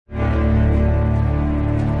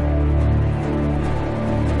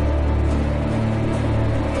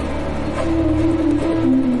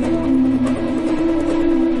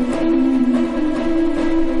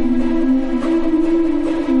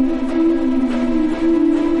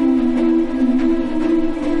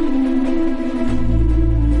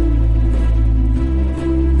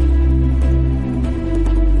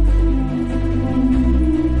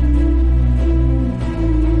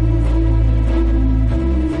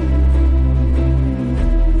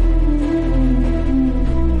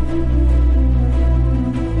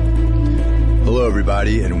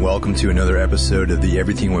everybody, and welcome to another episode of the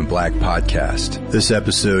Everything Went Black podcast. This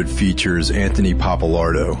episode features Anthony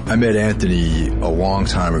Pappalardo. I met Anthony a long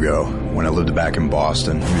time ago when I lived back in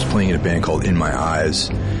Boston. He was playing in a band called In My Eyes,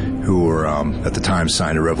 who were, at the time,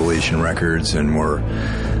 signed to Revelation Records and were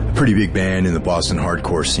a pretty big band in the Boston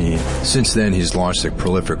hardcore scene. Since then, he's launched a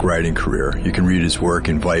prolific writing career. You can read his work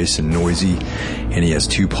in Vice and Noisy, and he has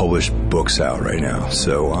 2 published books out right now.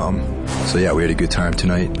 So yeah, we had a good time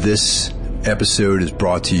tonight. This episode is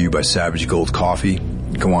brought to you by Savage Gold Coffee.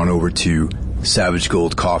 Go on over to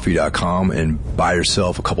savagegoldcoffee.com and buy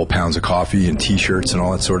yourself a couple pounds of coffee and t-shirts and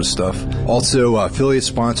all that sort of stuff. Also, affiliate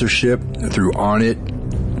sponsorship through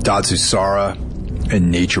Onnit, Datsusara,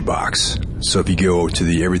 and NatureBox. So if you go to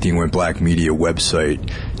the Everything Went Black Media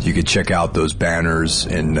website, you can check out those banners,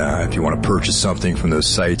 and if you want to purchase something from those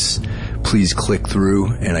sites, please click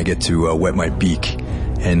through, and I get to wet my beak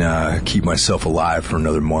and keep myself alive for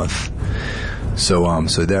another month. So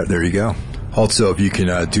there you go. Also, if you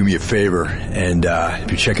can do me a favor, and if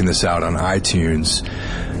you're checking this out on iTunes,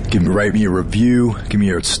 write me a review, give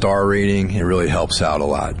me a star rating. It really helps out a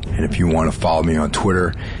lot. And if you want to follow me on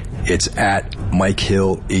Twitter, it's at Mike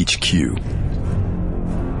Hill HQ.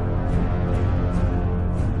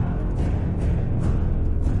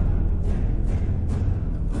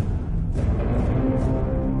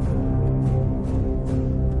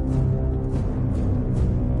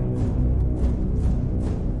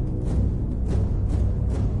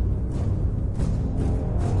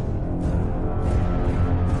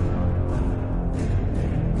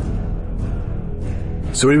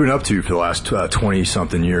 So what have you been up to for the last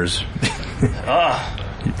 20-something years? Well,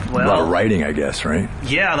 a lot of writing, I guess, right?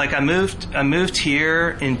 Yeah, like I moved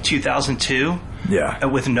here in 2002. Yeah.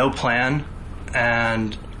 With no plan,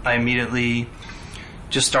 and I immediately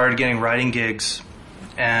just started getting writing gigs,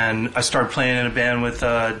 and I started playing in a band with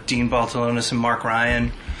Dean Baltalonis and Mark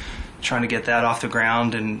Ryan, trying to get that off the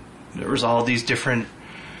ground, and there was all these different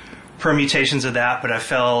permutations of that, but I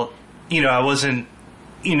felt, I wasn't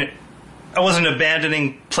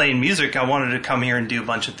abandoning playing music. I wanted to come here and do a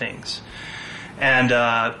bunch of things. And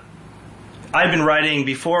I'd been writing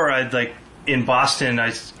before. In Boston,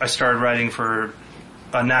 I started writing for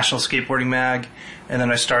a national skateboarding mag, and then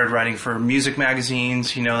I started writing for music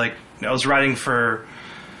magazines. I was writing for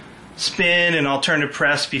Spin and Alternative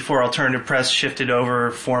Press before Alternative Press shifted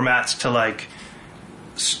over formats to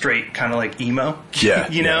straight kind of emo. Yeah,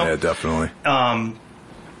 yeah, definitely.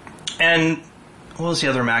 And what was the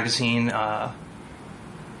other magazine? I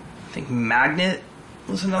think Magnet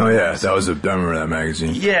was another. Oh yeah, magazine. I remember that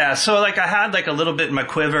magazine. Yeah, so I had a little bit in my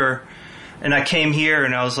quiver, and I came here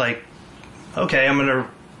and I was like, okay,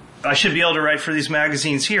 I should be able to write for these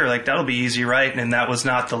magazines here. That'll be easy, right? And that was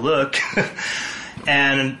not the look.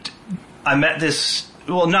 And I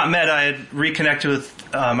I had reconnected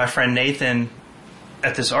with my friend Nathan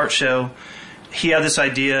at this art show. He had this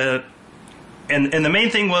idea, and the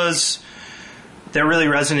main thing was that really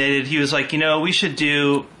resonated. He was like, we should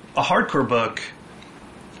do a hardcore book.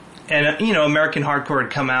 And, American Hardcore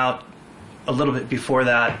had come out a little bit before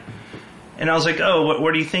that. And I was like, oh,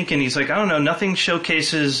 what are you thinking? He's like, I don't know, nothing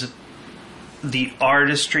showcases the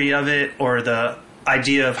artistry of it or the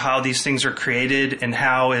idea of how these things are created and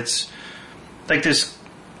how it's this,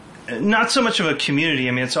 not so much of a community.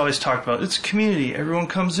 I mean, it's always talked about, it's a community. Everyone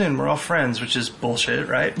comes in. We're all friends, which is bullshit,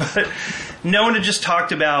 right? But no one had just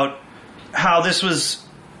talked about how this was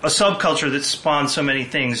a subculture that spawned so many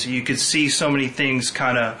things. You could see so many things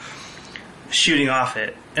kind of shooting off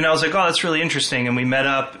it. And I was like, oh, that's really interesting. And we met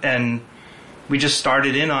up and we just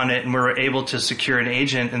started in on it, and we were able to secure an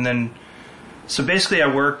agent. And then, so basically I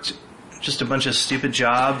worked just a bunch of stupid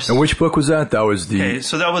jobs. And which book was that? That was Okay,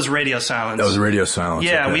 so that was Radio Silence. That was Radio Silence.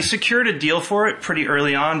 Yeah, okay. We secured a deal for it pretty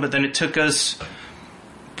early on, but then it took us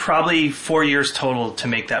probably 4 years total to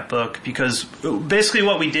make that book, because basically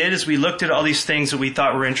what we did is we looked at all these things that we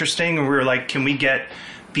thought were interesting, and we were like, can we get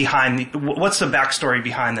behind what's the backstory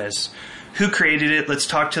behind this? Who created it? Let's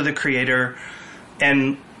talk to the creator.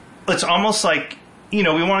 And it's almost like, we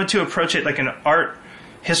wanted to approach it like an art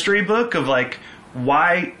history book of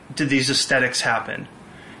why did these aesthetics happen?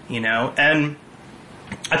 And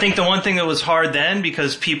I think the one thing that was hard then,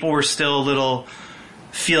 because people were still a little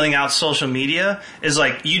feeling out social media, is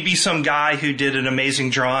you'd be some guy who did an amazing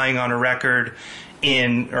drawing on a record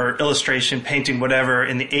or illustration, painting, whatever,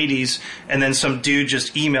 in the 80s, and then some dude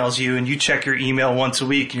just emails you, and you check your email once a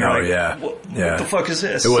week, and you're what the fuck is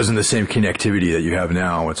this? It wasn't the same connectivity that you have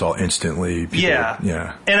now. It's all instantly.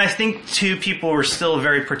 Yeah. And I think, too, people were still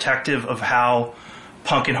very protective of how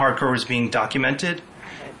punk and hardcore was being documented.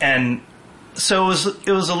 And so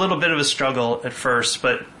it was a little bit of a struggle at first,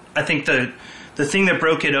 but I think the the thing that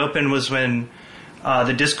broke it open was when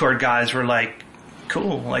the Discord guys were like,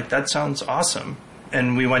 cool, like that sounds awesome.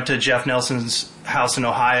 And we went to Jeff Nelson's house in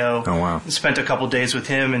Ohio. Oh, wow. And spent a couple days with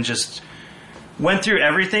him and just went through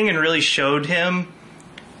everything and really showed him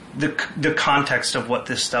the context of what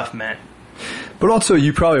this stuff meant. But also,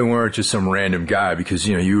 you probably weren't just some random guy because,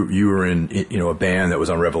 you know, you were in, you know, a band that was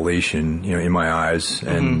on Revelation, you know, in my eyes.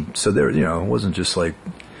 And so there, you know, it wasn't just like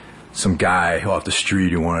some guy off the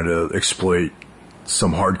street who wanted to exploit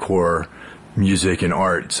some hardcore music and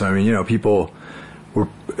art. So, I mean, you know, people were,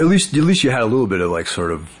 at least you had a little bit of like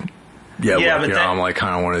sort of, but you know, I'm like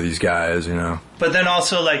kind of one of these guys, you know. But then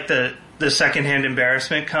also like the secondhand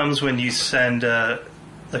embarrassment comes when you send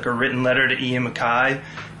like a written letter to Ian MacKaye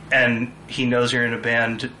and he knows you're in a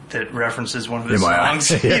band that references one of his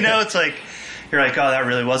songs. Yeah. You know, it's like, you're like, oh, that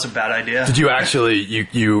really was a bad idea. Did you actually,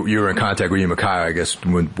 you were in contact with Ian MacKaye, I guess,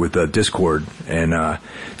 with Discord, and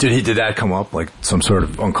did that come up, like some sort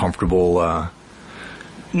of uncomfortable...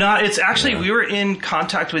 No, it's actually, we were in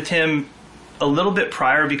contact with him a little bit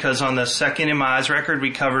prior because on the second In My Eyes record,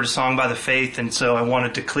 we covered a song by The Faith, and so I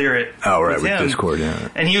wanted to clear it with him. Discord, yeah.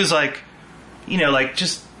 And he was like, you know, like,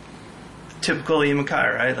 just typical Ian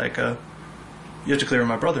MacKaye, right? Like, you have to clear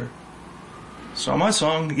my brother. It's not my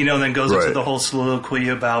song. You know, and then goes into the whole soliloquy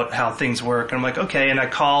about how things work. And I'm like, okay. And I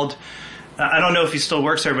called, I don't know if he still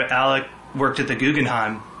works there, but Alec worked at the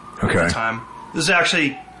Guggenheim at the time. This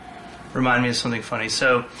actually reminded me of something funny.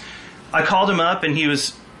 So I called him up and he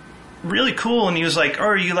was really cool. And he was like, oh,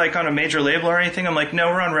 are you like on a major label or anything? I'm like, no,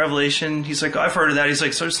 we're on Revelation. He's like, oh, I've heard of that. He's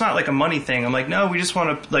like, so it's not like a money thing. I'm like, no, we just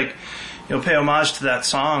want to like, you know, pay homage to that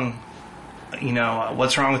song, you know,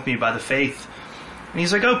 What's Wrong With Me by The Faith. And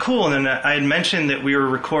he's like, oh, cool. And then I had mentioned that we were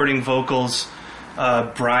recording vocals,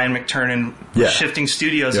 Brian McTurnan, Shifting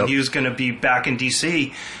Studios, and he was going to be back in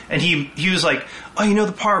D.C. And he was like, oh, you know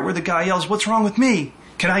the part where the guy yells, what's wrong with me?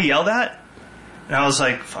 Can I yell that? And I was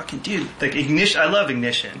like, fucking dude, like Ignition, I love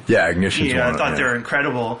Ignition. Yeah, Ignition's you know, I thought they were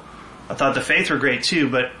incredible. I thought The Faith were great too,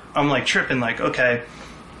 but I'm like tripping, like, okay.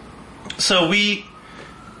 So we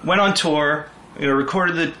went on tour, you know,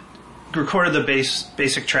 recorded the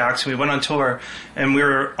basic tracks, and we went on tour, and we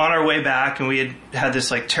were on our way back, and we had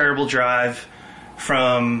this like terrible drive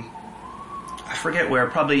from, I forget where,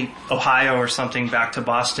 probably Ohio or something, back to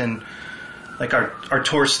Boston. Like our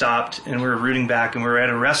tour stopped and we were rooting back and we were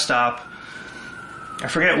at a rest stop. I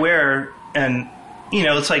forget where, and you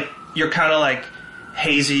know, it's like you're kind of like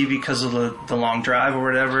hazy because of the long drive or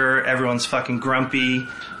whatever. Everyone's fucking grumpy.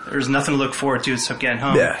 There's nothing to look forward to except getting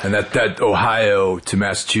home. Yeah, and that Ohio to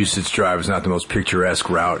Massachusetts drive is not the most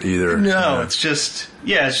picturesque route either. No, it's just...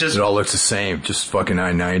 It all looks the same. Just fucking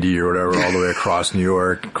I-90 or whatever, all the way across New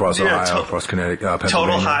York, across Ohio, across Connecticut,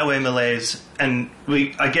 Pennsylvania. Total highway malaise. And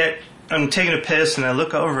I'm taking a piss and I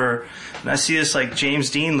look over and I see this like James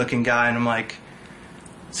Dean looking guy and I'm like,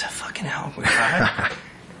 is that fucking Alec MacKaye?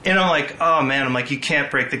 And I'm like, oh man, I'm like, you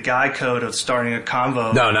can't break the guy code of starting a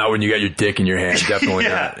convo. No, not when you got your dick in your hand. Definitely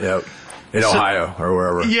not. Yep. In Ohio or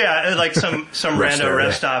wherever. Yeah, like some rando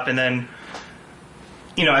rest stop. And then,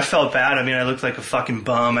 you know, I felt bad. I mean, I looked like a fucking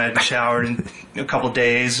bum. I hadn't showered in a couple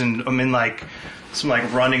days and I'm in like some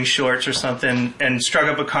like running shorts or something and struck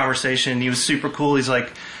up a conversation. He was super cool. He's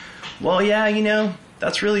like, well, yeah, you know,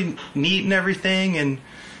 that's really neat and everything. And,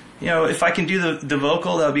 you know, if I can do the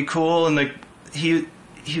vocal, that would be cool. And like, he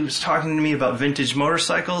was talking to me about vintage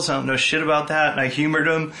motorcycles. I don't know shit about that. And I humored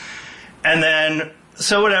him. And then,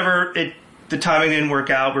 so whatever, the timing didn't work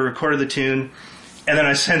out. We recorded the tune. And then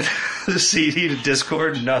I sent the CD to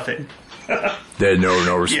Discord. Nothing. They had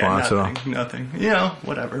no response at all? Nothing. You know,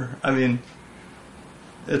 whatever. I mean,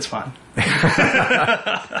 it's fine.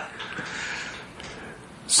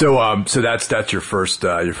 So that's your first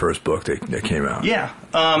book that came out. Yeah.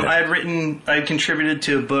 I had contributed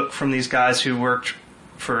to a book from these guys who worked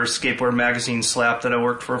for Skateboard Magazine Slap that I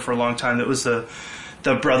worked for a long time. That was the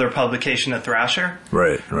brother publication of Thrasher.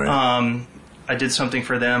 Right. I did something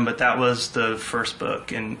for them, but that was the first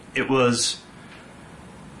book, and it was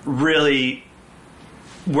really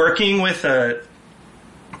working with the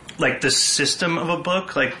system of a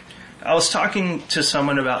book. Like, I was talking to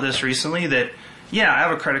someone about this recently that, yeah, I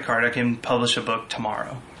have a credit card. I can publish a book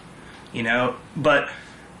tomorrow, you know, but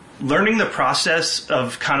learning the process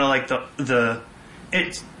of kind of like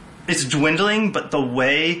it's dwindling, but the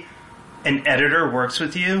way an editor works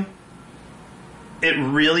with you, it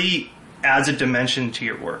really adds a dimension to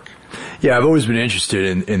your work. Yeah, I've always been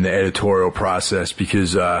interested in the editorial process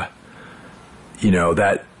because, you know,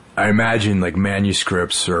 that I imagine like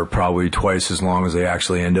manuscripts are probably twice as long as they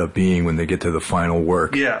actually end up being when they get to the final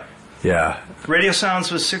work. Yeah. Yeah. Radio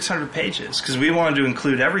Silence was 600 pages because we wanted to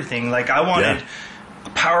include everything. Like, I wanted a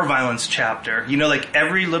power violence chapter. You know, like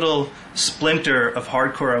every little splinter of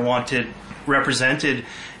hardcore I wanted represented.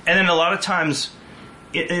 And then a lot of times,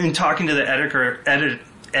 in talking to the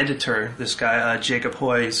editor, this guy, Jacob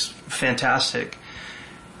Hoy, is fantastic.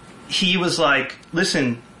 He was like,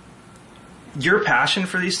 listen, your passion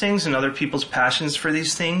for these things and other people's passions for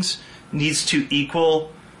these things needs to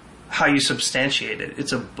equal how you substantiate it.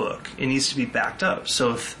 It's a book. It needs to be backed up.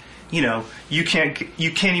 So if, you know, you can't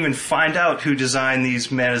even find out who designed these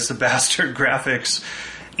Man is the Bastard graphics,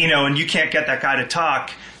 you know, and you can't get that guy to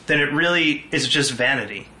talk, then it really is just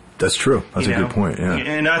vanity. That's true. That's a good point, yeah.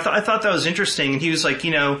 And I thought that was interesting. And he was like,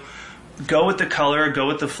 you know, go with the color, go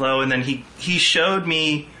with the flow. And then he showed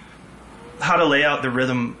me how to lay out the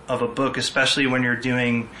rhythm of a book, especially when you're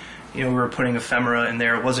doing, you know, we were putting ephemera in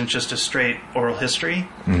there. It wasn't just a straight oral history.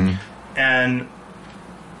 Mm-hmm. And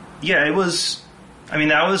yeah, it was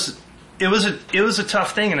a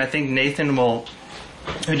tough thing. And I think Nathan who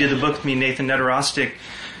did the book with me, Nathan Netarostic,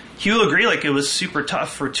 he will agree, like, it was super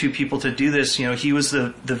tough for two people to do this. You know, he was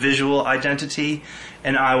the visual identity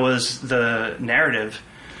and I was the narrative.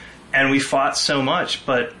 And we fought so much,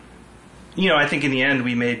 but, you know, I think in the end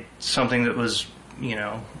we made something that was, you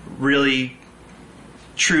know, really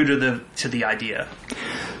true to the idea.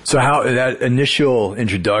 So how that initial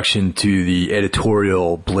introduction to the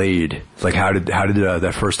editorial blade, like how did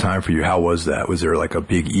that first time for you? How was that? Was there like a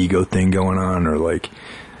big ego thing going on, or like,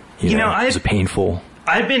 you know was it painful?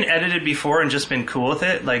 I've been edited before and just been cool with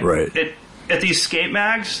it. Like, right. At these skate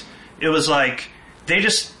mags, it was like they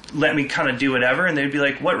just let me kind of do whatever, and they'd be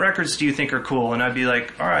like, "What records do you think are cool?" And I'd be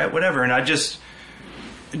like, "All right, whatever." And I'd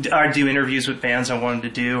do interviews with bands I wanted to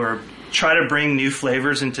do, or try to bring new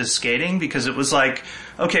flavors into skating, because it was like,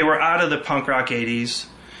 okay, we're out of the punk rock 80s,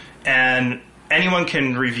 and anyone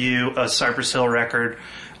can review a Cypress Hill record.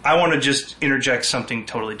 I want to just interject something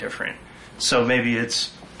totally different. So maybe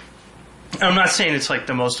I'm not saying it's like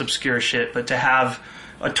the most obscure shit, but to have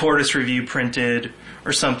a Tortoise review printed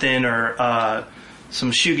or something, or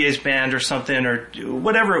some shoegaze band or something, or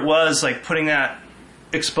whatever it was, like putting that,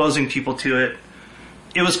 exposing people to it.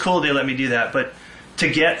 It was cool they let me do that, but to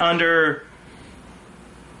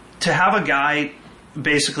have a guy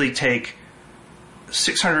basically take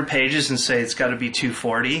 600 pages and say it's got to be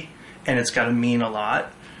 240 and it's got to mean a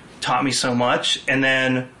lot, taught me so much. And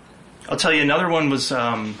then I'll tell you another one was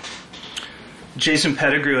Jason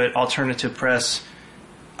Pettigrew at Alternative Press.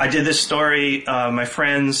 I did this story. My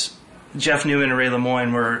friends Jeff Newman and Ray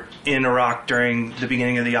Lemoyne were in Iraq during the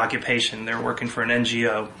beginning of the occupation. They were working for an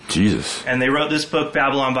NGO. Jesus. And they wrote this book,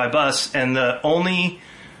 Babylon by Bus, and the only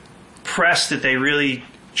press that they really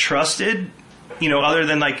trusted, you know, other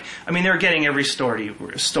than like, I mean, they were getting every story.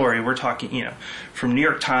 We're talking, you know, from New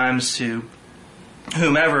York Times to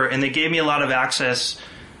whomever, and they gave me a lot of access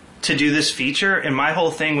to do this feature. And my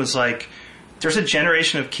whole thing was like, there's a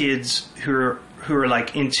generation of kids who are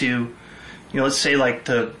like into, you know, let's say like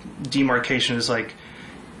the demarcation is like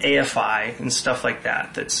AFI and stuff like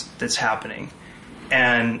that that's happening.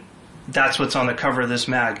 And that's what's on the cover of this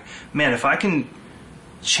mag. Man, if I can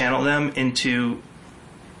channel them into,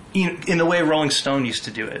 you know, in the way Rolling Stone used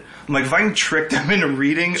to do it. I'm like, if I can trick them into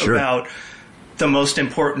reading about the most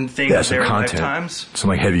important thing of their lifetimes. Some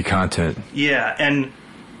like heavy content. Yeah, and,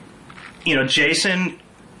 you know, Jason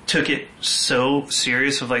took it so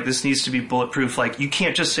serious of like, this needs to be bulletproof. Like, you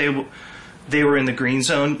can't just say they were in the green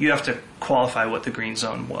zone. You have to qualify what the green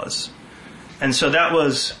zone was. And so that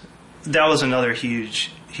was another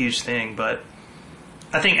huge thing. But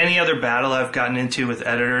I think any other battle I've gotten into with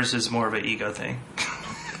editors is more of an ego thing.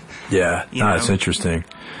 Yeah, it's interesting.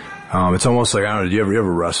 It's almost like, I don't know, do you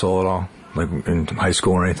ever wrestle at all? Like in high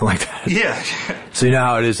school or anything like that? Yeah. So you know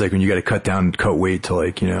how it is, like when you got to cut weight to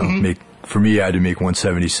like, you know, for me I had to make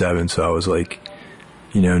 177, so I was like,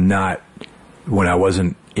 you know, not when I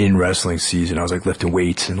wasn't in wrestling season, I was like lifting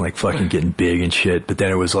weights and like fucking getting big and shit. But then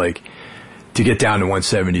it was like, to get down to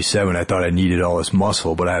 177, I thought I needed all this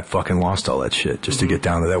muscle, but I had fucking lost all that shit just to get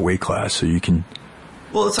down to that weight class. So you can,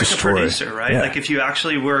 well, it's like a producer, right? Yeah. Like if you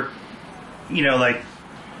actually work, you know, like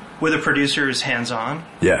with a producer who's hands-on.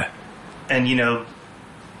 Yeah. And, you know,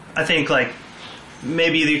 I think like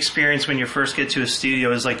maybe the experience when you first get to a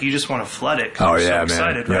studio is like you just want to flood it because you're so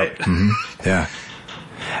excited, man. Right? Yep. Mm-hmm. Yeah.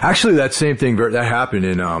 Actually, that same thing, that happened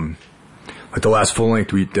in, like the last full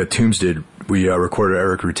length that Tombs did. We recorded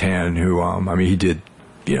Eric Rutan, who, I mean, he did,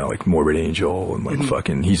 you know, like Morbid Angel and like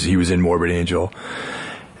fucking, he was in Morbid Angel.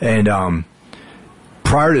 And,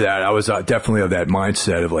 prior to that, I was definitely of that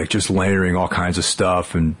mindset of like just layering all kinds of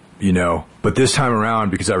stuff and you know. But this time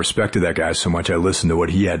around, because I respected that guy so much, I listened to what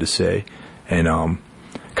he had to say, and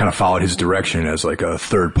kind of followed his direction as like a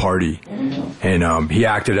third party. And he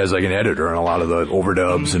acted as like an editor on a lot of the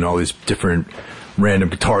overdubs and all these different random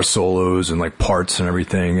guitar solos and like parts and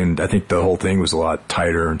everything. And I think the whole thing was a lot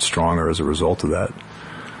tighter and stronger as a result of that.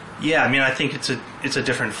 Yeah, I mean, I think it's a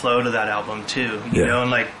different flow to that album too. You know,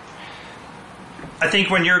 and like I think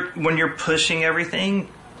when you're pushing everything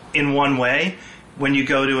in one way, when you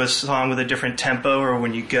go to a song with a different tempo, or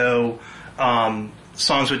when you go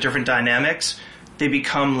songs with different dynamics, they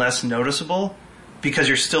become less noticeable because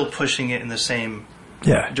you're still pushing it in the same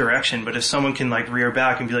direction. But if someone can like rear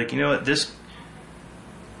back and be like, you know what, this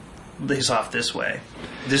lays off this way,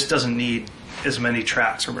 this doesn't need as many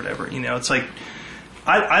tracks or whatever, you know, it's like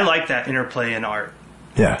I like that interplay in art.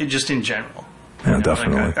 Yeah, just in general. Yeah,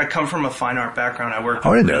 definitely. Like I come from a fine art background. I work.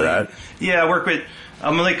 I didn't know that. Yeah, I work with. I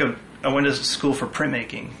went to school for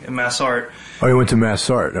printmaking in Mass Art. Oh, you went to Mass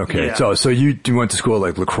Art. Okay. Yeah. So you went to school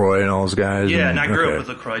like LaCroix and all those guys? Yeah, and I grew up with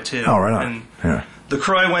LaCroix too. Oh, right on. And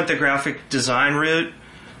LaCroix went the graphic design route.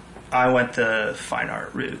 I went the fine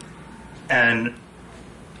art route. And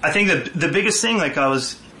I think the biggest thing, like I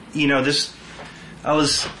was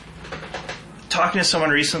talking to someone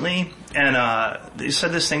recently, and they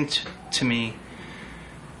said this thing to me.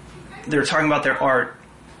 They were talking about their art,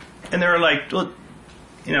 and they were like, well,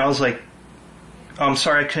 you know, I was like, oh, I'm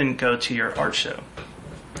sorry I couldn't go to your art show.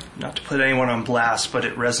 Not to put anyone on blast, but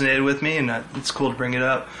it resonated with me, and it's cool to bring it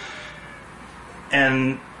up.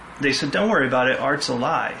 And they said, don't worry about it, art's a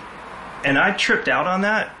lie. And I tripped out on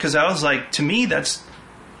that, because I was like, to me, that's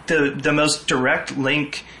the most direct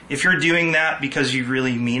link. If you're doing that because you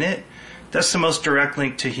really mean it, that's the most direct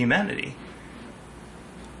link to humanity.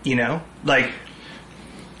 You know? Like,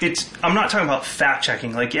 I'm not talking about fact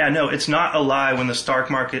checking. Like, yeah, no, it's not a lie when the stock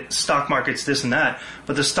market's this and that,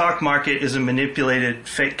 but the stock market is a manipulated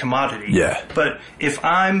fake commodity. Yeah. But if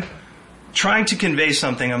I'm trying to convey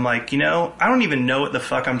something, I'm like, you know, I don't even know what the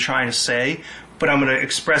fuck I'm trying to say, but I'm going to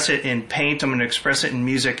express it in paint, I'm going to express it in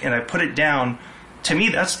music, and I put it down. To me,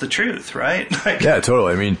 that's the truth, right? Like, yeah,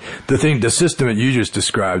 totally. I mean, the system that you just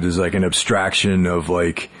described is like an abstraction of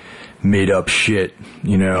like made up shit,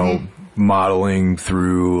 you know, modeling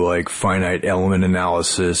through like finite element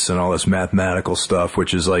analysis and all this mathematical stuff,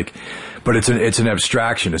 which is like, but it's an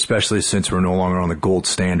abstraction, especially since we're no longer on the gold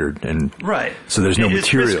standard, and right. So there's no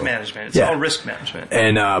material. It's risk management. It's all risk management.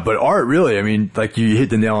 And but art, really, I mean, like you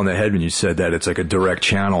hit the nail on the head when you said that it's like a direct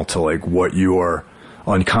channel to like what your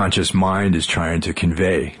unconscious mind is trying to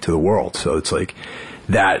convey to the world. So it's like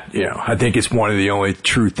that, you know, I think it's one of the only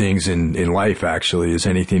true things in life, actually, is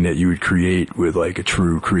anything that you would create with like a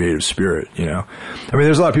true creative spirit, you know. I mean,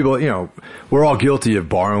 there's a lot of people, you know, we're all guilty of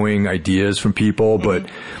borrowing ideas from people, but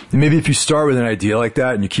maybe if you start with an idea like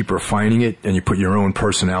that and you keep refining it and you put your own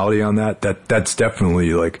personality on that's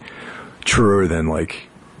definitely like truer than like,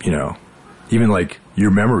 you know, even like your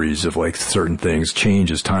memories of like certain things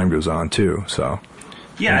change as time goes on too. So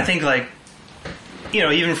yeah, I think like, you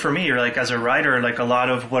know, even for me, or like as a writer, like a lot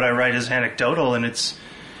of what I write is anecdotal, and it's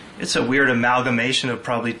a weird amalgamation of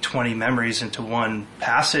probably 20 memories into one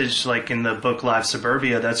passage, like in the book Live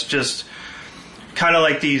Suburbia. That's just kind of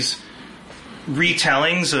like these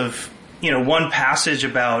retellings of, you know, one passage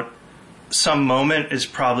about some moment is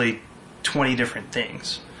probably 20 different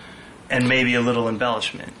things, and maybe a little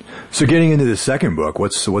embellishment. So getting into the second book,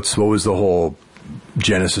 what was the whole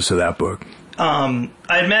genesis of that book? I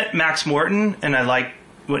had met Max Morton, and I liked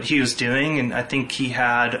what he was doing, and I think he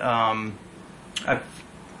had, I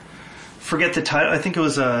forget the title, I think it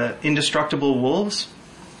was Indestructible Wolves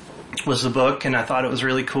was the book, and I thought it was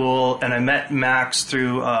really cool, and I met Max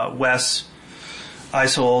through Wes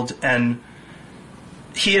Isold, and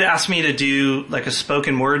he had asked me to do like a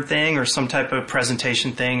spoken word thing or some type of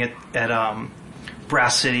presentation thing at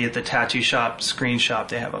Brass City at the tattoo shop, screen shop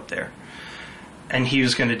they have up there. And he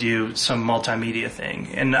was going to do some multimedia thing.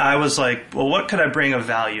 And I was like, well, what could I bring of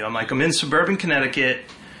value? I'm like, I'm in suburban Connecticut,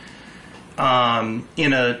 in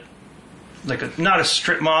a, like not a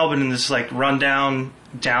strip mall, but in this like rundown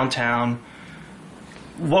downtown.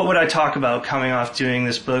 What would I talk about coming off doing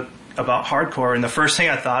this book about hardcore? And the first thing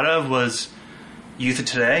I thought of was Youth of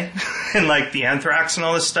Today and like the Anthrax and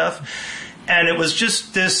all this stuff. And it was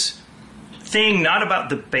just this thing, not about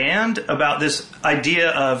the band, about this idea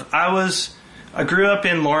of I grew up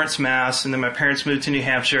in Lawrence, Mass, and then my parents moved to New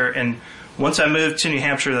Hampshire. And once I moved to New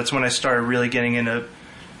Hampshire, that's when I started really getting into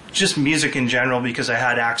just music in general, because I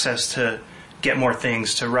had access to get more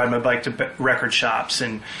things, to ride my bike to record shops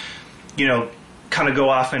and, you know, kind of go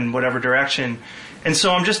off in whatever direction. And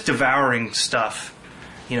so I'm just devouring stuff,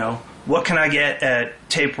 you know, what can I get at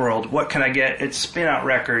Tape World? What can I get at Spin Out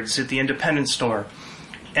Records, at the independent store?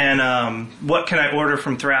 And what can I order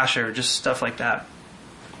from Thrasher? Just stuff like that.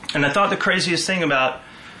 And I thought the craziest thing about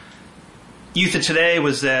Youth of Today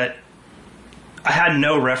was that I had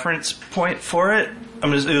no reference point for it. I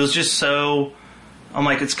mean, it was just so... I'm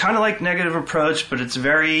like, it's kind of like Negative Approach, but it's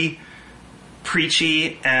very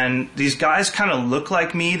preachy, and these guys kind of look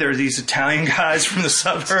like me. They're these Italian guys from the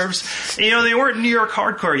suburbs. You know, they weren't New York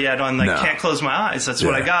hardcore yet on, like, Can't Close My Eyes. That's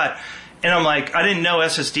what I got. And I'm like, I didn't know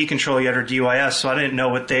SSD Control yet or DYS, so I didn't know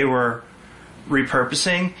what they were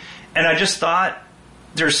repurposing. And I just thought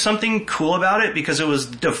there's something cool about it because it was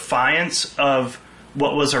defiance of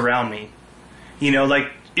what was around me. You know,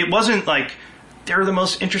 like, it wasn't like they were the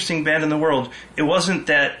most interesting band in the world. It wasn't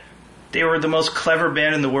that they were the most clever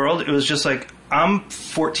band in the world. It was just like, I'm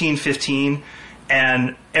 14, 15,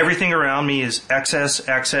 and everything around me is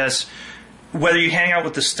excess. Whether you hang out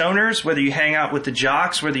with the stoners, whether you hang out with the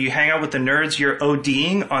jocks, whether you hang out with the nerds, you're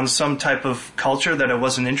ODing on some type of culture that I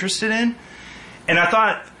wasn't interested in. And I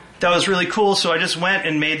thought that was really cool, so I just went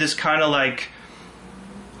and made this kind of like,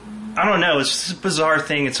 I don't know, it's just a bizarre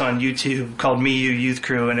thing. It's on YouTube called Me, You, Youth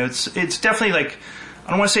Crew, and it's definitely like, I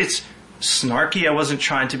don't want to say it's snarky. I wasn't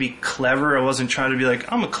trying to be clever. I wasn't trying to be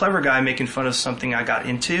like, I'm a clever guy making fun of something I got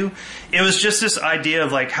into. It was just this idea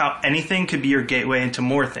of like how anything could be your gateway into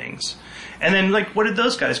more things. And then, like, what did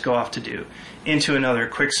those guys go off to do? Into another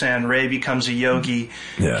quicksand. Ray becomes a yogi.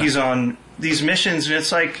 Yeah. He's on these missions, and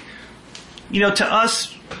it's like, you know, to us,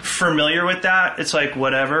 familiar with that, it's like,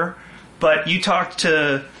 whatever. But you talk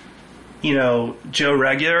to, you know, Joe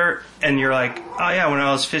Regular, and you're like, oh yeah, when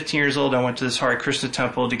I was 15 years old, I went to this Hare Krishna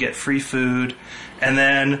temple to get free food. And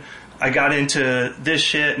then I got into this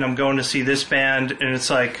shit, and I'm going to see this band. And it's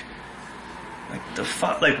like the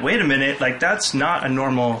fuck, like, wait a minute, like, that's not a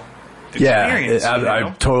normal experience. Yeah, I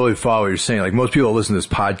totally follow what you're saying. Like, most people that listen to this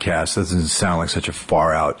podcast, that doesn't sound like such a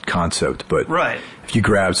far out concept, but if you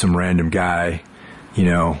grab some random guy, you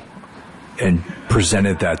know, and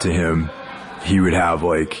presented that to him, he would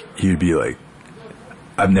be like,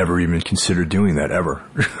 I've never even considered doing that ever.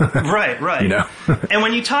 Right. You know? And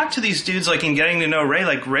when you talk to these dudes, like, in getting to know Ray,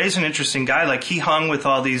 like, Ray's an interesting guy. Like, he hung with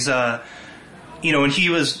all these, you know, when he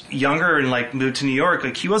was younger and, like, moved to New York,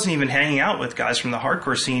 like, he wasn't even hanging out with guys from the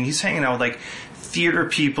hardcore scene. He's hanging out with, like, theater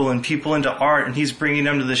people and people into art, and he's bringing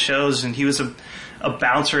them to the shows, and he was a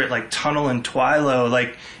bouncer at, like, Tunnel and Twilo.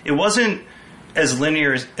 Like, it wasn't as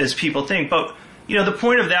linear as people think. But, you know, the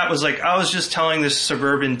point of that was, like, I was just telling this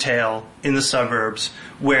suburban tale in the suburbs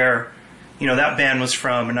where, you know, that band was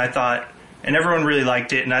from, and I thought, and everyone really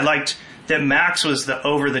liked it, and I liked that Max was the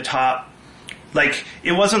over-the-top. Like,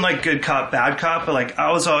 it wasn't like good cop, bad cop, but, like,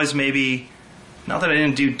 I was always maybe, not that I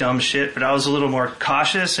didn't do dumb shit, but I was a little more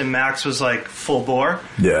cautious, and Max was, like, full bore.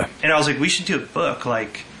 Yeah. And I was like, we should do a book,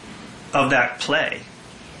 like, of that play,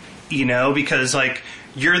 you know, because, like,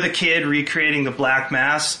 you're the kid recreating the Black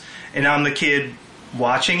Mass, and I'm the kid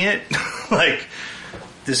watching it. Like,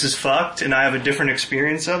 this is fucked, and I have a different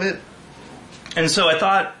experience of it. And so I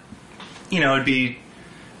thought, you know, it'd be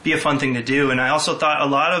a fun thing to do. And I also thought a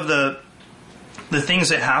lot of the things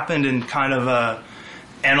that happened in kind of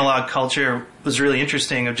analog culture was really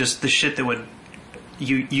interesting, of just the shit that would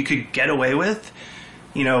you could get away with.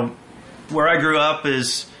 You know, where I grew up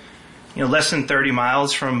is, you know, less than 30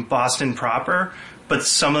 miles from Boston proper, but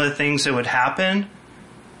some of the things that would happen,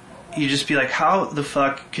 you just be like, how the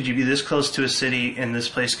fuck could you be this close to a city and this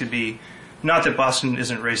place could be, not that Boston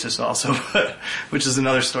isn't racist also, but, which is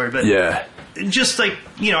another story, but yeah, just like,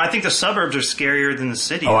 you know, I think the suburbs are scarier than the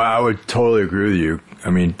city. Oh, I would totally agree with you. I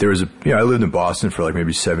mean, there was I lived in Boston for like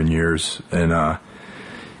maybe 7 years, and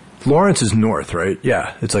Lawrence is north, right?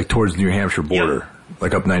 Yeah, it's like towards the New Hampshire border,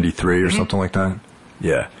 like up 93 or something like that.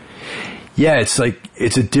 Yeah. Yeah, it's like,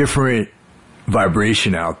 it's a different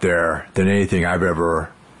vibration out there than anything I've ever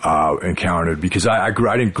encountered, because I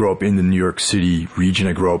didn't grow up in the New York City region.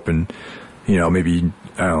 I grew up in, you know, maybe,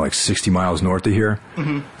 I don't know, like 60 miles north of here.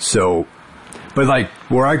 Mm-hmm. So, but like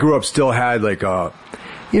where I grew up still had like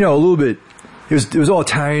you know, a little bit, it was all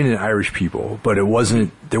Italian and Irish people, but there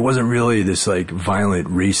wasn't really this like violent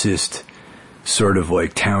racist sort of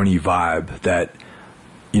like towny vibe that,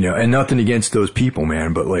 you know, and nothing against those people,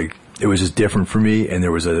 man, but like it was just different for me, and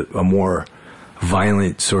there was a more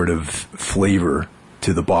violent sort of flavor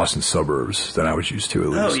to the Boston suburbs than I was used to, at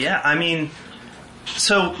least. Oh, yeah. I mean,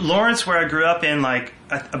 so Lawrence, where I grew up in, like,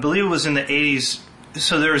 I believe it was in the 80s,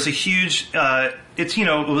 so there was a huge, it's, you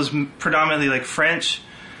know, it was predominantly, like, French,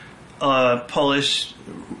 Polish,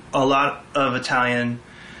 a lot of Italian,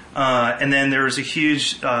 and then there was a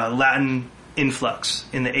huge Latin influx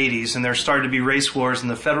in the 80s, and there started to be race wars, and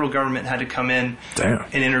the federal government had to come in Damn.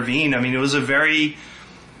 and intervene. I mean, it was a very...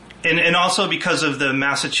 And also because of the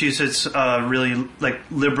Massachusetts really like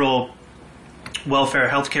liberal welfare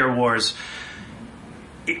healthcare wars,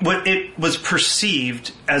 it was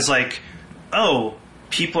perceived as like, oh,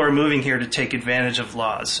 people are moving here to take advantage of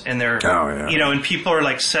laws, and they're, you know, and people are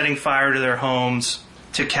like setting fire to their homes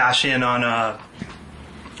to cash in on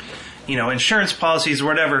you know, insurance policies or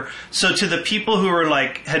whatever. So to the people who were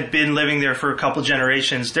like, had been living there for a couple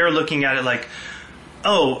generations, they're looking at it like,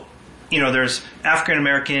 oh, you know, there's African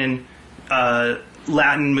American,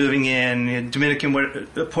 Latin moving in, Dominican,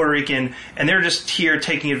 Puerto Rican, and they're just here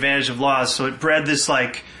taking advantage of laws. So it bred this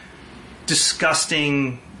like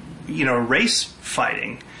disgusting, you know, race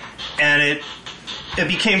fighting, and it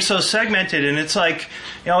became so segmented. And it's like,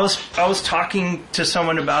 you know, I was talking to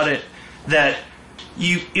someone about it that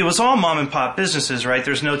it was all mom and pop businesses, right?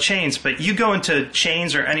 There's no chains, but you go into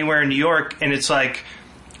chains or anywhere in New York, and it's like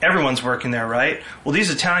everyone's working there, right? Well, these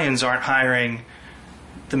Italians aren't hiring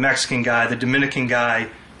the Mexican guy, the Dominican guy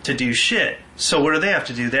to do shit. So what do they have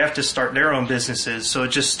to do? They have to start their own businesses. So it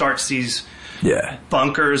just starts these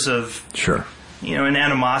bunkers of, you know, an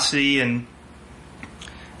animosity. And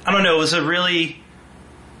I don't know, it was a really,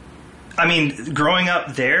 I mean, growing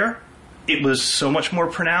up there, it was so much more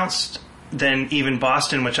pronounced than even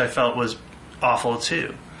Boston, which I felt was awful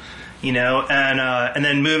too, you know. And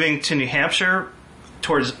then moving to New Hampshire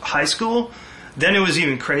towards high school, then it was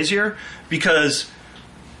even crazier, because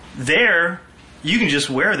there you can just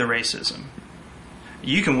wear the racism,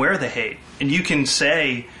 you can wear the hate, and you can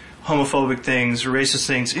say homophobic things or racist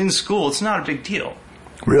things in school. It's not a big deal.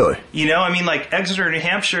 Really? You know, I mean, like Exeter, New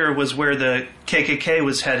Hampshire was where the KKK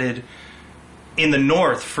was headed in the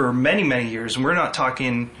north for many, many years. And we're not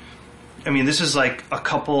talking, I mean, this is like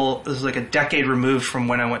a decade removed from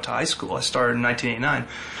when I went to high school. I started in 1989.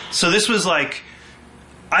 So this was like,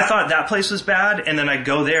 I thought that place was bad, and then I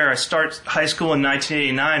go there, I start high school in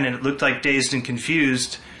 1989, and it looked like Dazed and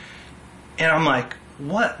Confused. And I'm like,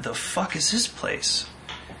 what the fuck is this place?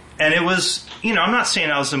 And it was, you know, I'm not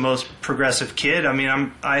saying I was the most progressive kid. I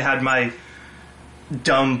mean, I had my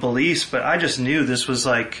dumb beliefs, but I just knew this was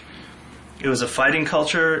like, it was a fighting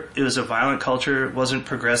culture, it was a violent culture, it wasn't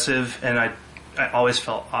progressive, and I always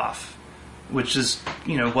felt off, which is,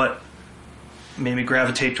 you know, what made me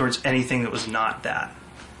gravitate towards anything that was not that,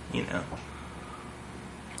 you know.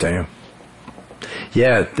 Damn.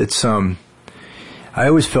 Yeah, it's I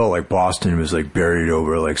always felt like Boston was like buried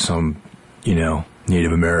over like some, you know,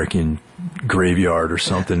 Native American graveyard or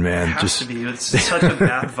something, man. It has to be. It's such a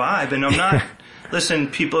bad vibe, and I'm not. Listen,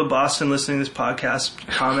 people in Boston listening to this podcast,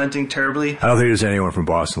 commenting terribly. I don't think there's anyone from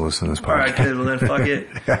Boston listening to this podcast. All right, good. Well, then fuck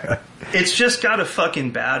it. It's just got a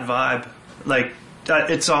fucking bad vibe. Like,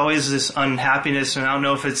 it's always this unhappiness, and I don't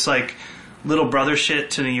know if it's like little brother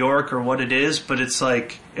shit to New York or what it is, but it's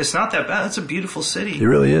like, it's not that bad. It's a beautiful city. It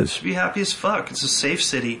really is. You should be happy as fuck. It's a safe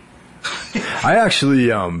city. I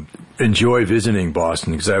actually enjoy visiting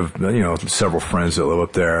Boston because I have, you know, several friends that live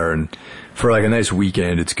up there, and for like a nice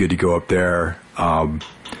weekend, it's good to go up there.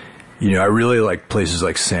 You know, I really like places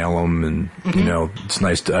like Salem, and you know, it's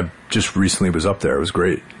nice. I just recently was up there; it was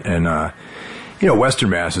great. And you know, Western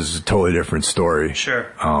Mass is a totally different story. Sure.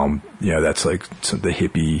 You know, that's like the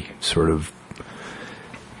hippie sort of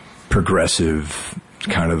progressive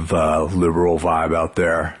kind of liberal vibe out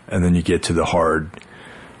there, and then you get to the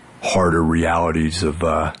harder realities of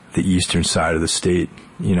the eastern side of the state.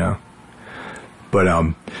 You know,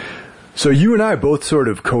 but so you and I both sort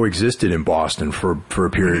of coexisted in Boston for a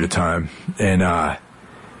period of time, and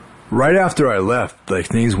right after I left, like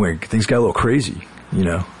things got a little crazy, you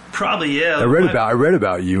know. Probably, yeah. I read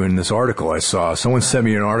about you in this article I saw. Someone sent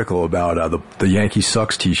me an article about the Yankee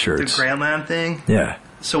Sucks T-shirts. The Grandland thing. Yeah.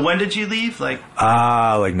 So when did you leave? Like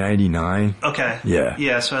 99. Okay. Yeah.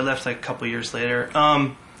 Yeah. So I left like a couple years later.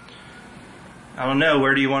 I don't know.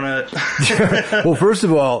 Where do you want to? Well, first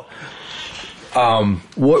of all.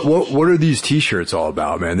 What are these T-shirts all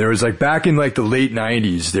about, man? There was like back in like the late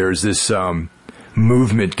 90s, there was this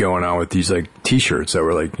movement going on with these like T-shirts that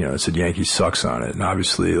were like, you know, it said Yankee Sucks on it, and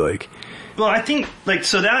obviously like. Well, I think like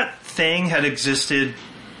so that thing had existed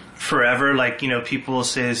forever. Like, you know, people will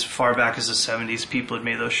say as far back as the 70s, people had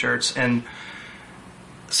made those shirts, and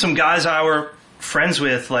some guys I were friends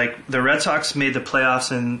with, like the Red Sox made the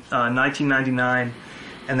playoffs in 1999,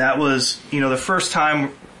 and that was, you know, the first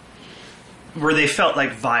time where they felt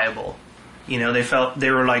like viable. You know,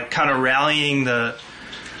 they were like kind of rallying the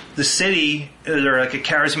city. They're like a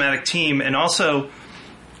charismatic team. And also,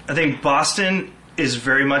 I think Boston is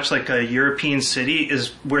very much like a European city, is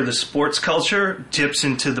where the sports culture dips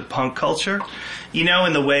into the punk culture, in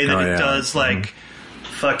the way that it does, like,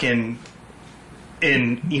 fucking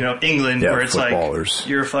in, England, where it's like,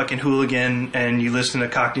 you're a fucking hooligan and you listen to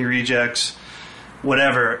Cockney Rejects,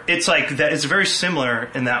 whatever. It's like that. It's very similar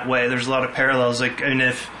in that way. There's a lot of parallels. Like, and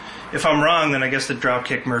if I'm wrong, then I guess the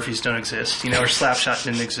Dropkick Murphys don't exist, or Slapshot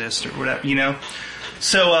didn't exist, or whatever,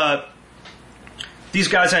 So, these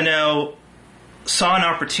guys I know saw an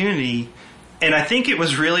opportunity, and I think it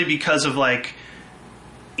was really because of, like,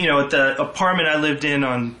 at the apartment I lived in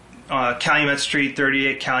on Calumet Street,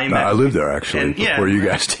 38 Calumet. I lived there, actually, before you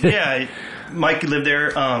guys did. Yeah, Mike lived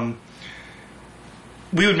there.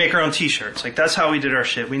 We would make our own T-shirts. Like, that's how we did our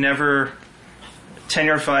shit. We never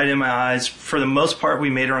 10-yard fight in my eyes. For the most part, we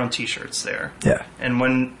made our own T-shirts there. Yeah. And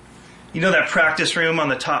when... that practice room on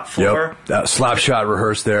the top floor? Yep. That Slapshot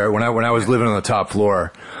rehearsed there. When I was living on the top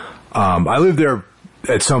floor, I lived there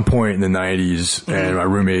at some point in the 90s, and my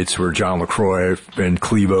roommates were John LaCroix and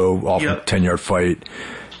Clevo, all from 10-Yard Fight,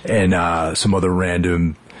 and some other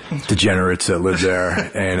random degenerates that lived there.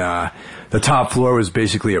 And the top floor was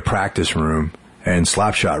basically a practice room, and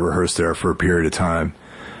Slapshot rehearsed there for a period of time.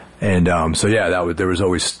 And there was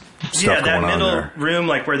always... stuff that going middle on room,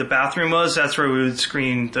 like where the bathroom was, that's where we would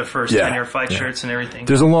screen the first 10-year fight shirts and everything.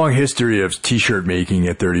 There's a long history of T-shirt making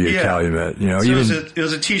at 38 Calumet. It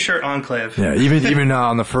was a T-shirt enclave. Yeah, even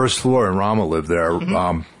on the first floor, and Rama lived there.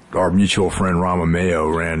 Our mutual friend Rama Mayo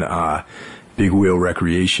ran Big Wheel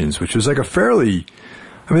Recreations, which was like a fairly...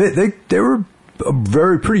 they were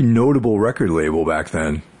a pretty notable record label back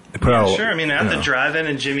then. Sure. At the Drive-In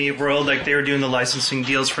and Jimmy Eat World, like, they were doing the licensing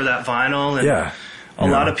deals for that vinyl. And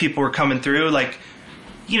a lot of people were coming through. Like,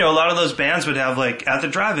 a lot of those bands would have, like, at the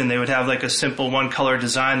Drive-In, they would have, like, a simple one-color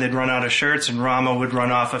design. They'd run out of shirts, and Rama would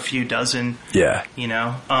run off a few dozen. Yeah.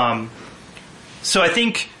 So I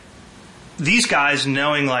think these guys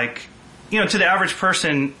knowing, like, to the average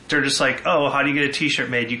person, they're just like, oh, how do you get a T-shirt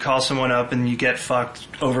made? You call someone up and you get fucked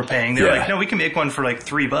overpaying. They're like, no, we can make one for, like,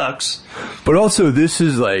 $3. But also, this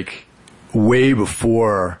is, like, way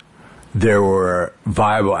before... there were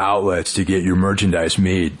viable outlets to get your merchandise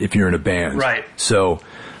made if you're in a band. Right. So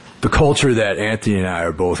the culture that Anthony and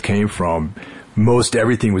I both came from, most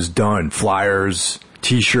everything was done. Flyers,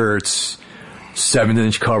 T-shirts,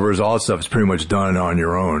 7-inch covers, all that stuff is pretty much done on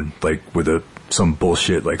your own, like with some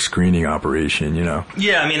bullshit like screening operation,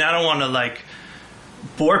 Yeah, I don't want to, like,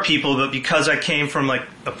 bore people, but because I came from, like,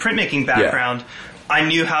 a printmaking background, I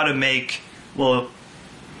knew how to make,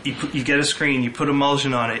 you get a screen, you put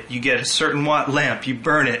emulsion on it, you get a certain watt lamp, you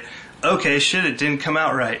burn it. Okay, shit, it didn't come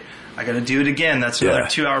out right. I got to do it again. That's another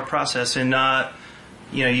 2-hour process. And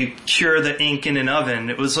you cure the ink in an oven.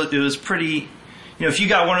 It was pretty. If you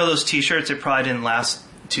got one of those T-shirts, it probably didn't last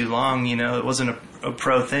too long. It wasn't a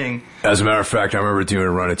pro thing. As a matter of fact, I remember doing a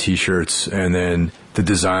run of T-shirts, and then the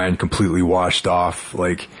design completely washed off.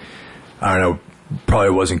 Like, I don't know,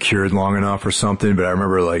 probably wasn't cured long enough or something. But I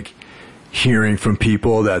remember, like, hearing from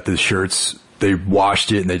people that the shirts, they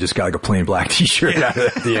washed it and they just got like a plain black T-shirt out of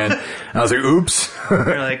it at the end. And I was like, oops.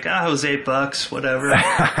 They're like, it was $8, whatever.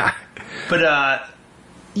 But,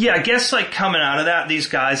 I guess, like, coming out of that, these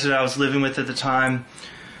guys that I was living with at the time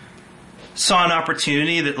saw an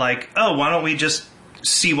opportunity that, like, oh, why don't we just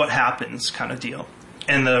see what happens kind of deal.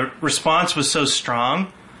 And the response was so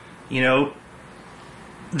strong,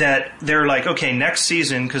 that they're like, okay, next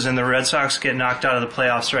season, because then the Red Sox get knocked out of the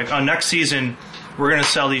playoffs, they're like, next season we're going to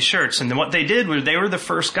sell these shirts. And then what they did was they were the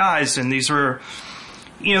first guys, and these were,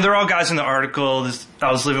 they're all guys in the article.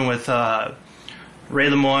 I was living with Ray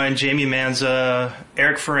Lemoyne, Jamie Manza,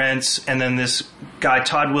 Eric Ferencz, and then this guy,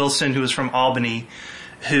 Todd Wilson, who was from Albany,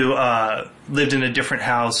 who lived in a different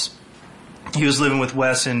house. He was living with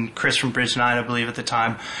Wes and Chris from Bridge 9, I believe, at the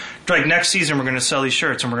time. Like, next season we're going to sell these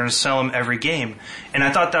shirts, and we're going to sell them every game. And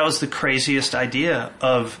I thought that was the craziest idea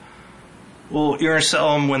of, well, you're going to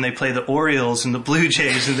sell them when they play the Orioles and the Blue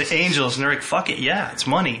Jays and the Angels. And they're like, fuck it, yeah, it's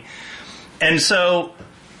money. And so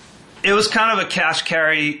it was kind of a cash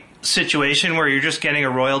carry situation where you're just getting a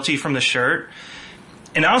royalty from the shirt.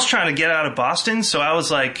 And I was trying to get out of Boston, so I was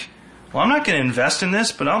like, well, I'm not going to invest in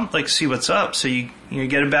this, but I'll, like, see what's up. So you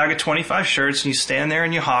get a bag of 25 shirts, and you stand there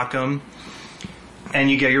and you hawk them. And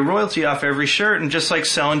you get your royalty off every shirt, and just like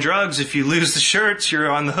selling drugs, if you lose the shirts, you're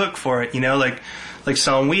on the hook for it, like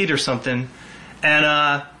selling weed or something. And,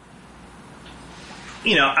 I'd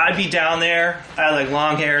be down there. I had, like,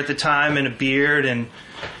 long hair at the time and a beard, and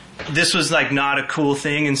this was, like, not a cool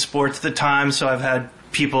thing in sports at the time, so I've had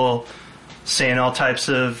people saying all types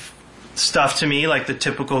of stuff to me, like the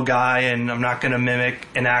typical guy, and I'm not going to mimic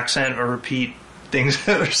an accent or repeat things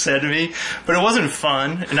that were said to me, but it wasn't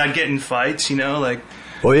fun, and I'd get in fights, you know, like.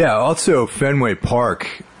 Well, yeah. Also, Fenway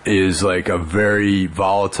Park is like a very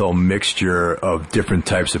volatile mixture of different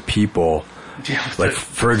types of people. Yeah, like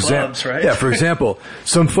for example, right? Yeah, for example,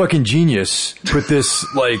 some fucking genius put this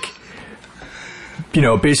like, you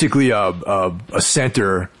know, basically a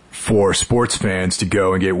center for sports fans to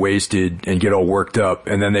go and get wasted and get all worked up,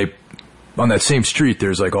 and then they on that same street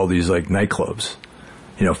there's like all these like nightclubs,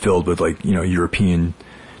 you know, filled with like, you know, European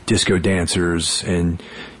disco dancers and,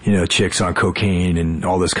 you know, chicks on cocaine and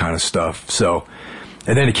all this kind of stuff. So.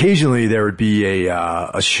 And then occasionally there would be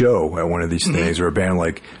a show at one of these things where a band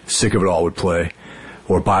like Sick of It All would play,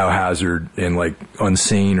 or Biohazard and like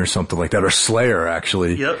Unsane or something like that, or Slayer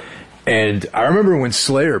actually. Yep. And I remember when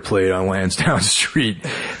Slayer played on Lansdowne Street,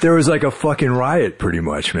 there was like a fucking riot pretty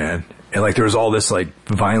much, man. And like there was all this like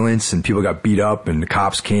violence and people got beat up and the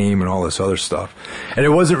cops came and all this other stuff. And it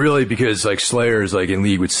wasn't really because like Slayer is like in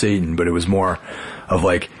league with Satan, but it was more of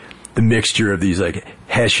like the mixture of these like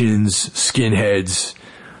Hessians, skinheads,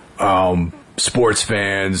 sports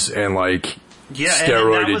fans, and like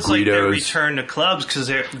steroided and that was like their Guidos. return to clubs, because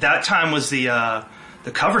that time was the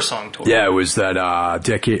cover song tour. Yeah, it was that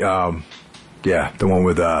decade. Yeah, the one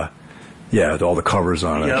with all the covers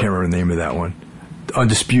on it. Yep. I can't remember the name of that one.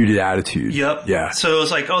 Undisputed Attitude. Yep. Yeah. So it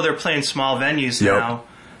was like, oh, they're playing small venues now.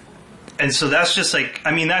 And so that's just like,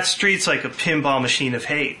 I mean, that street's like a pinball machine of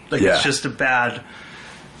hate. Like, it's just a bad.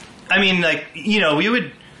 I mean, like, you know, we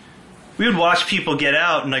would watch people get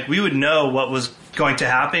out, and like we would know what was going to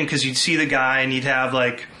happen, because you'd see the guy and he'd have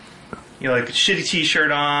like, you know, like a shitty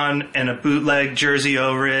t-shirt on and a bootleg jersey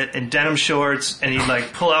over it and denim shorts, and he'd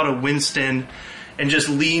like pull out a Winston and just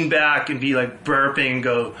lean back and be like burping and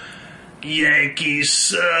go, Yankees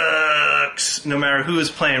sucks. No matter who is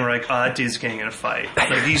playing, we're like, oh, that dude's getting in a fight.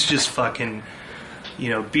 Like, he's just fucking, you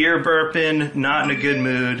know, beer burping, not in a good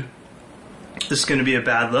mood. This is going to be a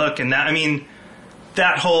bad look. And that, I mean,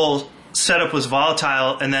 that whole setup was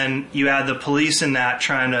volatile, and then you add the police in that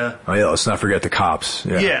trying to... Oh, yeah, let's not forget the cops.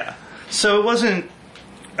 Yeah. So it wasn't...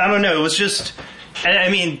 I don't know, it was just... I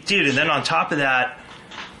mean, dude, and then on top of that,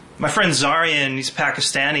 my friend Zarian, he's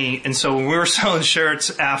Pakistani, and so when we were selling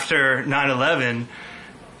shirts after 9/11,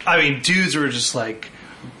 I mean, dudes were just, like,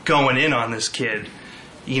 going in on this kid.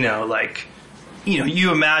 You know, like... You know,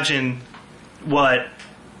 you imagine what...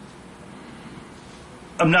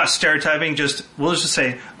 I'm not stereotyping, we'll just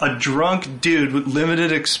say a drunk dude with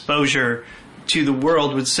limited exposure to the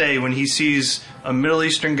world would say when he sees a Middle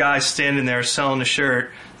Eastern guy standing there selling a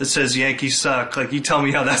shirt that says Yankees suck. Like, you tell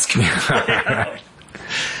me how that's going to play out.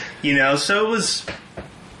 You know, so it was...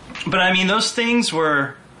 But, I mean, those things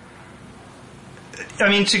were... I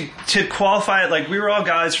mean, to qualify it, like, we were all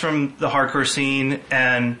guys from the hardcore scene,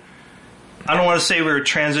 and I don't want to say we were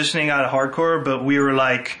transitioning out of hardcore, but we were,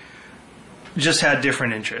 like... just had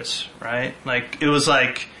different interests, right? Like, it was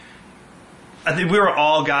like, I think we were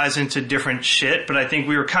all guys into different shit, but I think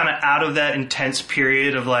we were kind of out of that intense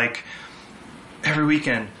period of like, every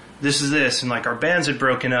weekend, this is this, and like our bands had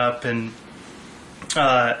broken up, and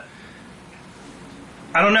I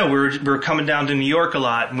don't know, we were coming down to New York a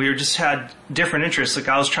lot, and we just had different interests. Like,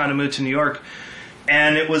 I was trying to move to New York,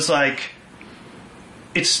 and it was like,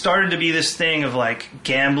 it started to be this thing of like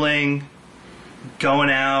gambling, going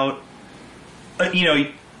out. You know,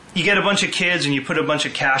 you get a bunch of kids and you put a bunch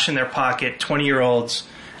of cash in their pocket, 20-year-olds,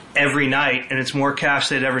 every night, and it's more cash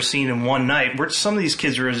they'd ever seen in one night. Where some of these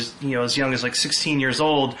kids were as young as like 16 years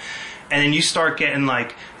old, and then you start getting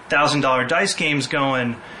like $1,000 dice games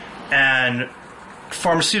going, and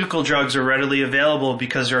pharmaceutical drugs are readily available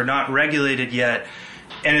because they're not regulated yet,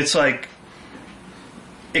 and it's like,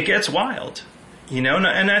 it gets wild, you know?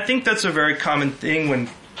 And I think that's a very common thing when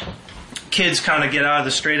kids kind of get out of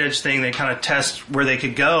the straight edge thing. They kind of test where they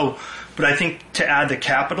could go. But I think to add the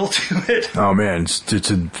capital to it... Oh, man,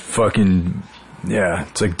 it's a fucking... Yeah,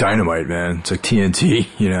 it's like dynamite, man. It's like TNT,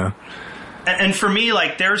 you know? And for me,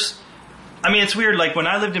 like, there's... I mean, it's weird. Like, when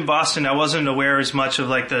I lived in Boston, I wasn't aware as much of,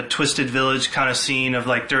 like, the Twisted Village kind of scene of,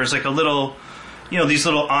 like, there's, like, a little... You know, these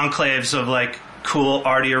little enclaves of, like, cool,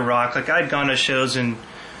 artier rock. Like, I'd gone to shows in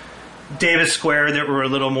Davis Square that were a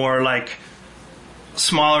little more, like...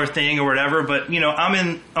 smaller thing or whatever, but you know,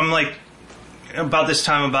 I'm like about this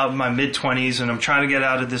time, about my mid-20s, and I'm trying to get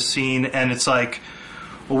out of this scene, and it's like,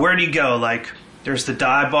 well, where do you go? Like, there's the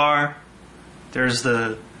dive bar, there's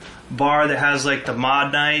the bar that has like the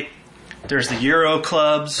mod night, there's the Euro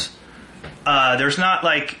clubs, there's not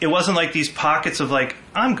like, it wasn't like these pockets of like,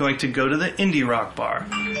 I'm going to go to the indie rock bar,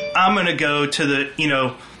 I'm going to go to the, you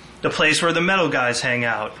know, the place where the metal guys hang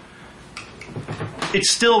out. It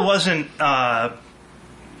still wasn't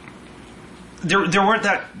there weren't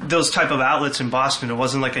those type of outlets in Boston. It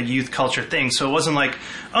wasn't like a youth culture thing. So it wasn't like,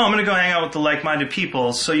 oh, I'm going to go hang out with the like-minded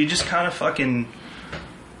people. So you just kind of fucking,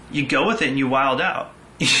 you go with it and you wild out,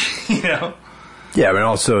 you know? Yeah, but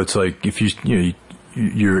also it's like if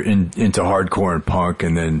you're into hardcore and punk,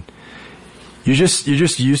 and then you're just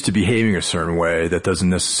used to behaving a certain way that doesn't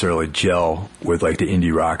necessarily gel with like the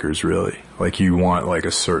indie rockers, really. Like you want like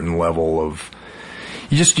a certain level of,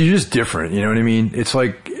 you're just different. You know what I mean? It's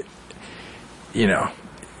like, you know,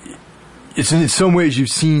 it's in some ways you've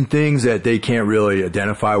seen things that they can't really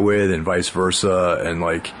identify with, and vice versa. And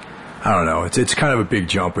like, I don't know, it's kind of a big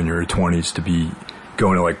jump when you're in your 20s to be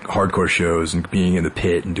going to like hardcore shows and being in the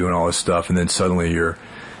pit and doing all this stuff, and then suddenly you're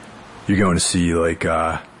going to see like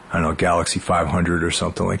I don't know, Galaxy 500 or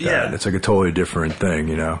something like that. Yeah. It's like a totally different thing,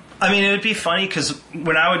 you know. I mean, it would be funny because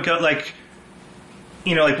when I would go, like,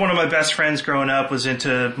 you know, like one of my best friends growing up was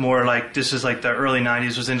into more like, this is like the early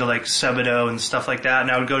 90s, was into like Sebadoh and stuff like that.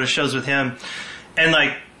 And I would go to shows with him. And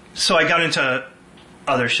like, so I got into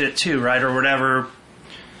other shit too, right? Or whatever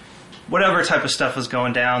type of stuff was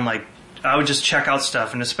going down. Like, I would just check out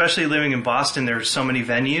stuff. And especially living in Boston, there's so many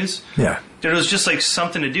venues. Yeah. There was just like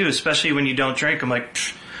something to do, especially when you don't drink. I'm like,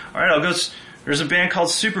 all right, I'll go. There's a band called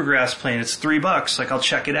Supergrass playing. It's $3. Like, I'll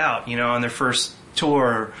check it out, you know, on their first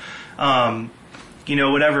tour. You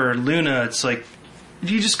know, whatever, Luna, it's like,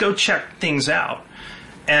 you just go check things out.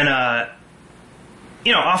 And,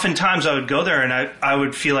 you know, oftentimes I would go there and I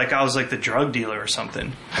would feel like I was like the drug dealer or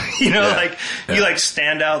something. You know, like, you like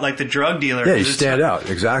stand out like the drug dealer. Yeah, you stand out,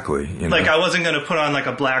 exactly. You know? Like, I wasn't going to put on like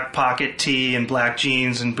a black pocket tee and black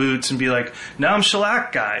jeans and boots and be like, no, I'm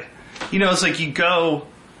shellac guy. You know, it's like you go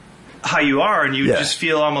how you are and you just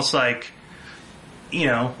feel almost like, you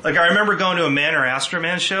know, like I remember going to a Man or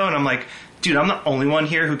Astroman show and I'm like, dude, I'm the only one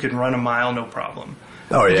here who can run a mile, no problem.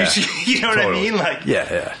 Oh, yeah. You know what I mean? Like,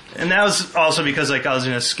 yeah. And that was also because, like, I was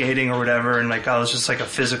into skating or whatever, and, like, I was just, like, a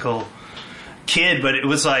physical kid, but it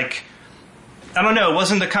was, like, I don't know, it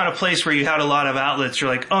wasn't the kind of place where you had a lot of outlets. You're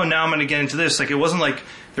like, oh, now I'm going to get into this. Like, it wasn't like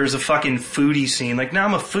there was a fucking foodie scene. Like, now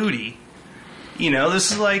I'm a foodie. You know,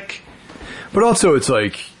 this is, like... But also, it's,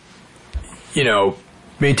 like, you know,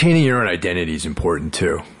 maintaining your own identity is important,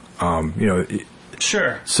 too. You know...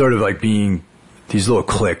 Sure. Sort of like being these little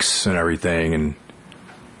cliques and everything, and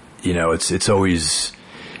you know, it's always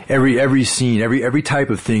every scene, every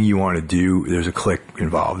type of thing you want to do, there's a clique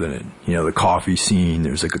involved in it. You know, the coffee scene,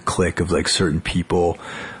 there's like a clique of like certain people.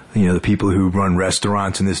 You know, the people who run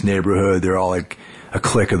restaurants in this neighborhood, they're all like a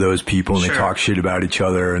clique of those people, and they talk shit about each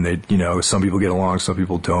other, and they, you know, some people get along, some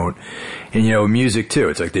people don't. And you know, music too,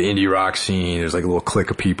 it's like the indie rock scene, there's like a little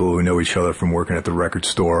clique of people who know each other from working at the record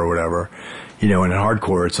store or whatever. You know, and in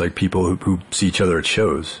hardcore, it's like people who see each other at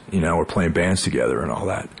shows, you know, or playing bands together and all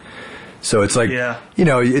that. So it's like, you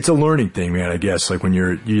know, it's a learning thing, man, I guess. Like when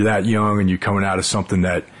you're that young and you're coming out of something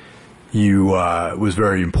that you, was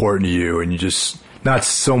very important to you, and you just, not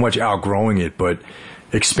so much outgrowing it, but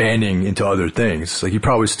expanding into other things. Like you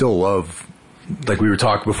probably still love, like we were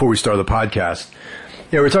talking before we started the podcast.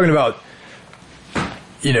 Yeah, we're talking about,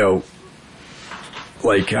 you know,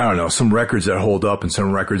 like, I don't know, some records that hold up and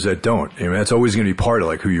some records that don't. I mean, that's always going to be part of,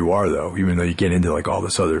 like, who you are, though, even though you get into, like, all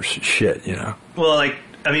this other shit, you know? Well, like,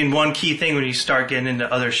 I mean, one key thing when you start getting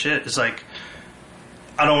into other shit is, like,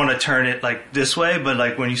 I don't want to turn it, like, this way, but,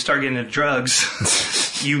 like, when you start getting into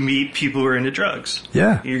drugs, you meet people who are into drugs.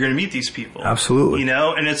 Yeah. You're going to meet these people. Absolutely. You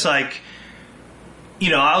know? And it's like, you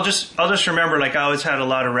know, I'll just remember, like, I always had a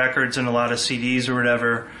lot of records and a lot of CDs or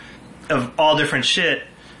whatever of all different shit.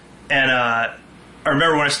 And, I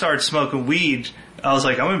remember when I started smoking weed, I was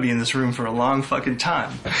like, I'm going to be in this room for a long fucking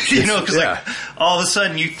time. You know, because like all of a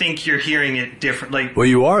sudden you think you're hearing it different. Like, well,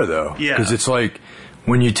 you are, though. Yeah. Because it's like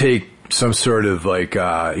when you take some sort of like,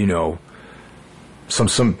 you know,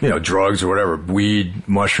 some you know, drugs or whatever, weed,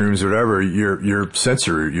 mushrooms or whatever, your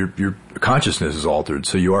sensor, your consciousness is altered.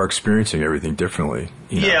 So you are experiencing everything differently.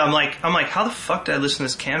 You know? Yeah, I'm like, how the fuck did I listen to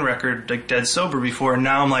this Can record like dead sober before? And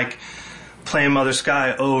now I'm like, playing Mother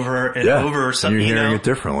Sky over and over or something. And you're hearing it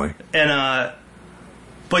differently. And,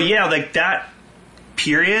 but yeah, like that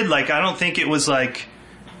period, like I don't think it was like,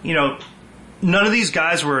 you know, none of these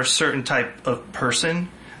guys were a certain type of person.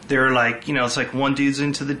 They were like, you know, it's like one dude's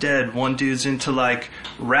into the Dead, one dude's into like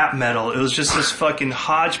rap metal. It was just this fucking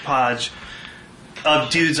hodgepodge of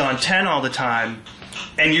dudes on 10 all the time.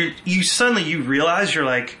 And you suddenly realize you're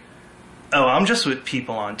like, oh, I'm just with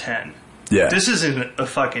people on 10. Yeah. This isn't a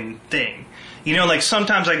fucking thing. You know, like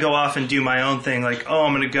sometimes I go off and do my own thing, like, oh,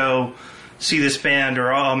 I'm going to go see this band,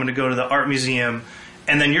 or oh, I'm going to go to the art museum,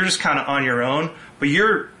 and then you're just kind of on your own, but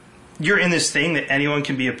you're in this thing that anyone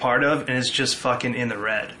can be a part of, and it's just fucking in the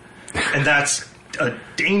red. And that's a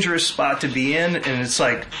dangerous spot to be in, and it's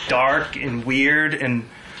like dark and weird, and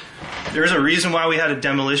there's a reason why we had a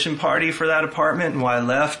demolition party for that apartment and why I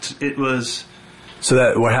left. It was... So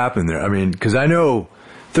that, what happened there? I mean, because I know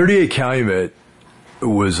 38 Calumet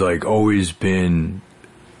was like always been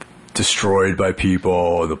destroyed by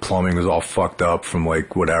people. The plumbing was all fucked up from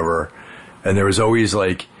like whatever. And there was always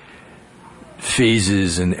like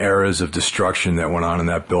phases and eras of destruction that went on in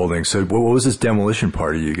that building. So what was this demolition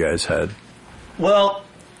party you guys had? Well,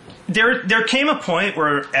 there came a point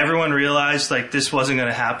where everyone realized like this wasn't going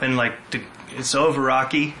to happen. Like it's over,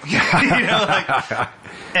 Rocky. You know, like,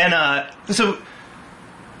 and so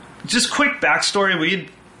just quick backstory.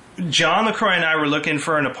 John LaCroix and I were looking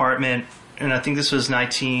for an apartment, and I think this was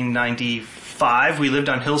 1995. We lived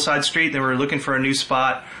on Hillside Street. They were looking for a new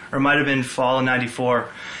spot, or it might have been fall of 94.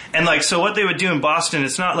 And like, so what they would do in Boston,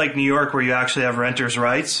 it's not like New York where you actually have renters'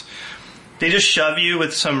 rights. They just shove you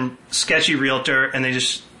with some sketchy realtor, and they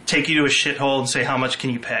just take you to a shithole and say, how much can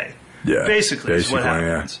you pay? Yeah, basically is what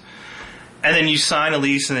happens. Yeah. And then you sign a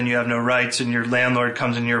lease, and then you have no rights, and your landlord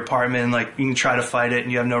comes in your apartment, and like you can try to fight it,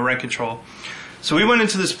 and you have no rent control. So we went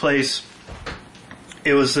into this place.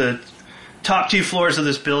 It was the top 2 floors of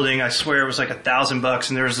this building. I swear it was like $1,000,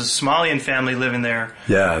 and there was a Somalian family living there.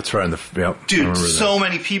 Yeah, that's right. Yep, dude, so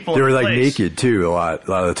many people. They were like place. naked too a lot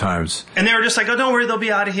of the times. And they were just like, "Oh, don't worry, they'll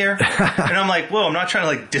be out of here." And I'm like, "Whoa, I'm not trying to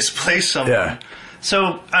like displace someone." Yeah.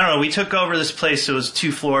 So I don't know. We took over this place. It was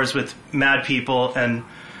 2 floors with mad people, and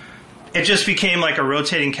it just became like a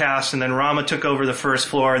rotating cast. And then Rama took over the first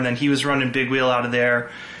floor, and then he was running Big Wheel out of there.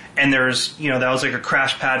 And there's, you know, that was like a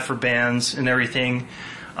crash pad for bands and everything.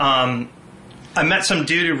 I met some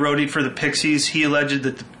dude who roadied for the Pixies. He alleges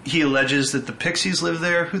that the Pixies live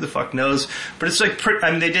there. Who the fuck knows? But it's like,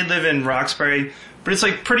 I mean, they did live in Roxbury, but it's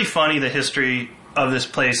like pretty funny, the history of this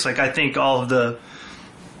place. Like, I think all of the,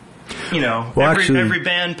 you know, every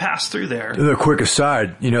band passed through there. A quick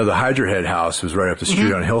aside, you know, the Hydra Head house was right up the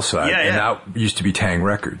street on Hillside. Yeah, and that used to be Tang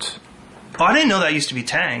Records. Oh, I didn't know that used to be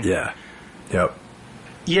Tang. Yeah. Yep.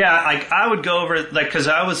 Yeah, like I would go over, like, because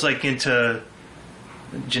I was like into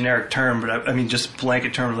generic term, but I mean just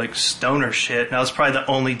blanket term, like stoner shit. And I was probably the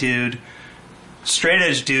only dude, straight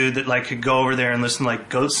edge dude, that like could go over there and listen to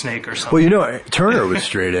like Goatsnake or something. Well, you know, Turner was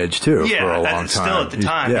straight edge too for a long time. Still at the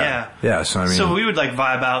time, yeah. Yeah, so I mean, so we would like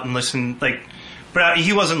vibe out and listen, like, but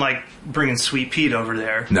he wasn't like bringing Sweet Pete over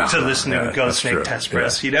there to listen to Goatsnake Test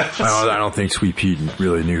Press, you know. I don't think Sweet Pete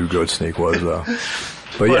really knew who Goatsnake was though.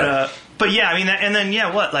 But yeah, I mean, and then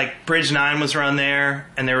like Bridge 9 was around there,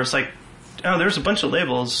 and there was like, there was a bunch of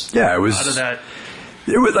labels. Yeah, it was out of that.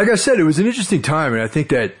 It was, like I said, it was an interesting time, and I think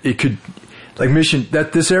that it could, like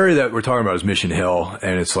this area that we're talking about is Mission Hill,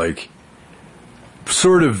 and it's like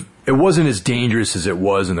sort of, it wasn't as dangerous as it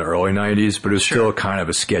was in the early 90s, but it was still kind of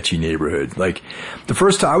a sketchy neighborhood. Like the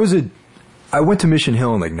first time I went to Mission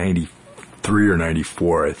Hill in like 93 or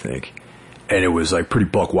 94, I think. And it was like pretty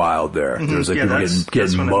buck wild there. There was like people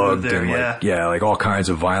getting mugged and like all kinds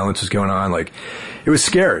of violence was going on. Like it was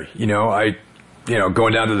scary, you know.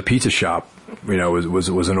 Going down to the pizza shop, you know,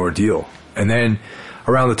 was an ordeal. And then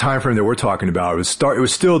around the time frame that we're talking about, it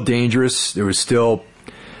was still dangerous. There was still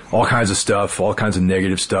all kinds of stuff, all kinds of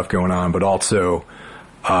negative stuff going on, but also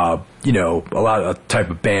you know, a lot of type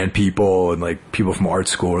of band people and like people from art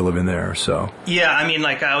school are living there. So yeah, I mean,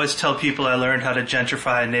 like I always tell people I learned how to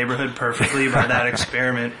gentrify a neighborhood perfectly by that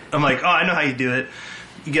experiment. I'm like, I know how you do it.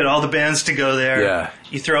 You get all the bands to go there. Yeah.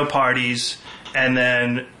 You throw parties, and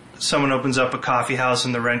then someone opens up a coffee house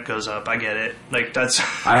and the rent goes up. I get it. Like that's.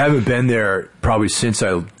 I haven't been there probably since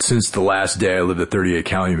the last day I lived at 38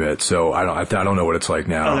 Calumet. So I don't know what it's like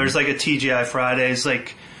now. Oh, there's like a TGI Fridays.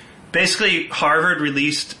 Like basically Harvard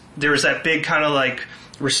released. There was that big kind of like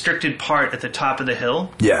restricted part at the top of the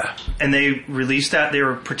hill. Yeah. And they released that. They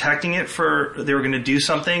were protecting it they were going to do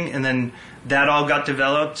something. And then that all got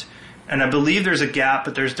developed. And I believe there's a Gap,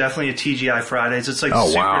 but there's definitely a TGI Fridays. It's like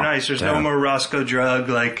super nice. There's no more Roscoe Drug.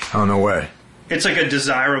 Like, oh, no way. It's like a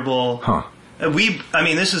desirable. Huh. I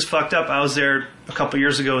mean, this is fucked up. I was there a couple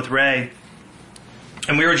years ago with Ray.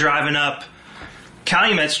 And we were driving up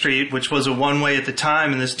Calumet Street, which was a one-way at the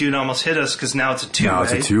time, and this dude almost hit us because now it's a two-way. Now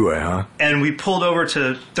it's a two-way, huh? And we pulled over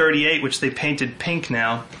to 38, which they painted pink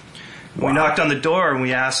now. Wow. We knocked on the door, and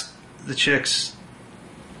we asked the chicks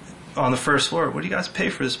on the first floor, what do you guys pay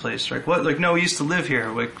for this place? Like, what? Like, no, we used to live here.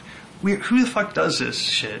 Like, who the fuck does this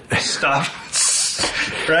shit? Stop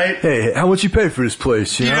Right? Hey, how much you pay for this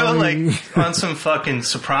place? You know, like on some fucking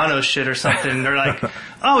Sopranos shit or something. They're like,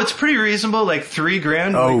 oh, it's pretty reasonable, like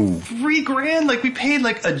 $3,000. Oh, like, $3,000? Like we paid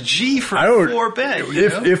like a G for I don't, 4 beds.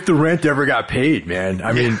 If the rent ever got paid, man.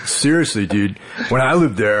 I mean, seriously, dude. When I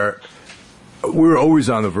lived there, we were always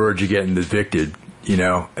on the verge of getting evicted. You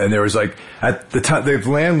know, and there was like at the time the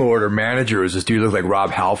landlord or manager was this dude who looked like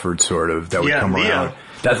Rob Halford, sort of, that would come Leo. around.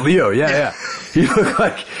 That's Leo, yeah. He looked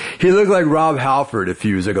like Rob Halford if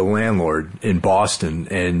he was like a landlord in Boston,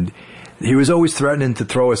 and he was always threatening to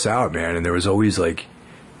throw us out, man. And there was always like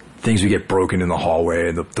things would get broken in the hallway,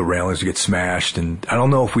 and the railings would get smashed. And I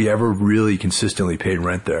don't know if we ever really consistently paid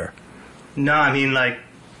rent there. No, I mean like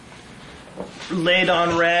late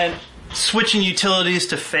on rent, switching utilities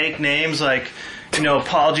to fake names like. You know,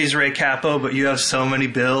 apologies, Ray Capo, but you have so many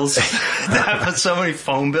bills. That put so many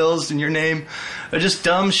phone bills in your name. Or just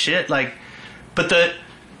dumb shit. Like, but the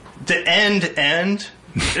end,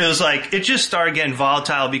 it was like, it just started getting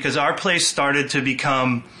volatile because our place started to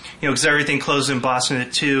become, you know, because everything closed in Boston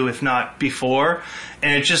at 2, if not before.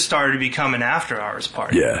 And it just started to become an after-hours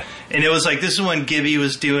party. Yeah. And it was like, this is when Gibby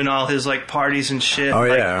was doing all his, like, parties and shit. Oh,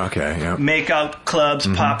 like, yeah, okay, yeah. Make-out clubs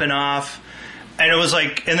popping off. And it was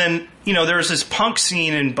like, and then, you know, there was this punk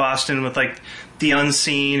scene in Boston with like the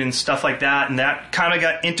Unseen and stuff like that. And that kind of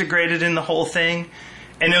got integrated in the whole thing.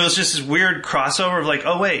 And it was just this weird crossover of like,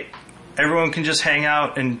 oh, wait, everyone can just hang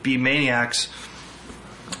out and be maniacs.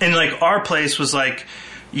 And like our place was like,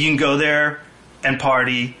 you can go there and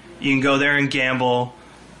party. You can go there and gamble.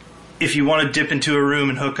 If you want to dip into a room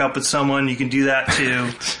and hook up with someone, you can do that too.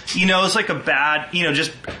 You know, it's like a bad, you know,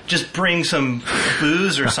 just bring some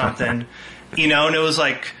booze or something. You know, and it was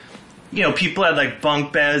like, you know, people had like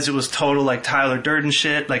bunk beds. It was total like Tyler Durden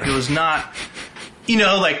shit. Like it was not, you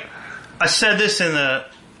know, like I said this in the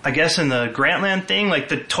Grantland thing, like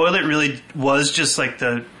the toilet really was just like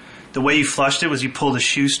the way you flushed it was you pulled a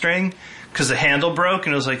shoestring because the handle broke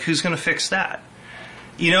and it was like, who's going to fix that?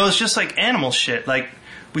 You know, it's just like animal shit. Like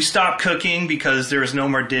we stopped cooking because there was no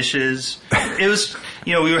more dishes. It was,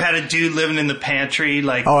 you know, we had a dude living in the pantry.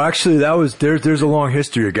 Like, oh, actually, that was there's a long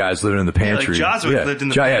history of guys living in the pantry. Yeah, like Joswick lived in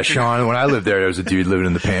the pantry. Yeah, Sean. When I lived there was a dude living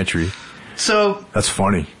in the pantry. So that's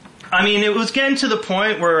funny. I mean, it was getting to the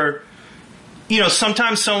point where, you know,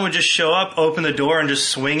 sometimes someone would just show up, open the door, and just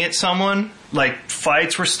swing at someone. Like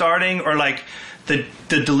fights were starting, or like the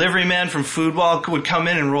delivery man from Foodwall would come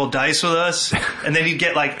in and roll dice with us, and then he'd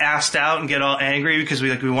get like asked out and get all angry because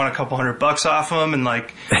we won a couple $100 off him, and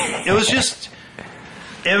like it was just,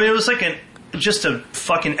 I mean, it was like just a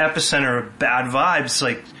fucking epicenter of bad vibes.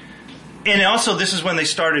 Like, and also this is when they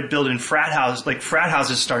started building frat houses. Like frat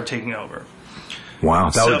houses started taking over.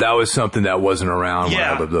 Wow, that was something that wasn't around when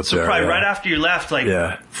I lived up there. So probably right after you left, like,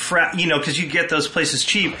 frat, you know, because you get those places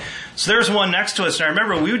cheap. So there was one next to us, and I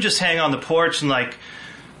remember we would just hang on the porch and like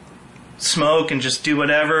smoke and just do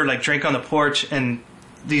whatever, like drink on the porch. And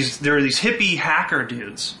there were these hippie hacker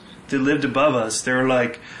dudes that lived above us. They were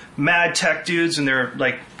like mad tech dudes, and they're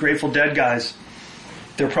like Grateful Dead guys.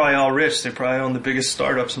 They're probably all rich. They probably own the biggest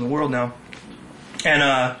startups in the world now.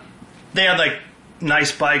 And they had like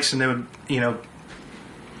nice bikes, and they would, you know,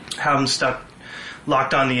 have them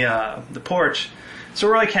locked on the porch. So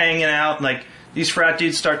we're like hanging out, and like these frat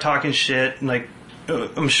dudes start talking shit, and like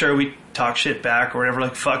I'm sure we talk shit back or whatever,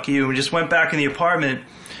 like fuck you. And we just went back in the apartment.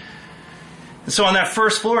 And so on that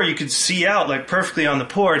first floor, you could see out like perfectly on the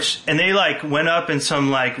porch, and they like went up in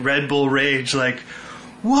some like Red Bull rage, like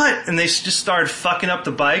what? And they just started fucking up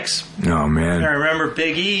the bikes. Oh man! And I remember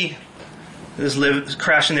Big E was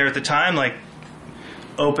crashing there at the time, like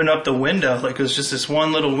opened up the window, like it was just this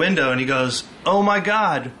one little window, and he goes, "Oh my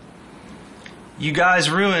God, you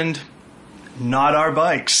guys ruined not our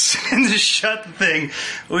bikes," and just shut the thing.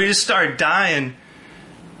 We just started dying.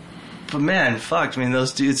 But man, fuck, I mean,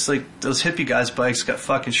 those dudes, like those hippie guys' bikes got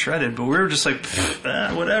fucking shredded. But we were just like,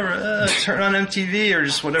 whatever, turn on MTV or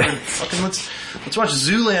just whatever. Fucking let's watch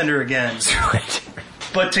Zoolander again.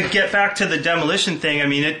 But to get back to the demolition thing, I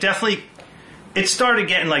mean, it started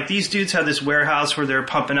getting like these dudes had this warehouse where they were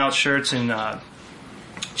pumping out shirts in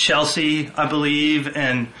Chelsea, I believe,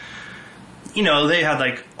 and you know they had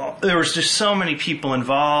like there was just so many people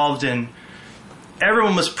involved, and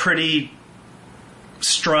everyone was pretty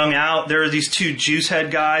strung out. There were these two juice head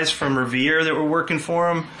guys from Revere that were working for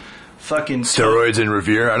him. Fucking steroids in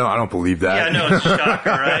Revere? I don't believe that. Yeah, no, it's a shocker,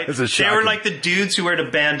 right? It's a shocker. They were like the dudes who wear the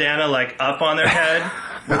bandana like up on their head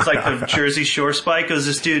with like the Jersey Shore spike. It was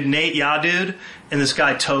this dude Nate Yadude and this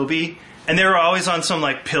guy Toby, and they were always on some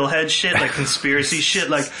like pillhead shit, like conspiracy shit,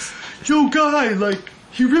 like, yo guy, like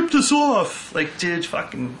he ripped us off, like dude,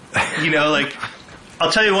 fucking, you know, like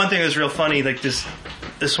I'll tell you one thing that was real funny. Like this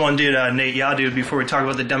one dude, Nate Yadu, before we talk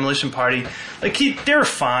about the Demolition Party, like they were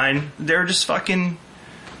fine. They were just fucking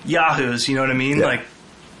yahoos, you know what I mean? Yeah. Like,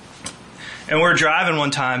 and we're driving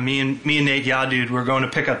one time, me and Nate Yadu, we're going to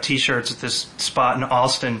pick up T-shirts at this spot in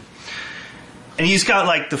Alston. And he's got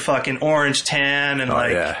like the fucking orange tan and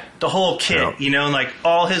the whole kit, you know, and like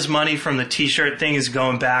all his money from the T-shirt thing is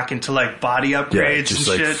going back into like body upgrades just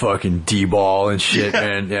and like shit. fucking D-ball and shit,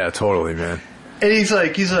 man. Yeah, totally, man. And he's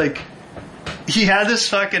like, he had this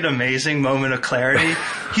fucking amazing moment of clarity.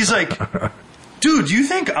 He's like, dude, you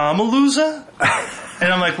think I'm a loser?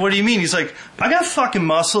 And I'm like, what do you mean? He's like, I got fucking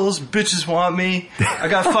muscles. Bitches want me. I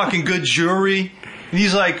got fucking good jewelry. And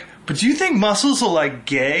he's like, but do you think muscles are like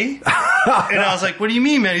gay? And I was like, what do you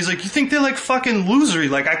mean, man? He's like, you think they're like fucking losery?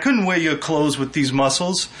 Like, I couldn't wear your clothes with these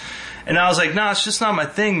muscles. And I was like, nah, it's just not my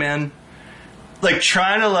thing, man. Like,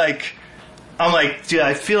 trying to like, I'm like, dude,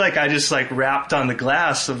 I feel like I just like rapped on the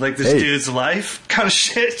glass of like this dude's life kind of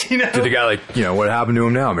shit, you know? Did the guy like, you know, what happened to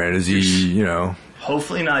him now, man? Is he, you know...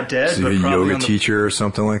 Hopefully not dead, Is he but a probably yoga teacher or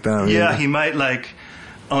something like that? Yeah, he might like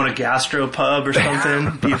own a gastro pub or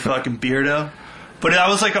something, be a fucking beardo. But that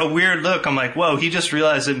was like a weird look. I'm like, whoa, he just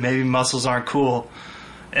realized that maybe muscles aren't cool.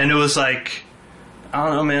 And it was like, I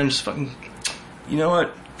don't know, man, just fucking, you know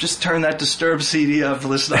what? Just turn that Disturbed CD up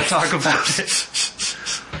and listen to I talk about it.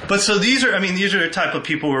 But so these are the type of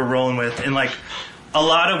people we're rolling with. And like a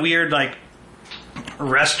lot of weird like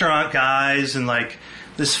restaurant guys and like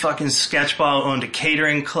this fucking sketchball owned a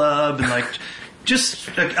catering club and like just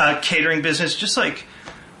a catering business, just like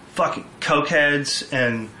fucking cokeheads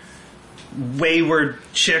and wayward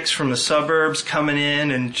chicks from the suburbs coming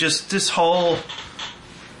in and just this whole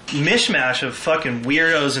mishmash of fucking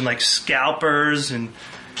weirdos and like scalpers. And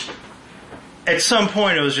at some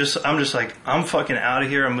point it was just, I'm just like, I'm fucking out of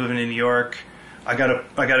here. I'm moving to New York. I got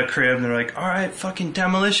a crib. And they're like, all right, fucking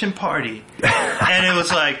Demolition Party. And it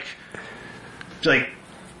was like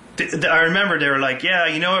I remember they were like, yeah,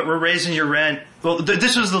 you know what, we're raising your rent. Well,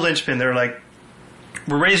 this was the linchpin. They were like,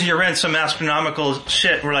 we're raising your rent some astronomical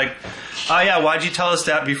shit. We're like, oh yeah, why'd you tell us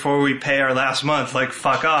that before we pay our last month? Like,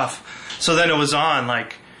 fuck off. So then it was on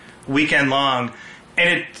like weekend long.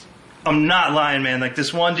 And I'm not lying, man. Like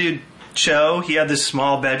this one dude, Cho, he had this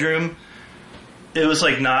small bedroom. It was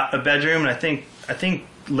like not a bedroom. And I think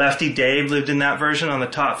Lefty Dave lived in that version on the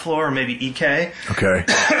top floor, or maybe EK. Okay.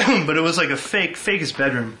 But it was like a fakest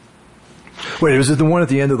bedroom. Wait, was it the one at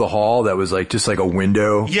the end of the hall that was like just like a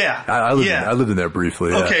window? Yeah. I lived in there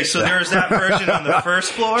briefly. Okay, yeah. so there was that version on the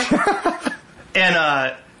first floor.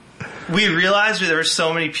 And we realized there were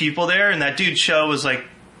so many people there, and that dude Cho was like,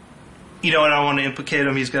 you know, I don't want to implicate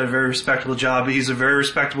him. He's got a very respectable job, but he's a very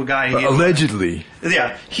respectable guy. Allegedly.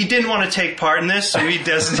 Yeah. He didn't want to take part in this, so he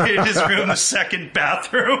designated his room the second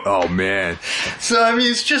bathroom. Oh, man. So, I mean,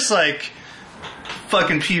 it's just like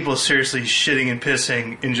fucking people seriously shitting and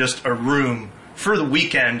pissing in just a room for the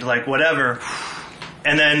weekend, like whatever.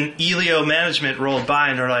 And then Elio management rolled by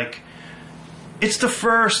and they're like, it's the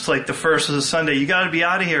first was a Sunday. You got to be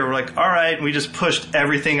out of here. We're like, all right. And we just pushed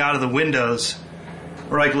everything out of the windows.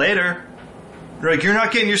 We're like, later. They're like, you're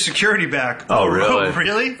not getting your security back. Oh, really? Oh,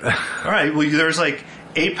 really? All right. Well, there's like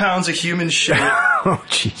 8 pounds of human shit. Oh,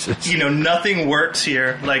 Jesus. You know, nothing works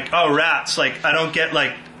here. Like, oh, rats. Like, I don't get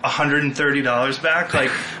like $130 back. Like,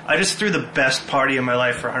 I just threw the best party of my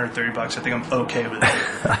life for $130. I think I'm okay with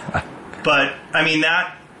it. But, I mean,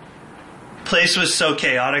 that place was so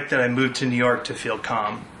chaotic that I moved to New York to feel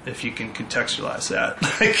calm, if you can contextualize that.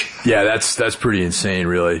 Like, yeah, that's pretty insane,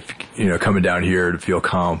 really. You know, coming down here to feel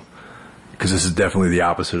calm. Because this is definitely the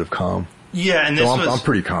opposite of calm. Yeah, and this I'm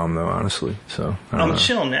pretty calm, though, honestly. So I'm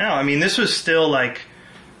chill now. I mean, this was still, like,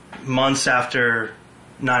 months after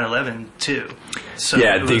 9/11, too. So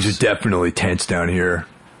yeah, things are definitely tense down here.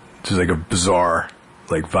 There's like a bizarre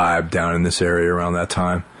like vibe down in this area around that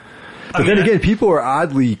time. But then again, people are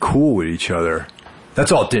oddly cool with each other.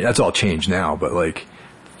 That's all changed now, but like...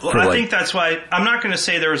 Well, I think that's why... I'm not going to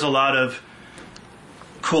say there was a lot of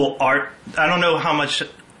cool art. I don't know how much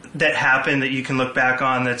that happened that you can look back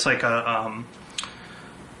on that's like a...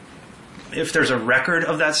 if there's a record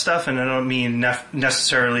of that stuff, and I don't mean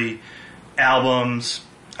necessarily albums.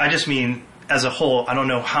 I just mean as a whole. I don't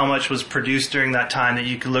know how much was produced during that time that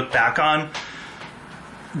you could look back on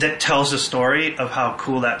that tells a story of how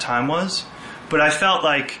cool that time was. But I felt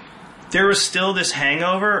like there was still this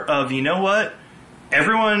hangover of, you know what?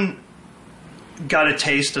 Everyone got a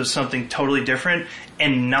taste of something totally different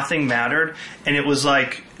and nothing mattered. And it was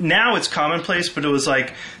like, now it's commonplace, but it was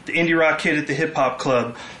like the indie rock kid at the hip hop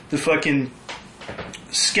club, the fucking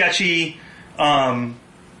sketchy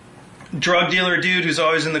drug dealer dude who's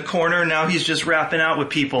always in the corner. Now he's just rapping out with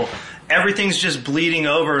people. Everything's just bleeding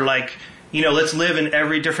over. Like, you know, let's live in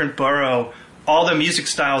every different borough. All the music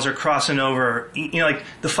styles are crossing over. You know, like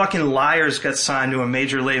the fucking Liars got signed to a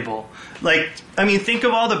major label. Like, I mean, think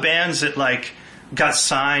of all the bands that like got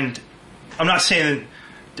signed. I'm not saying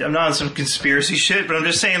that I'm not on some conspiracy shit, but I'm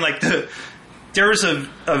just saying like there was a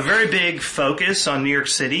very big focus on New York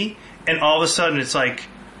City, and all of a sudden it's like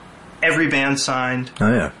every band signed.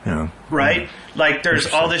 Oh yeah, yeah. Right? Like there's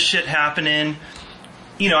all this shit happening.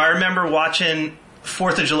 You know, I remember watching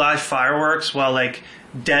 4th of July fireworks while like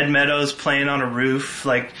Dead Meadows playing on a roof.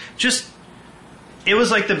 Like just, it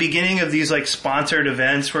was like the beginning of these like sponsored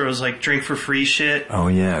events where it was like drink for free shit. Oh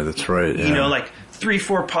yeah, that's right. Yeah. You know, like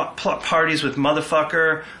 3-4 parties with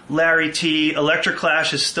Motherfucker, Larry T, Electric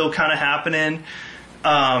Clash is still kind of happening.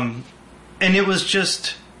 And it was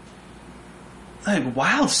just like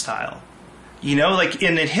wild style. You know, like,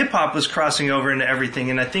 and then hip hop was crossing over into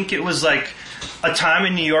everything. And I think it was like a time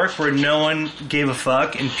in New York where no one gave a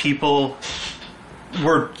fuck and people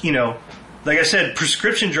were, you know, like I said,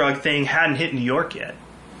 prescription drug thing hadn't hit New York yet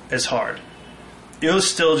as hard. It was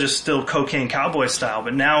still cocaine cowboy style,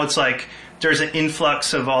 but now it's like there's an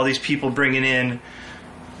influx of all these people bringing in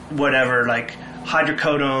whatever, like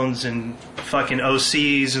hydrocodones and fucking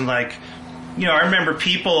OCs and like, you know, I remember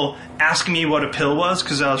people asking me what a pill was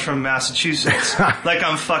because I was from Massachusetts. Like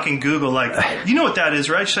on fucking Google, like, you know what that is,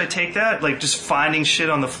 right? Should I take that? Like just finding shit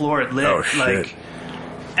on the floor at Lit. Oh, shit.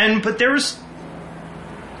 Like, but there was,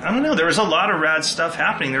 I don't know, there was a lot of rad stuff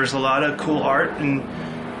happening. There was a lot of cool art, and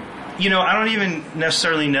you know, I don't even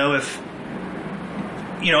necessarily know if,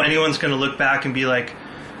 you know, anyone's going to look back and be like,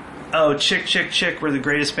 oh, Chick, Chick, Chick, we're the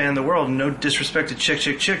greatest band in the world. No disrespect to Chick,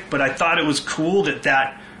 Chick, Chick, but I thought it was cool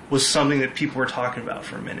that was something that people were talking about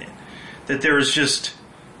for a minute. That there was just,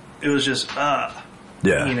 it was just, yeah,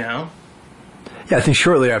 you know? Yeah, I think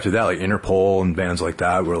shortly after that, like Interpol and bands like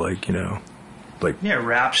that were like, you know, like... Yeah,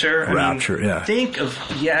 Rapture. Rapture, I mean, yeah. Think of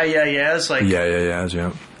Yeah, Yeah, Yeahs. Like, Yeah, yeah,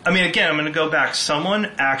 yeah. I mean, again, I'm going to go back.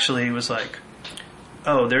 Someone actually was like,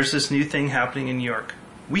 oh, there's this new thing happening in New York.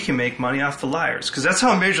 We can make money off the Liars. Because that's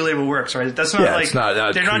how a major label works, right? That's not like... It's not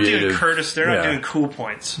they're creative. not doing Curtis. They're not doing Cool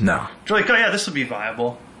Points. No. They're like, oh, yeah, this will be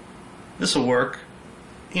viable. This will work.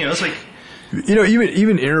 You know, it's like... You know,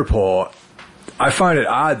 even Interpol, I find it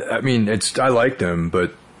odd. I mean, I like them,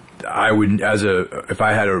 but I would, if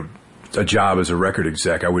I had a job as a record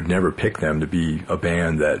exec, I would never pick them to be a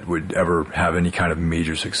band that would ever have any kind of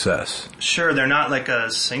major success. Sure, they're not like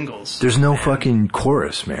a singles. There's no fucking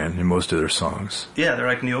chorus, man, in most of their songs. Yeah, they're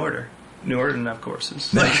like New Order. New Order didn't have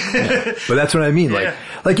choruses. Yeah. Yeah. But that's what I mean. Like,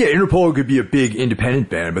 Interpol could be a big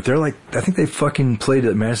independent band, but they're like, I think they fucking played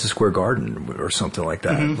at Madison Square Garden or something like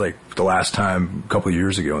that. Mm-hmm. Like the last time, a couple of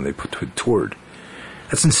years ago, and they toured.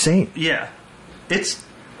 That's insane. Yeah.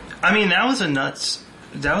 I mean, that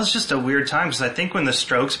was just a weird time, because I think when the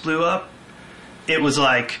Strokes blew up, it was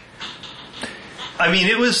like, I mean,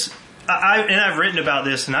 it was, and I've written about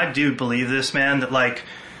this, and I do believe this, man, that like,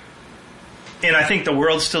 and I think the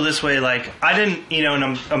world's still this way. Like, I didn't, you know,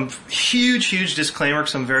 and I'm huge disclaimer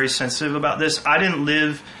because I'm very sensitive about this. I didn't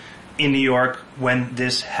live in New York when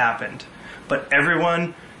this happened. But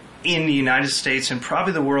everyone in the United States and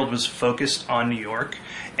probably the world was focused on New York.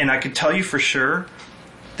 And I could tell you for sure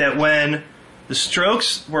that when the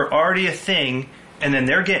Strokes were already a thing and then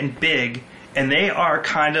they're getting big and they are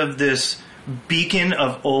kind of this beacon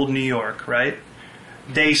of old New York, right?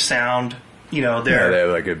 They sound... You know, they have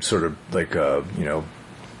like a sort of like a, you know,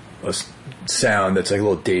 a sound that's like a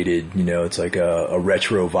little dated, you know, it's like a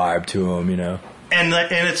retro vibe to them, you know. And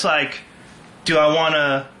it's like, do I want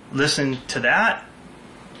to listen to that?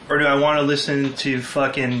 Or do I want to listen to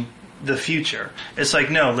fucking the future? It's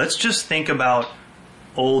like, no, let's just think about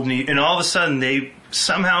old New... And all of a sudden they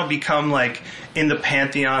somehow become like in the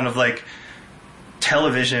pantheon of like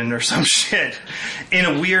television or some shit in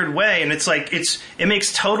a weird way, and it's like it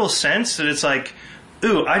makes total sense that it's like,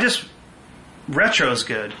 ooh, retro's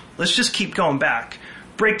good. Let's just keep going back.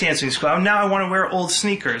 Breakdancing's cool. Now I want to wear old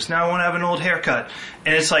sneakers. Now I want to have an old haircut.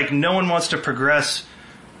 And it's like no one wants to progress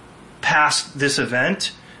past this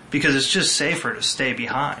event because it's just safer to stay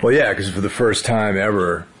behind. Well, yeah, because for the first time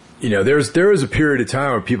ever, you know, there was a period of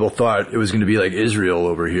time where people thought it was going to be like Israel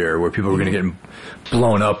over here, where people were going to get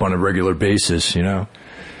blown up on a regular basis, you know.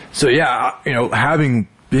 So yeah, you know, having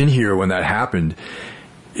been here when that happened,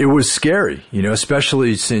 it was scary, you know,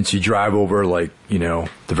 especially since you drive over like, you know,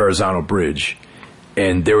 the Verrazano Bridge,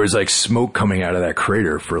 and there was like smoke coming out of that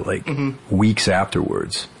crater for like weeks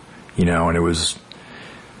afterwards, you know, and it was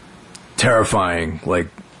terrifying, like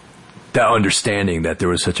that understanding that there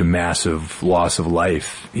was such a massive loss of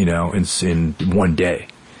life, you know, in one day,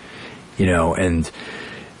 you know, and,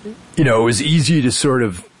 you know, it was easy to sort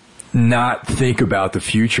of not think about the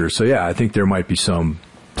future. So, yeah, I think there might be some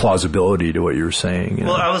plausibility to what you were saying. You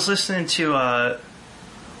know? Well, I was listening to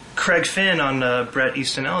Craig Finn on Bret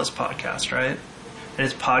Easton Ellis podcast, right? And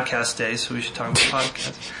it's podcast day, so we should talk about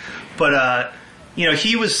podcasts. But, you know,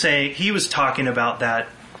 he was talking about that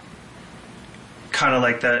kind of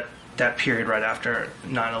like that period right after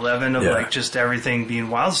 9/11 of like just everything being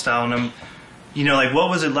wild style. And I'm, you know, like, what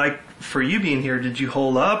was it like for you being here? Did you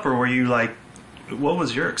hold up, or were you like, what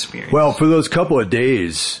was your experience? Well, for those couple of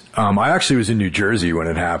days, I actually was in New Jersey when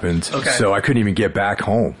it happened. Okay. So I couldn't even get back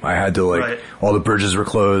home. I had to all the bridges were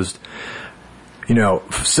closed. You know,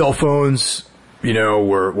 cell phones, you know,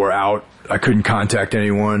 were out. I couldn't contact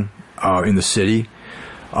anyone in the city.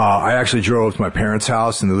 I actually drove to my parents'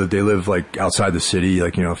 house, and they live like outside the city,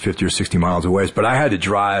 like, you know, 50 or 60 miles away. But I had to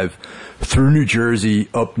drive through New Jersey,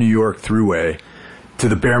 up New York Thruway to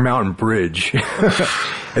the Bear Mountain Bridge,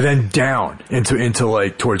 and then down into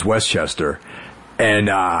like towards Westchester, and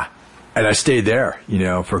I stayed there, you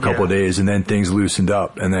know, for a couple of days, and then things loosened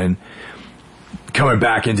up, and then coming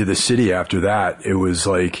back into the city after that, it was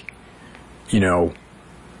like, you know,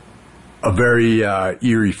 a very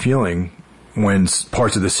eerie feeling when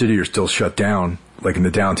parts of the city are still shut down, like in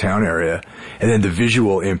the downtown area, and then the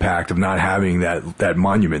visual impact of not having that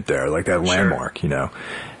monument there, like that landmark, you know.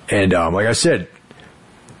 And like I said,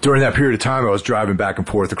 during that period of time, I was driving back and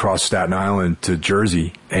forth across Staten Island to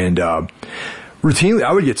Jersey, and routinely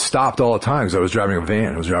I would get stopped all the time because I was driving a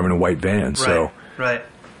van. I was driving a white van, so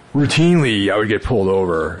routinely I would get pulled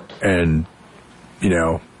over, and, you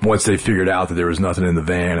know, once they figured out that there was nothing in the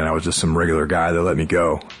van and I was just some regular guy, they let me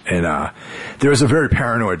go. And there was a very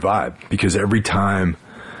paranoid vibe, because every time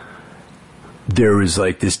there was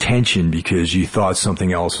like this tension because you thought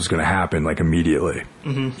something else was going to happen, like immediately,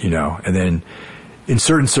 you know. And then in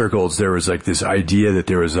certain circles, there was like this idea that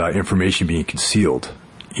there was information being concealed,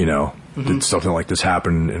 you know, that something like this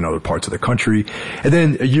happened in other parts of the country. And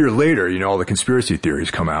then a year later, you know, all the conspiracy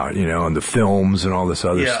theories come out, you know, and the films and all this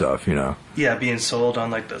other stuff, you know. Yeah, being sold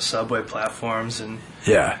on like the subway platforms. And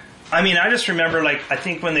I mean, I just remember, like, I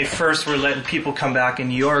think when they first were letting people come back in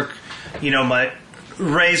New York, you know,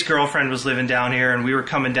 Ray's girlfriend was living down here, and we were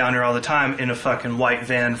coming down here all the time in a fucking white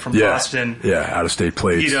van from Boston. Yeah, out-of-state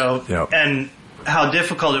plates. You know, and how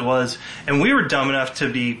difficult it was. And we were dumb enough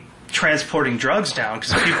to be transporting drugs down,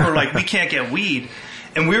 because people were like, we can't get weed,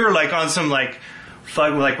 and we were like on some like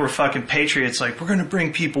we're fucking patriots, like, we're gonna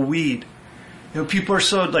bring people weed, you know. People are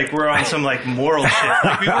so like, we're on some like moral shit,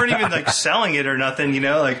 like we weren't even like selling it or nothing, you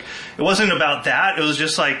know, like it wasn't about that. It was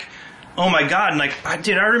just like, oh my god. And like I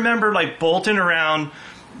remember like bolting around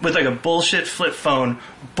with like a bullshit flip phone,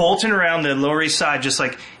 bolting around the Lower East Side, just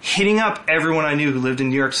like hitting up everyone I knew who lived in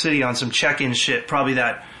New York City on some check-in shit, probably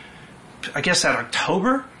that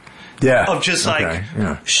October. Of just like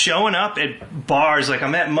showing up at bars. Like,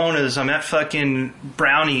 I'm at Mona's, I'm at fucking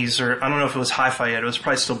Brownies, or I don't know if it was Hi-Fi yet. It was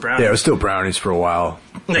probably still Brownies. Yeah, it was still Brownies for a while.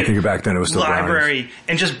 Like, I think back then it was still library, Brownies.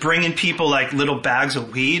 And just bringing people like little bags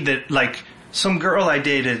of weed that like some girl I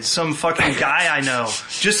dated, some fucking guy I know,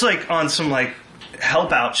 just like on some like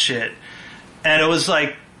help out shit. And it was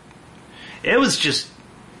like, it was just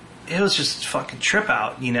fucking trip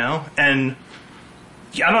out, you know? And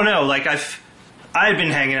I don't know, like I had been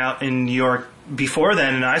hanging out in New York before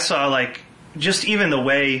then, and I saw like just even the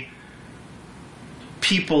way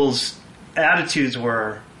people's attitudes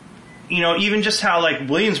were, you know, even just how like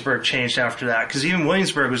Williamsburg changed after that, because even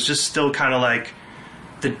Williamsburg was just still kind of like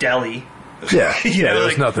the deli. Yeah, there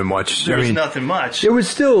was nothing much. There was nothing much. It was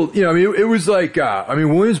still, you know, I mean, it was like,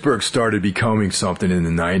 Williamsburg started becoming something in the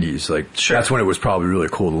 90s. Like, that's when it was probably really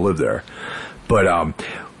cool to live there. But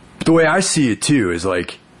the way I see it, too, is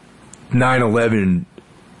like 9/11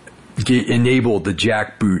 enabled the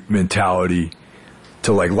jackboot mentality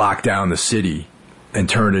to like lock down the city and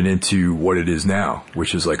turn it into what it is now,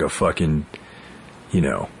 which is like a fucking, you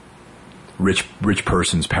know, rich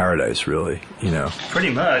person's paradise, really, you know. Pretty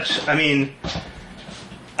much. I mean,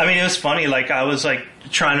 it was funny. Like, I was like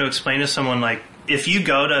trying to explain to someone, like, if you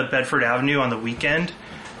go to Bedford Avenue on the weekend,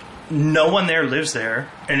 no one there lives there,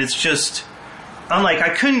 and it's just, I'm like, I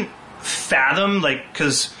couldn't fathom, like,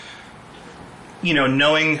 because, you know,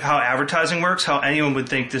 knowing how advertising works, how anyone would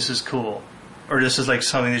think this is cool, or this is like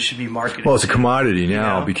something that should be marketed. Well, it's a commodity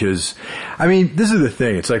now, you know? Because, I mean, this is the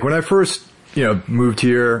thing. It's like when I first, you know, moved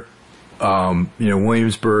here, you know,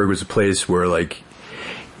 Williamsburg was a place where, like,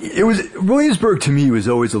 Williamsburg to me was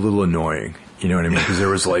always a little annoying. You know what I mean? Because there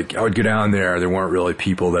was like, I would go down there weren't really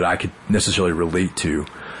people that I could necessarily relate to.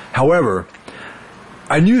 However,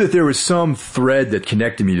 I knew that there was some thread that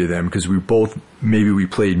connected me to them because maybe we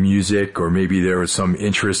played music, or maybe there was some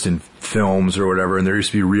interest in films or whatever. And there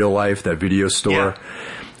used to be Real Life, that video store. Yeah.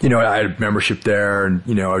 I had a membership there, and,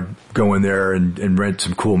 I'd go in there and rent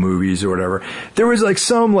some cool movies or whatever. There was like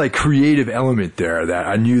some like creative element there that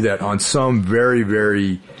I knew that on some very,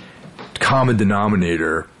 very common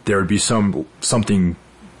denominator, there would be something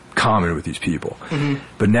common with these people. Mm-hmm.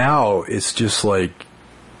 But now it's just like,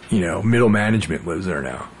 middle management lives there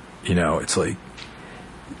now. It's like,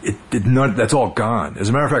 that's all gone. As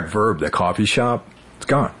a matter of fact, Verb, that coffee shop, it's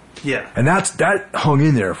gone. Yeah. And that hung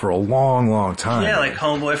in there for a long, long time. Yeah, like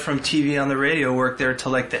Homeboy from TV on the Radio worked there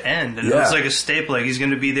till like the end. And it was like a staple. Like he's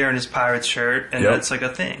going to be there in his Pirates shirt, and that's like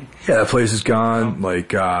a thing. Yeah, that place is gone. Like,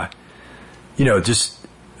 there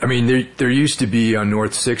used to be on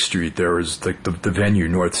North 6th Street, there was like the venue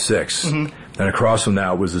North 6th. Mm-hmm. And across from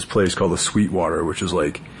that was this place called the Sweetwater, which was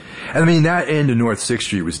like, that end of North 6th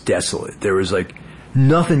Street was desolate. There was like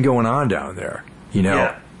nothing going on down there,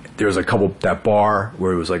 Yeah. There was that bar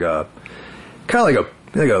where it was like a kind of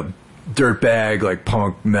like a dirtbag, like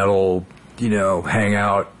punk metal,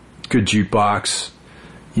 hangout, good jukebox.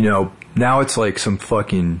 Now it's like some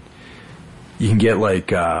fucking, you can get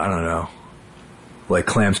like, I don't know, like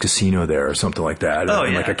Clams Casino there or something like that.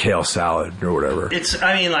 And like a kale salad or whatever. When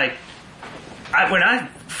I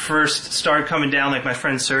first started coming down, like my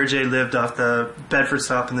friend Sergey lived off the Bedford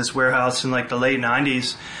stop in this warehouse in like the late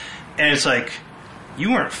 90s. And it's like,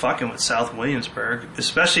 you weren't fucking with South Williamsburg,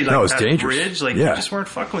 especially like that dangerous. Bridge. Like, you just weren't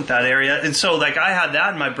fucking with that area. And so, like, I had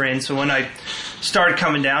that in my brain. So when I started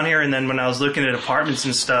coming down here, and then when I was looking at apartments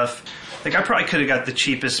and stuff, like, I probably could have got the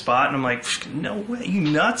cheapest spot. And I'm like, no way, you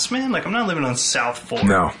nuts, man? Like, I'm not living on South 4th.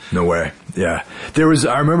 No way. Yeah.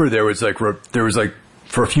 I remember there was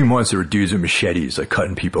for a few months, there were dudes with machetes, like,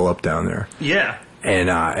 cutting people up down there. Yeah. And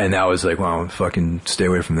that was like, well, fucking stay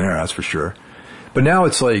away from there, that's for sure. But now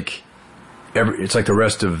it's like, it's like the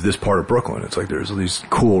rest of this part of Brooklyn. It's like there's all these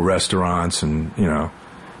cool restaurants and,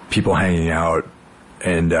 people hanging out.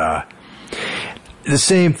 And the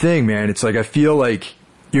same thing, man. It's like I feel like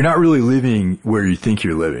you're not really living where you think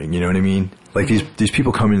you're living. You know what I mean? Like these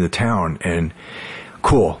people come into town and,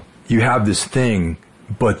 cool, you have this thing,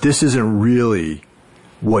 but this isn't really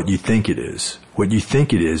what you think it is. What you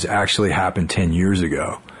think it is actually happened 10 years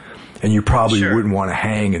ago. And you probably wouldn't want to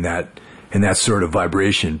hang in that sort of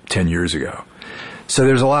vibration 10 years ago. So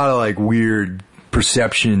there's a lot of like weird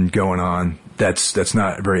perception going on that's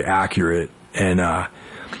not very accurate. And,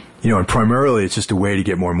 and primarily it's just a way to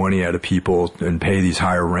get more money out of people and pay these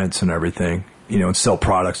higher rents and everything, and sell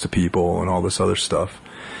products to people and all this other stuff.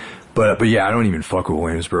 But yeah, I don't even fuck with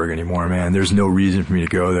Williamsburg anymore, man. There's no reason for me to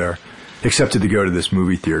go there except to go to this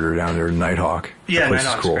movie theater down there in Nighthawk. Yeah,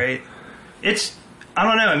 Nighthawk's cool. Great. I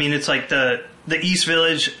don't know. I mean, it's like the East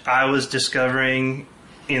Village I was discovering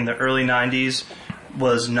in the early 90s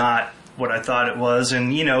was not what I thought it was.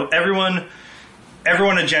 And, everyone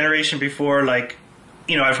a generation before, like,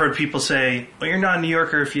 I've heard people say, well, you're not a New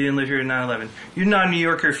Yorker if you didn't live here in 9/11. You're not a New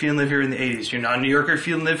Yorker if you didn't live here in the 80s. You're not a New Yorker if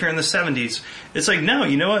you didn't live here in the 70s. It's like, no,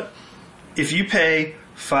 you know what? If you pay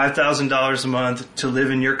 $5,000 a month to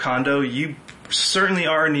live in your condo, you certainly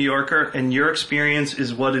are a New Yorker, and your experience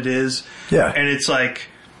is what it is. Yeah. And it's like,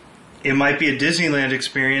 it might be a Disneyland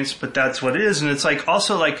experience, but that's what it is. And it's like,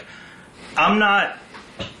 also like, I'm not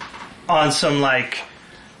on some like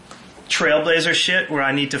trailblazer shit where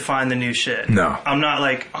I need to find the new shit. No. I'm not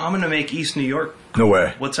like, I'm going to make East New York. No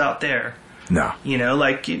way. What's out there? No.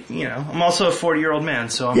 I'm also a 40-year-old man,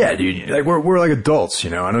 so dude. Like we're like adults, I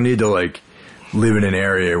don't need to like live in an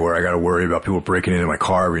area where I got to worry about people breaking into my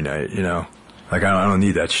car every night, Like I don't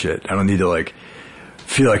need that shit. I don't need to like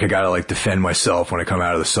feel like I got to like defend myself when I come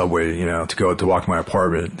out of the subway, to walk to my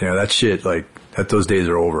apartment. That shit, like those days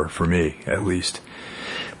are over for me, at least.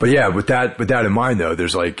 But yeah, with that in mind though,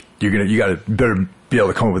 there's like, better be able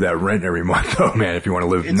to come up with that rent every month though, man, if you want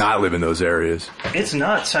to not live in those areas. It's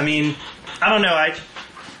nuts. I mean, I don't know.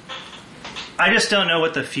 I just don't know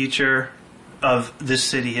what the future of this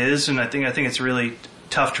city is, and I think it's really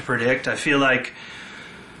tough to predict. I feel like,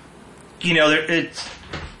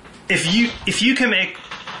 if you can make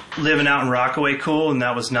living out in Rockaway cool, and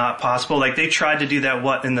that was not possible. Like they tried to do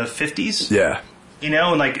that in the 50s. Yeah.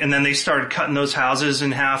 And then they started cutting those houses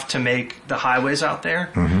in half to make the highways out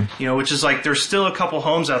there. Mm-hmm. Which is like there's still a couple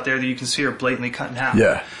homes out there that you can see are blatantly cut in half.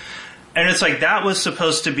 Yeah. And it's like that was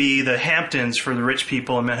supposed to be the Hamptons for the rich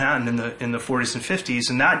people in Manhattan in the 40s and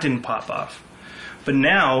 50s, and that didn't pop off. But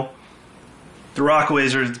now the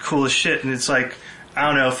Rockaways are the coolest shit, and it's like, I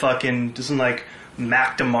don't know, fucking doesn't like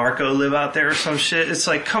Mac DeMarco live out there or some shit. It's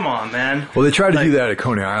like, come on, man. Well, they tried to do that at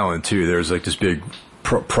Coney Island too. There's like this big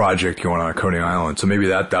project going on at Coney Island, so maybe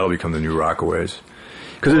that'll become the new Rockaways.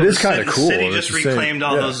 Because it is kind of cool. The city just reclaimed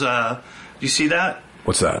all those. Do you see that?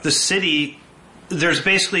 What's that? The city. There's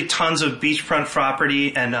basically tons of beachfront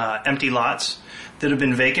property and empty lots that have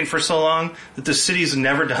been vacant for so long that the city's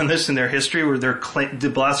never done this in their history. Where de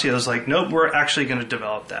Blasio's like, nope, we're actually going to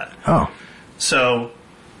develop that. Oh, so.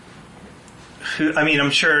 I mean,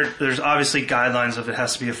 I'm sure there's obviously guidelines of it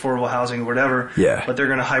has to be affordable housing or whatever. Yeah. But they're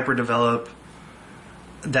going to hyper develop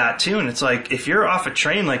that too, and it's like if you're off a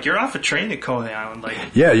train, like you're off a train at Coney Island, like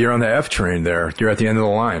yeah, you're on the F train there. You're at the end of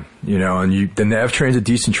the line, you know, and then the F train's a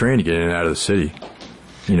decent train to get in and out of the city,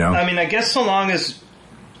 you know. I mean, I guess so long as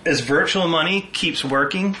virtual money keeps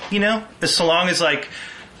working, you know, so long as like,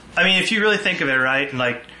 I mean, if you really think of it, right, and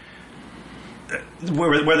like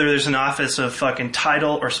whether there's an office of fucking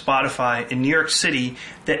Tidal or Spotify in New York City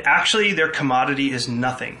that actually their commodity is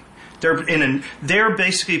nothing. They're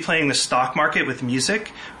basically playing the stock market with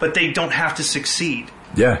music, but they don't have to succeed.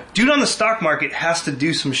 Yeah. Dude on the stock market has to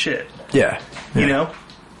do some shit. Yeah. You know?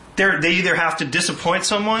 They either have to disappoint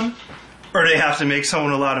someone or they have to make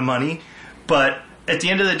someone a lot of money. But at the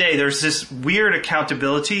end of the day, there's this weird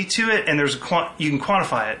accountability to it, and you can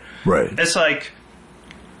quantify it. Right. It's like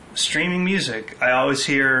streaming music. I always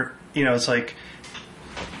hear, you know, it's like,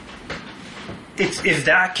 if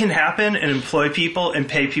that can happen and employ people and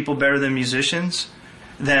pay people better than musicians,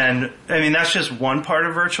 then, I mean, that's just one part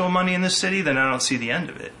of virtual money in this city, then I don't see the end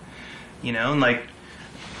of it. You know, and like,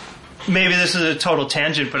 maybe this is a total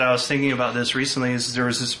tangent, but I was thinking about this recently, is there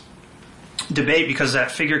was this debate because that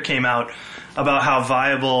figure came out about how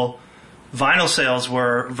viable vinyl sales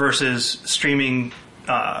were versus streaming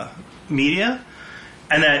media,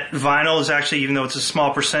 and that vinyl is actually, even though it's a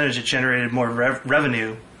small percentage, it generated more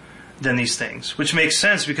revenue than these things, which makes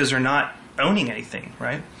sense because they're not owning anything,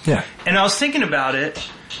 right? Yeah. And I was thinking about it,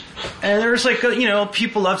 and there's like, you know,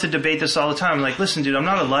 people love to debate this all the time. I'm like, listen, dude, I'm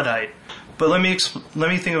not a Luddite, but let's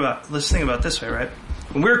think about it this way, right?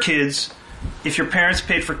 When we were kids, if your parents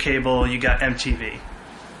paid for cable, you got MTV,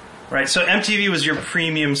 right? So MTV was your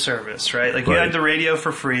premium service, right? Like you had the radio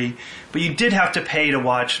for free, but you did have to pay to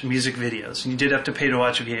watch music videos, and you did have to pay to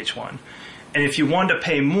watch VH1. And if you wanted to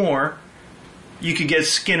pay more, you could get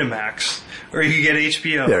Skinamax, or you could get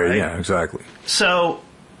HBO, right? Yeah, exactly. So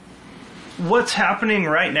what's happening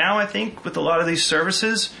right now, I think, with a lot of these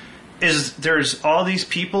services is there's all these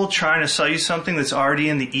people trying to sell you something that's already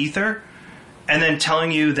in the ether and then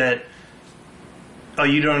telling you that, oh,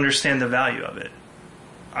 you don't understand the value of it.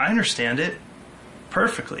 I understand it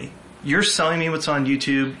perfectly. You're selling me what's on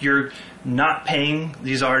YouTube. You're not paying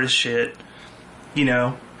these artists shit, you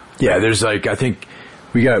know? Yeah, there's like, I think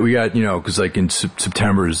we got, you know, because like in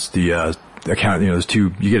September is the account, you know,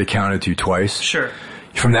 you get accounted to twice. Sure.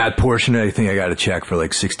 From that portion, I think I got a check for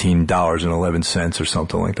like $16.11 or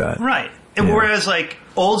something like that. Right. And whereas like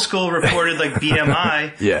old school reported like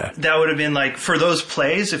BMI, yeah, that would have been like, for those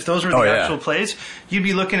plays, if those were the actual plays, you'd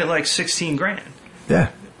be looking at like 16 grand.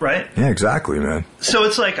 Yeah. Right? Yeah, exactly, man. So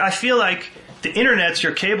it's like, I feel like the internet's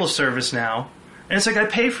your cable service now, and it's like, I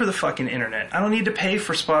pay for the fucking internet. I don't need to pay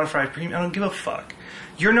for Spotify Premium. I don't give a fuck.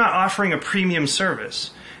 You're not offering a premium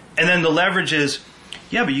service. And then the leverage is,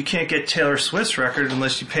 yeah, but you can't get Taylor Swift's record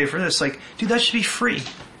unless you pay for this. Like, dude, that should be free.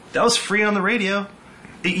 That was free on the radio.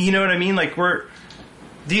 You know what I mean? Like,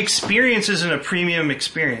 the experience isn't a premium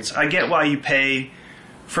experience. I get why you pay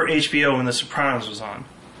for HBO when The Sopranos was on,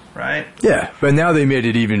 right? Yeah, but now they made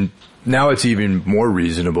it now it's even more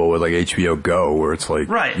reasonable with like HBO Go, where it's like,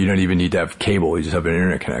 you don't even need to have cable, you just have an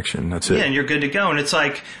internet connection. That's it. Yeah, and you're good to go. And it's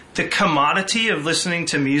like the commodity of listening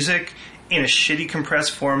to music in a shitty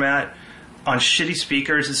compressed format on shitty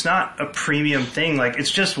speakers, it's not a premium thing. Like, it's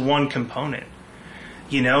just one component,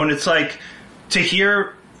 you know? And it's like, to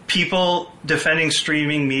hear people defending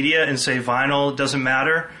streaming media and say vinyl doesn't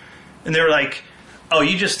matter, and they're like, oh,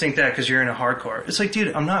 you just think that because you're in a hardcore. It's like,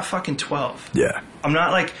 dude, I'm not fucking 12. Yeah. I'm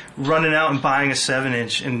not like running out and buying a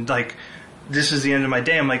 7-inch and like, this is the end of my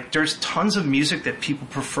day. I'm like, there's tons of music that people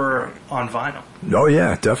prefer on vinyl. Oh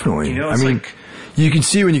yeah, definitely. You know, I mean, like, you can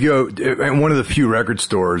see when you go at one of the few record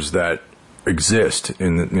stores that exist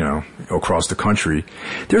in the, you know, across the country,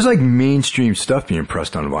 there's like mainstream stuff being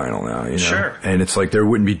pressed on vinyl now, you know? Sure. And it's like they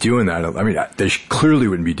wouldn't be doing that. I mean, they clearly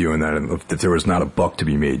wouldn't be doing that if there was not a buck to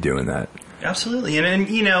be made doing that. Absolutely. And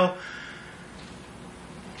you know,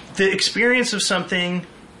 the experience of something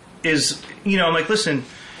is, you know, I'm like, listen,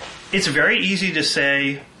 it's very easy to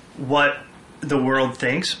say what the world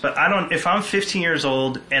thinks, but if I'm 15 years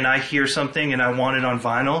old and I hear something and I want it on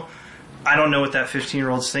vinyl, I don't know what that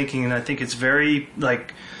 15-year-old's thinking, and I think it's very,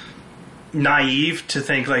 like, naive to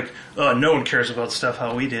think, like, oh, no one cares about stuff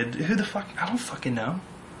how we did. Who the fuck? I don't fucking know.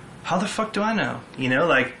 How the fuck do I know? You know,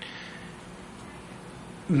 like,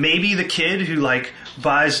 maybe the kid who, like,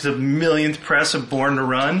 buys the millionth press of Born to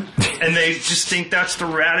Run, and they just think that's the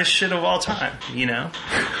raddest shit of all time, you know?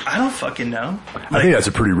 I don't fucking know. Like, I think that's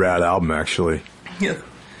a pretty rad album, actually. Yeah.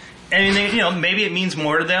 And, you know, maybe it means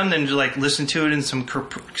more to them than to, like, listen to it in some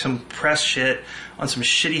press shit on some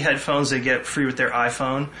shitty headphones they get free with their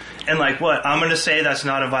iPhone. And, like, what? I'm going to say that's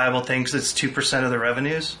not a viable thing because it's 2% of the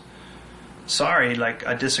revenues? Sorry, like,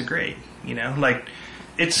 I disagree, you know? Like,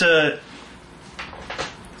 it's an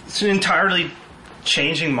entirely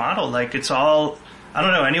changing model. Like, it's all... I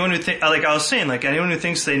don't know, anyone who like I was saying, like, anyone who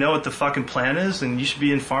thinks they know what the fucking plan is, then you should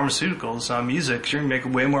be in pharmaceuticals on music because you're going to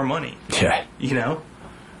make way more money. Yeah. You know?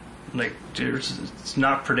 Like, dude, it's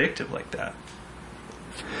not predictive like that.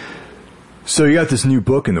 So you got this new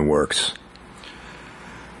book in the works.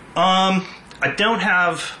 I don't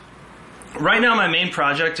have... Right now, my main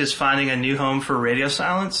project is finding a new home for Radio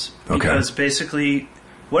Silence. Because basically,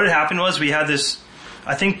 what had happened was we had this...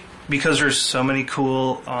 I think because there's so many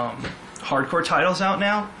cool hardcore titles out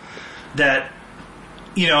now that,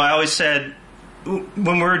 you know, I always said... When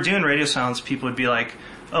we were doing Radio Silence, people would be like,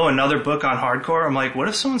 oh, another book on hardcore? I'm like, what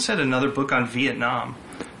if someone said another book on Vietnam?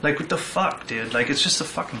 Like, what the fuck, dude? Like, it's just a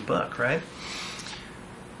fucking book, right?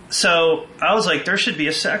 So I was like, there should be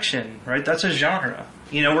a section, right? That's a genre.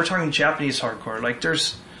 You know, we're talking Japanese hardcore. Like,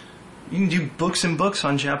 you can do books and books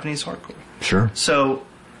on Japanese hardcore. Sure. So,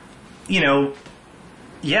 you know,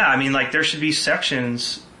 yeah, I mean, like, there should be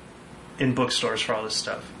sections in bookstores for all this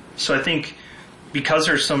stuff. So I think because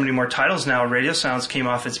there's so many more titles now, Radio Silence came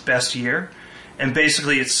off its best year. And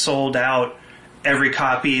basically it's sold out every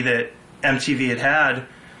copy that MTV had.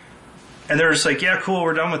 And they're just like, yeah, cool,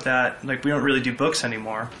 we're done with that. Like, we don't really do books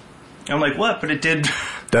anymore. And I'm like, what? But it did...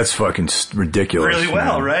 That's fucking ridiculous. Really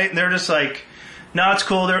well, man. right? And they're just like, no, it's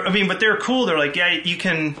cool. But they're cool. They're like, yeah, you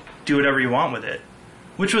can do whatever you want with it.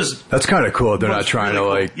 Which was... That's kind of cool. They're not trying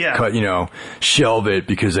really to, like, cut, you know, shelve it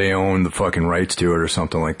because they own the fucking rights to it or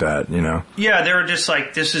something like that, you know? Yeah, they were just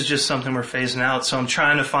like, this is just something we're phasing out. So I'm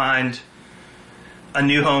trying to find a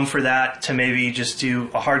new home for that to maybe just do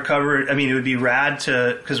a hardcover. I mean, it would be rad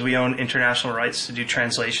because we own international rights to do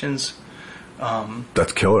translations.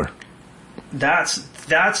 That's killer. That's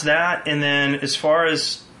that. And then as far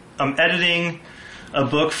as I'm editing a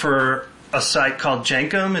book for a site called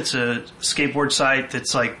Jenkem. It's a skateboard site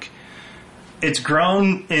that's like, it's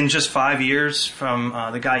grown in just 5 years from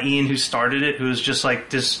the guy Ian who started it, who was just like,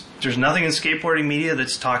 there's nothing in skateboarding media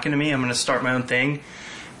that's talking to me. I'm going to start my own thing.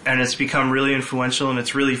 And it's become really influential and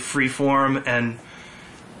it's really freeform. And,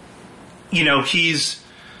 you know, he's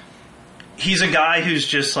a guy who's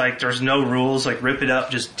just like, there's no rules, like rip it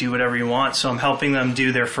up, just do whatever you want. So I'm helping them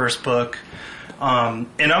do their first book. And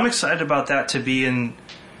I'm excited about that to be in,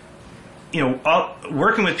 you know,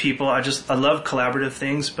 working with people. I love collaborative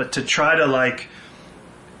things, but to try to like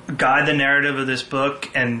guide the narrative of this book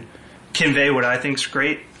and convey what I think's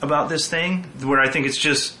great about this thing, what I think it's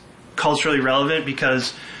just culturally relevant,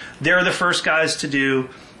 because they're the first guys to do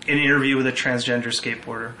an interview with a transgender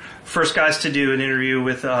skateboarder, first guys to do an interview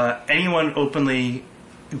with anyone openly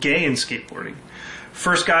gay in skateboarding,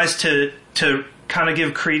 first guys to kind of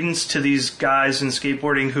give credence to these guys in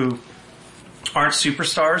skateboarding who aren't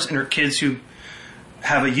superstars and are kids who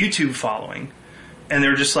have a YouTube following, and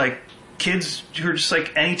they're just like kids who are just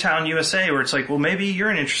like Anytown USA, where it's like, well, maybe you're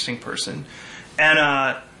an interesting person. And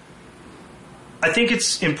I think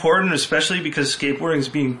it's important, especially because skateboarding is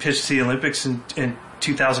being pitched to the Olympics in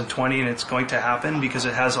 2020, and it's going to happen because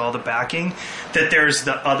it has all the backing, that there's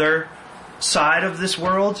the other side of this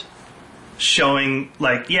world showing,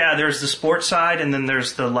 like, yeah, there's the sports side and then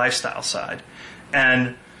there's the lifestyle side.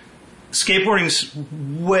 And skateboarding's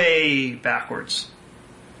way backwards.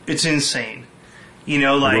 It's insane. You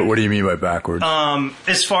know, like, what do you mean by backwards?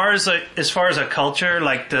 As far as a culture,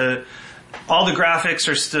 like all the graphics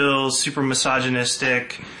are still super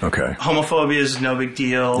misogynistic. Okay. Homophobia is no big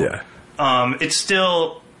deal. Yeah. It's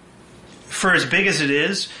still, for as big as it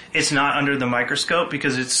is, it's not under the microscope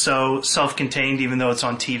because it's so self-contained, even though it's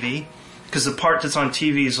on TV. Because the part that's on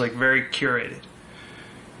TV is like very curated.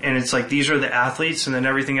 And it's like, these are the athletes, and then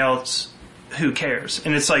everything else, who cares?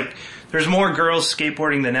 And it's like, there's more girls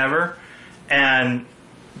skateboarding than ever, and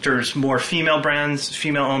there's more female-owned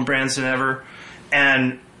brands than ever,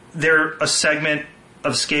 and they're a segment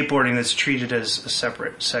of skateboarding that's treated as a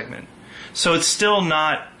separate segment. So it's still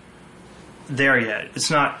not there yet. It's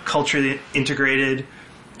not culturally integrated.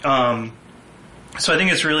 So I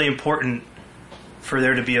think it's really important for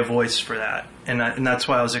there to be a voice for that. And that's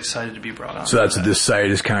why I was excited to be brought on. So this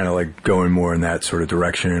site is kind of like going more in that sort of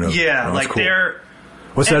direction. Yeah, like cool.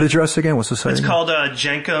 What's that address again? What's the site? It's again? called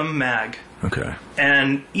Jenkem Mag. Okay.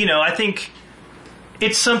 And, I think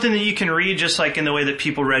it's something that you can read just like in the way that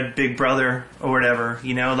people read Big Brother or whatever,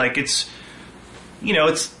 like it's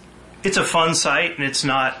a fun site, and it's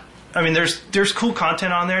not, I mean, there's cool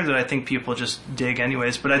content on there that I think people just dig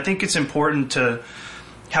anyways, but I think it's important to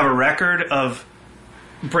have a record of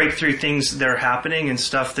breakthrough things that are happening and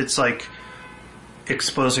stuff that's like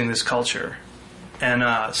exposing this culture.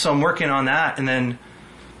 And so I'm working on that, and then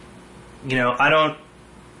I don't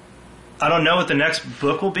know what the next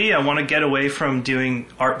book will be. I want to get away from doing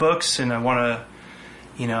art books, and I want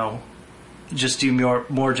to just do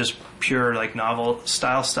more just pure like novel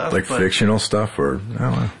style stuff, like fictional stuff, or I don't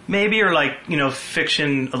know, maybe, or like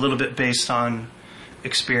fiction a little bit based on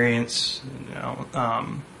experience,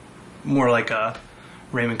 more like a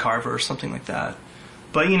Raymond Carver or something like that.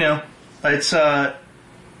 But it's a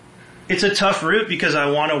tough route because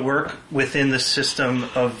I want to work within the system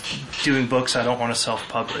of doing books. I don't want to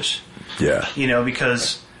self-publish. Yeah.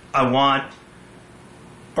 Because I want,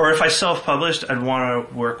 or if I self-published, I'd want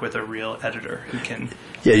to work with a real editor who can.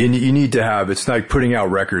 Yeah, you need to have, it's like putting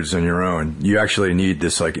out records on your own. You actually need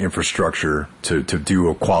this like infrastructure to do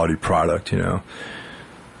a quality product,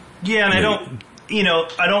 Yeah, and I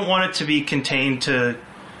don't want it to be contained to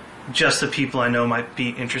just the people I know might be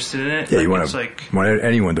interested in it. Yeah, you want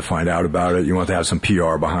anyone to find out about it. You want to have some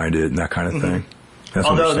PR behind it and that kind of thing. That's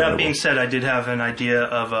Although that being said, I did have an idea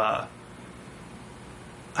of I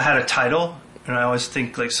had a title, and I always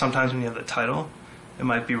think like sometimes when you have the title, it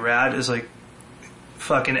might be rad. Is like,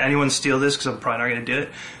 fucking anyone steal this because I'm probably not going to do it.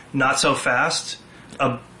 Not So Fast,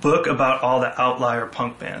 a book about all the outlier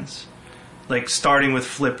punk bands, like starting with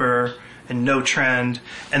Flipper and No Trend,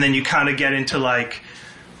 and then you kind of get into like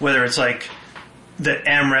whether it's like the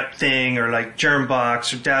AMREP thing or like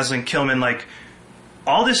Germbox or Dazzling Killman, like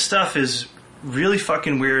all this stuff is really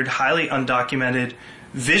fucking weird, highly undocumented,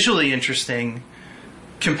 visually interesting,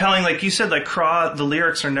 compelling. Like you said, like Craw, the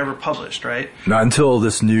lyrics are never published, right? Not until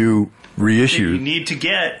this new reissue. You need to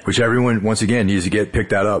get. Which everyone, once again, needs to pick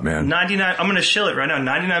that up, man. 99, I'm going to shill it right now.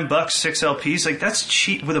 $99, 6 LPs. Like that's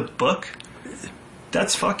cheap with a book.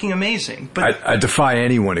 That's fucking amazing. But I defy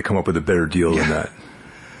anyone to come up with a better deal than that.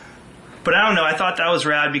 But I don't know. I thought that was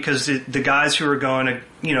rad because the guys who were going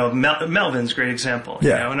to, Melvin's a great example.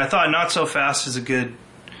 Yeah. And I thought Not So Fast is a good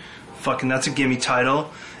that's a gimme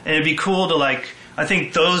title. And it'd be cool to I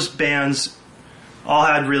think those bands all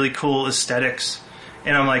had really cool aesthetics.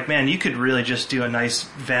 And I'm like, man, you could really just do a nice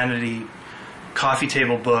vanity coffee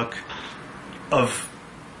table book of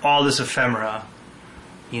all this ephemera,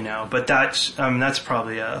 But that's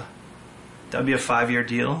probably that'd be a 5-year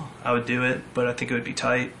deal. I would do it, but I think it would be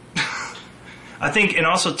tight. I think, and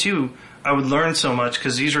also too, I would learn so much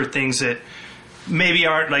because these are things that maybe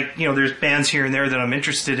aren't there's bands here and there that I'm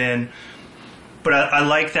interested in, but I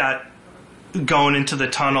like that going into the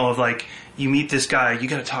tunnel of you meet this guy, you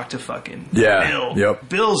got to talk to fucking Bill. Yep.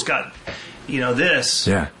 Bill's got, this.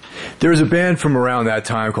 Yeah. There was a band from around that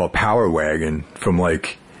time called Power Wagon from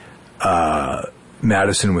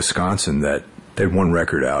Madison, Wisconsin that they had one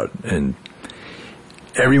record out, and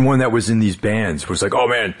everyone that was in these bands was like, oh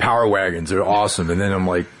man, Power Wagons, they're awesome. And then I'm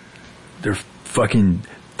like, they're fucking,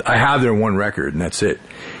 I have their one record and that's it.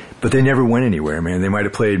 But they never went anywhere, man. They might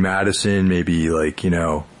have played Madison, maybe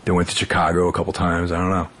they went to Chicago a couple times, I don't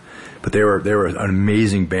know. But they were an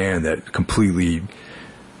amazing band that completely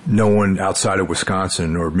no one outside of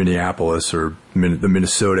Wisconsin or Minneapolis or the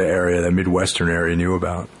Minnesota area, that Midwestern area knew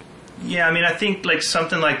about. Yeah, I mean, I think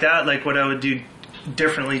something like that, what I would do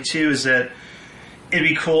differently too is that it'd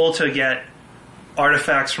be cool to get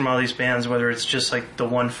artifacts from all these bands, whether it's just the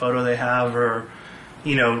one photo they have or,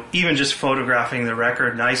 even just photographing the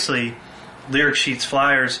record nicely, lyric sheets,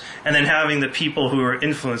 flyers, and then having the people who are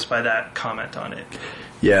influenced by that comment on it.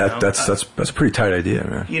 Yeah, that's a pretty tight idea,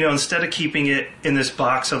 man. Instead of keeping it in this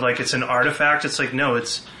box of it's an artifact, it's no,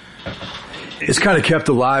 it's kind of kept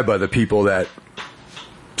alive by the people that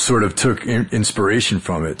sort of took inspiration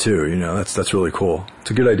from it too. That's really cool.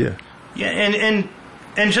 It's a good idea. Yeah,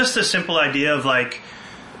 and just the simple idea of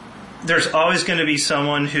there's always going to be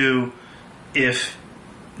someone who, if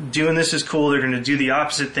doing this is cool, they're going to do the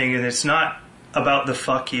opposite thing, and it's not about the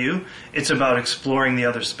fuck you, it's about exploring the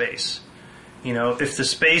other space. If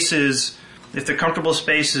the comfortable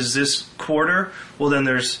space is this quarter, well then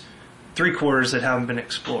there's 3 quarters that haven't been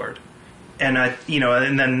explored. And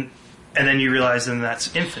and then you realize then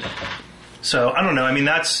that's infinite. So I don't know, I mean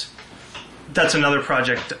that's another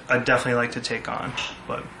project I'd definitely like to take on,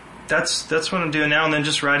 but that's what I'm doing now, and then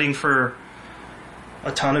just writing for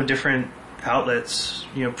a ton of different outlets,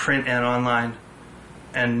 print and online,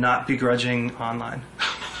 and not begrudging online.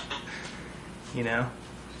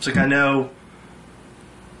 It's like I know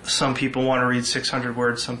some people want to read 600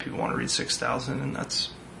 words, some people want to read 6,000, and that's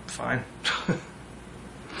fine.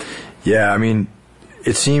 Yeah, I mean,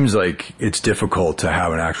 it seems like it's difficult to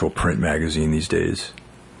have an actual print magazine these days.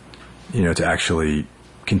 To actually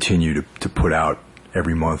continue to put out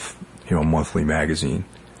every month, a monthly magazine.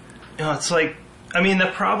 It's like, I mean, the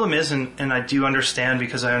problem is, and I do understand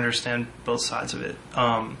because I understand both sides of it,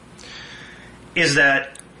 is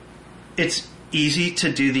that it's easy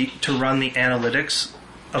to run the analytics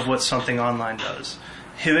of what something online does,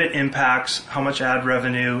 who it impacts, how much ad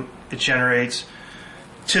revenue it generates,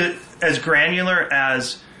 to as granular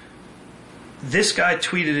as this guy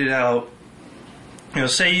tweeted it out.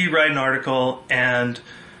 Say you write an article and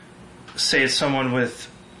say it's someone with,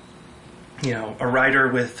 a writer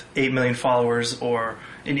with 8 million followers or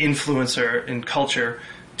an influencer in culture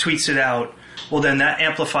tweets it out. Well, then that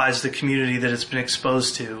amplifies the community that it's been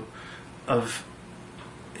exposed to of,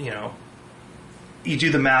 you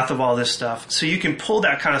do the math of all this stuff. So you can pull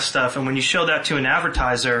that kind of stuff, and when you show that to an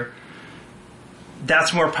advertiser,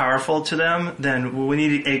 that's more powerful to them than, well, we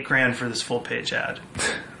need $8,000 for this full page ad.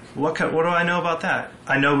 What do I know about that?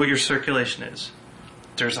 I know what your circulation is.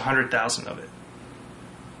 There's 100,000 of it.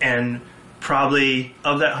 And probably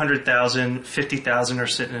of that 100,000, 50,000 are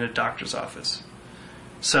sitting in a doctor's office.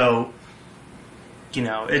 So,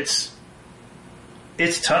 it's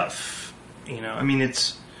tough. I mean,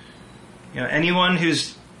 it's, anyone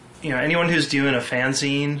who's doing a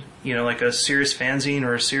fanzine, like a serious fanzine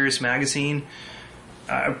or a serious magazine,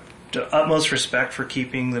 the utmost respect for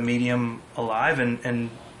keeping the medium alive and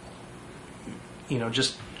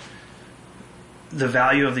just the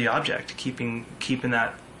value of the object, keeping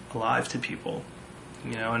that alive to people,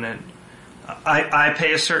 and then I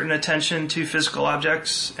pay a certain attention to physical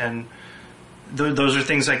objects, and those are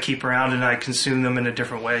things I keep around and I consume them in a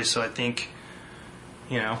different way. So I think,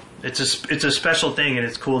 it's a special thing, and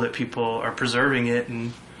it's cool that people are preserving it.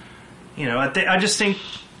 And, I just think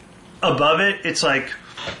above it, it's like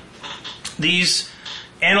these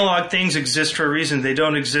analog things exist for a reason. They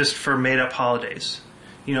don't exist for made-up holidays.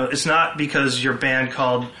 It's not because your band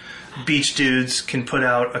called Beach Dudes can put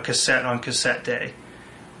out a cassette on cassette day.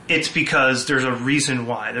 It's because there's a reason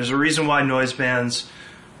why. There's a reason why noise bands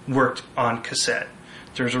worked on cassette.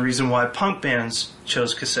 There's a reason why punk bands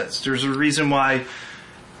chose cassettes. There's a reason why,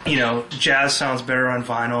 jazz sounds better on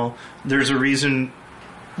vinyl. There's a reason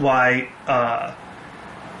why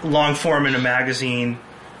long form in a magazine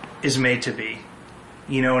is made to be.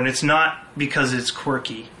 And it's not because it's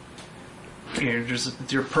quirky.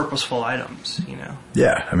 They're purposeful items,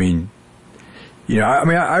 Yeah, I mean,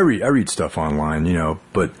 I read stuff online,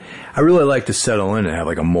 but I really like to settle in and have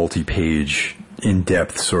like a multi-page,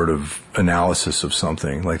 in-depth sort of analysis of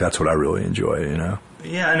something. Like that's what I really enjoy,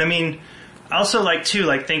 Yeah, and I mean, I also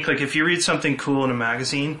think if you read something cool in a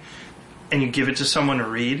magazine and you give it to someone to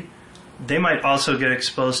read, they might also get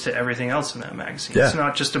exposed to everything else in that magazine. Yeah. It's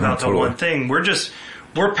not just about the one thing.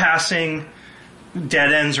 We're passing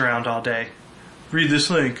dead ends around all day. Read this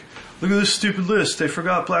link. Look at this stupid list. They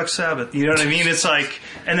forgot Black Sabbath. You know what I mean? It's like,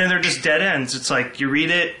 and then they're just dead ends. It's like you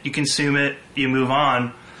read it, you consume it, you move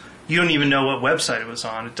on. You don't even know what website it was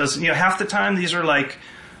on. It doesn't. Half the time these are like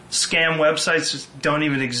scam websites that don't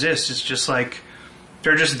even exist. It's just like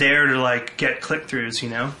they're just there to like get click-throughs.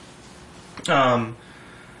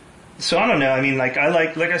 So I don't know. I mean, like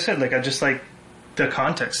I said, I just like the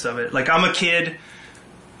context of it. Like I'm a kid.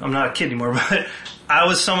 I'm not a kid anymore, but I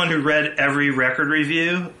was someone who read every record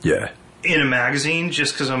review in a magazine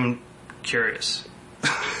just because I'm curious.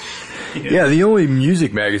 Yeah, the only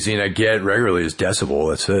music magazine I get regularly is Decibel.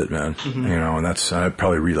 That's it, man. Mm-hmm. And I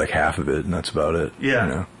probably read like half of it, and that's about it.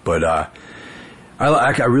 Yeah. But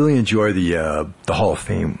I really enjoy the Hall of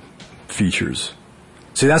Fame features.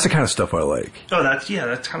 See, that's the kind of stuff I like. Oh, that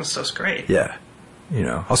kind of stuff's great. Yeah.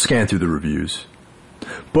 I'll scan through the reviews.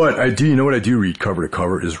 But what I do read cover to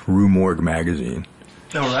cover is Rue Morgue magazine.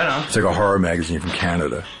 Oh, right on. It's like a horror magazine from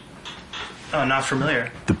Canada. Oh, not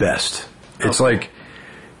familiar. The best. It's like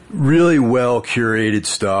really well curated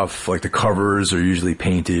stuff. Like the covers are usually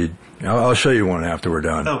painted. I'll show you one after we're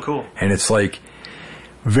done. Oh, cool. And it's like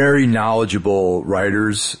very knowledgeable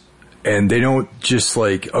writers, and they don't just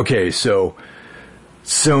like, okay, so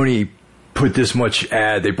Sony put this much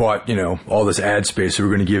ad, they bought, all this ad space, so we're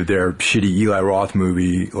going to give their shitty Eli Roth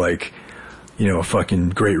movie, like, a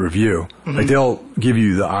fucking great review. Mm-hmm. Like, they'll give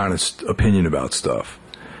you the honest opinion about stuff.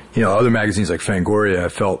 other magazines like Fangoria,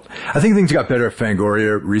 I think things got better at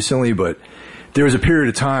Fangoria recently, but there was a period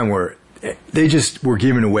of time where they just were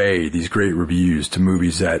giving away these great reviews to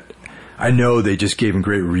movies that I know they just gave them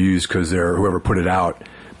great reviews because whoever put it out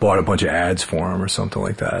bought a bunch of ads for them or something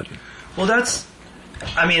like that. Well,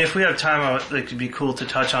 if we have time, it could be cool to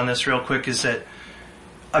touch on this real quick, is that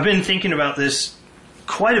I've been thinking about this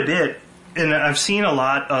quite a bit, and I've seen a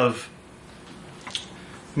lot of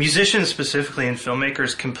musicians specifically and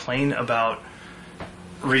filmmakers complain about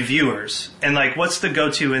reviewers. And, like, what's the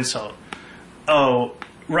go-to insult? Oh,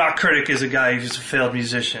 rock critic is a guy who's a failed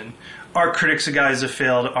musician. Art critic's a guy who's a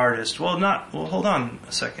failed artist. Well, hold on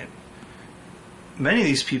a second. Many of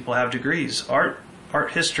these people have degrees. Art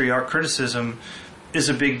history, art criticism is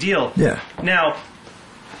a big deal. Yeah. Now,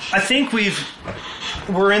 I think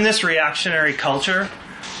we're in this reactionary culture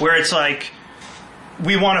where it's like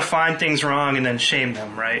we want to find things wrong and then shame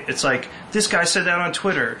them, right? It's like, this guy said that on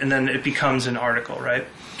Twitter, and then it becomes an article, right?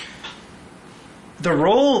 The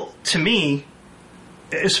role, to me,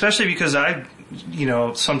 especially because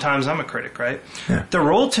sometimes I'm a critic, right? Yeah. The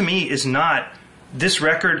role to me is not, this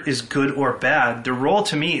record is good or bad. The role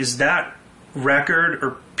to me is that record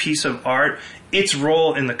or piece of art, its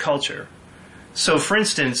role in the culture. So, for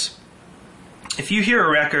instance, if you hear a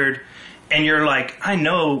record and you're like, I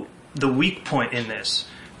know the weak point in this,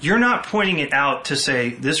 you're not pointing it out to say,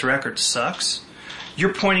 this record sucks.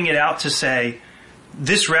 You're pointing it out to say,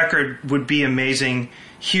 this record would be amazing.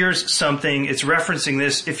 Here's something. It's referencing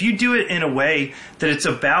this. If you do it in a way that it's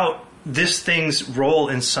about this thing's role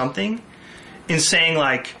in something, in saying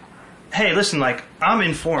like, hey, listen, like, I'm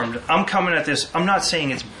informed. I'm coming at this. I'm not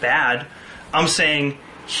saying it's bad. I'm saying,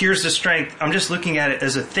 here's the strength. I'm just looking at it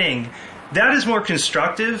as a thing. That is more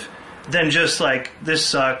constructive than just like, this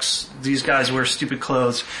sucks. These guys wear stupid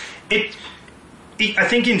clothes. I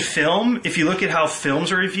think in film, if you look at how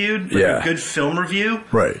films are reviewed, like a good film review,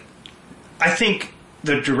 right, I think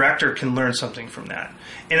the director can learn something from that.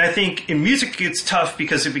 And I think in music it's tough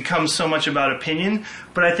because it becomes so much about opinion.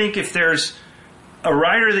 But I think if there's a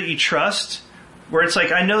writer that you trust, where it's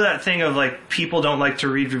like, I know that thing of like, people don't like to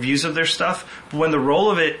read reviews of their stuff, but when the role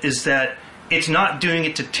of it is that it's not doing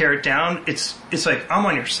it to tear it down, it's like, I'm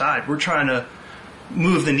on your side. We're trying to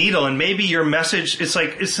move the needle, and maybe your message, it's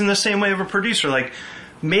like, it's in the same way of a producer. Like,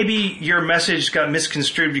 maybe your message got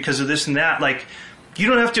misconstrued because of this and that. Like, you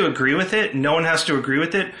don't have to agree with it. No one has to agree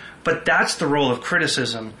with it. But that's the role of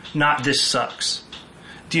criticism, not this sucks.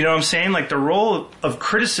 Do you know what I'm saying? Like, the role of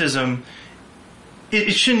criticism,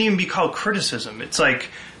 it shouldn't even be called criticism. It's like,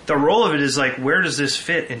 the role of it is like, where does this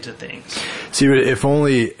fit into things? See, if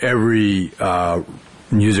only every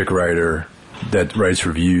music writer that writes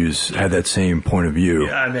reviews had that same point of view.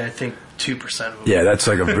 Yeah, I think 2% of them. Yeah, that's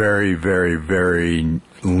like a very, very, very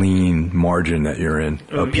lean margin that you're in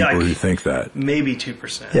of people who think that. Maybe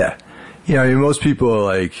 2%. Yeah. Most people are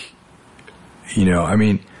like,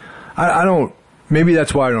 I don't, maybe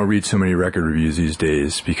that's why I don't read so many record reviews these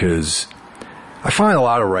days, because I find a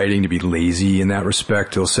lot of writing to be lazy in that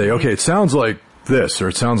respect. They'll say, okay, it sounds like this, or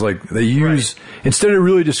it sounds like, they use, instead of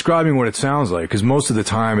really describing what it sounds like, because most of the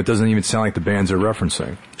time it doesn't even sound like the bands they're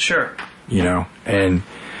referencing. Sure. And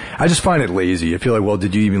I just find it lazy. I feel like, well,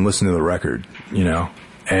 did you even listen to the record?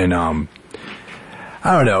 And I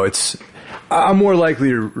don't know, I'm more likely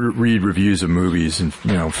to read reviews of movies and,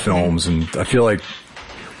 films, and I feel like,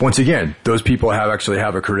 once again, those people actually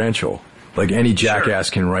have a credential. Like, any jackass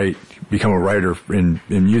can become a writer in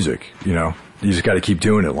music, You just got to keep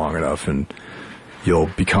doing it long enough, and you'll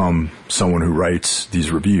become someone who writes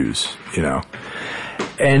these reviews,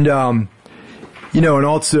 And, and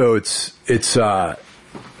also it's just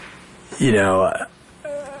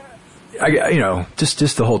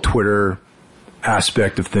the whole Twitter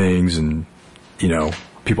aspect of things, and,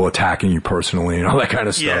 people attacking you personally and all that kind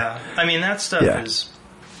of stuff. Yeah. That stuff is,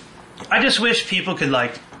 I just wish people could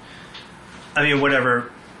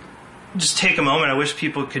just take a moment. I wish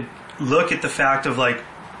people could look at the fact of like,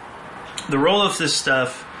 the role of this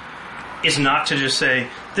stuff is not to just say,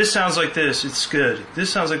 this sounds like this, it's good.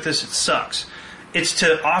 This sounds like this, it sucks. It's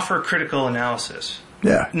to offer critical analysis.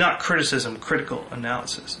 Yeah. Not criticism, critical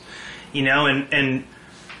analysis. And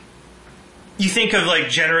you think of like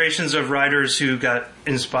generations of writers who got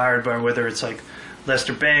inspired by, whether it's like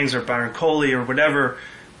Lester Bangs or Byron Coley or whatever,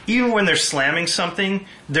 even when they're slamming something,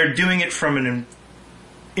 they're doing it from an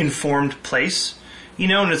informed place,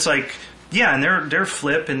 and it's like, yeah, and they're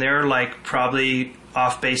flip, and they're like probably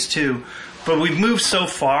off base too, but we've moved so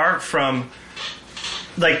far from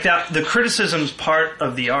like that. The criticism's part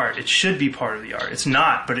of the art. It should be part of the art. It's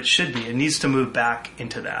not, but it should be. It needs to move back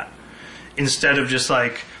into that, instead of just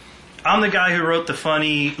like, I'm the guy who wrote the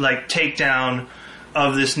funny like takedown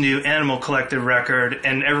of this new Animal Collective record,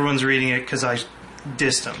 and everyone's reading it because I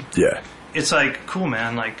dissed them. Yeah. It's like, cool,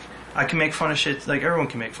 man. Like, I can make fun of shit. Like, everyone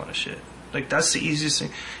can make fun of shit. Like, that's the easiest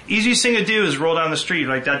thing. Easiest thing to do is roll down the street.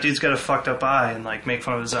 Like, that dude's got a fucked up eye and, like, make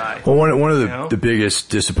fun of his eye. Well, one of the biggest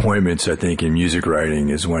disappointments, I think, in music writing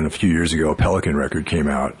is when a few years ago a Pelican record came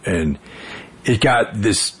out, and it got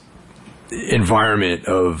this environment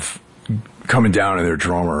of coming down on their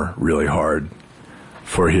drummer really hard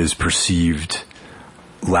for his perceived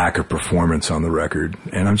lack of performance on the record.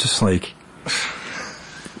 And I'm just like,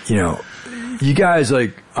 you know, you guys,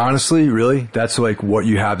 like, honestly, really, that's like what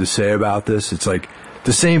you have to say about this? It's like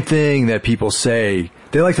the same thing that people say.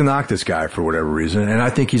 They like to knock this guy for whatever reason, and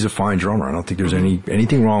I think he's a fine drummer. I don't think there's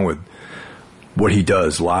anything wrong with what he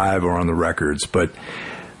does live or on the records, but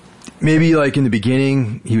maybe like in the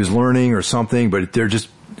beginning he was learning or something, but there just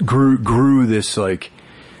grew this like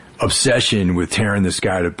obsession with tearing this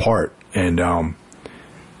guy apart, and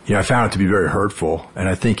you know, I found it to be very hurtful. And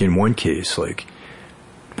I think in one case, like,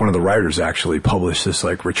 one of the writers actually published this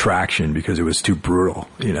like retraction because it was too brutal,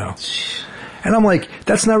 you know. And I'm like,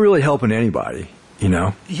 that's not really helping anybody, you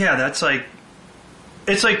know. Yeah, that's like,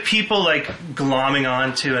 it's like people like glomming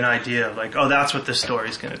onto an idea of like, oh, that's what this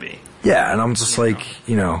story's going to be. Yeah, and I'm just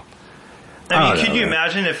you know. I mean, could you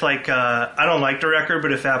imagine if like, I don't like the record,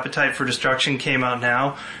 but if Appetite for Destruction came out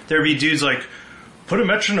now, there'd be dudes like, put a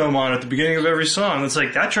metronome on at the beginning of every song. It's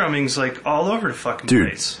like, that drumming's like all over the fucking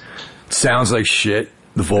place. Sounds like shit.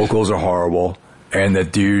 The vocals are horrible, and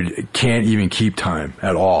that dude can't even keep time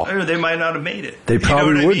at all. Or they might not have made it. They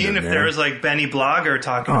probably wouldn't. You know what I mean? If there was like Benny Blogger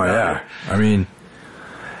talking about it.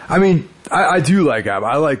 I mean, I do like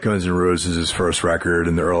I like Guns N' Roses' first record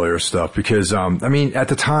and the earlier stuff because, I mean, at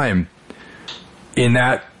the time, in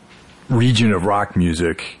that region of rock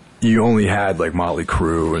music, you only had like Motley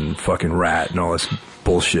Crue and fucking Rat and all this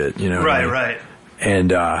bullshit, you know? Right.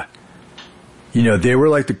 And, you know, they were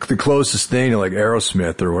like the closest thing to like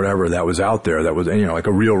Aerosmith or whatever that was out there that was, you know, like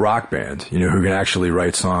a real rock band, you know, who can actually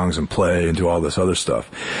write songs and play and do all this other stuff.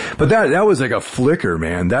 But that was like a flicker,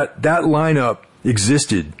 man. That lineup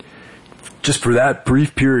existed just for that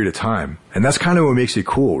brief period of time. And that's kind of what makes it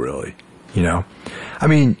cool, really, you know? I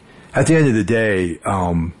mean, at the end of the day,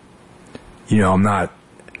 you know,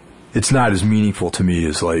 it's not as meaningful to me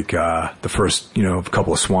as like, the first, you know,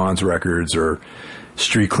 couple of Swans records or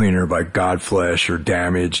Street Cleaner by Godflesh or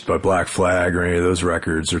Damaged by Black Flag or any of those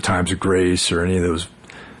records or Times of Grace or any of those.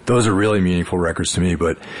 Those are really meaningful records to me.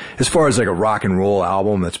 But as far as like a rock and roll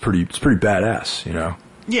album, it's pretty badass, you know?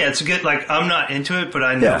 Yeah, it's a good, like, I'm not into it, but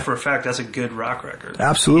I know for a fact that's a good rock record.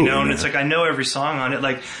 Absolutely. You know, and it's like, I know every song on it.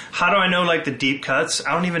 Like, how do I know, like, the deep cuts?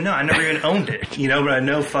 I don't even know. I never even owned it, you know, but I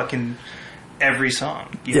know fucking every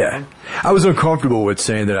song. You know? I was uncomfortable with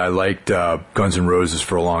saying that I liked Guns N' Roses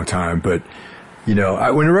for a long time, but, you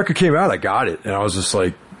know, when the record came out, I got it, and I was just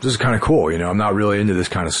like, this is kind of cool, you know. I'm not really into this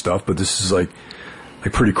kind of stuff, but this is like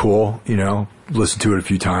pretty cool, you know. Listened to it a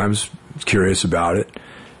few times, was curious about it.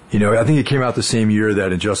 You know, I think it came out the same year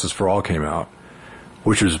that Injustice for All came out,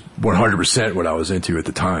 which was 100% what I was into at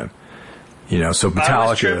the time. You know, so Metallica. I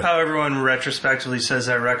always trip how everyone retrospectively says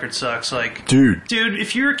that record sucks. Like, dude,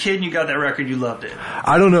 if you were a kid and you got that record, you loved it.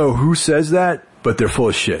 I don't know who says that, but they're full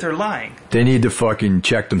of shit. They're lying. They need to fucking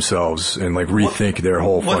check themselves and like rethink their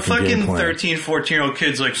whole fucking game plan. What fucking 13, 14-year-old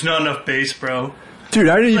kid's like, it's not enough bass, bro. Dude,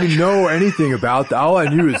 I didn't even know anything about that. All I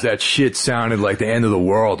knew is that shit sounded like the end of the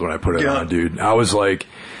world when I put it on, dude. I was like,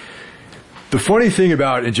 the funny thing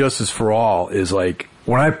about Injustice for All is like,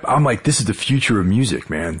 when I'm like, this is the future of music,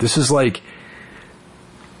 man. This is like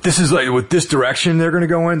with this direction they're going to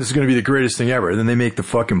go in, this is going to be the greatest thing ever. And then they make the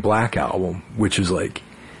fucking Black Album, which is like,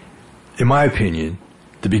 in my opinion,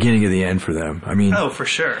 the beginning of the end for them. I mean, oh, for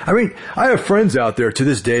sure. I mean, I have friends out there to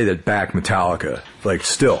this day that back Metallica, like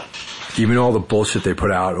still, even all the bullshit they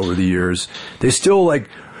put out over the years, they still like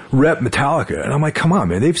rep Metallica. And I'm like, come on,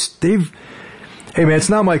 man, hey man, it's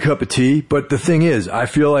not my cup of tea, but the thing is, I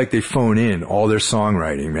feel like they phone in all their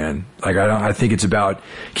songwriting, man. Like I think it's about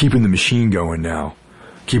keeping the machine going now,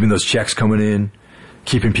 keeping those checks coming in,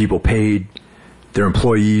 keeping people paid, their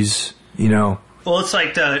employees, you know. Well, it's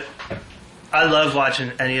like I love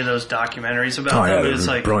watching any of those documentaries about them. Yeah, it's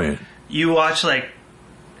like brilliant. You watch like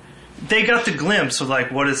they got the glimpse of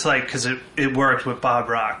like what it's like because it worked with Bob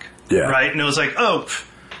Rock, right? And it was like, oh,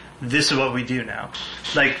 this is what we do now.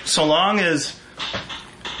 Like so long as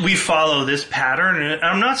we follow this pattern, and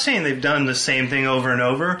I'm not saying they've done the same thing over and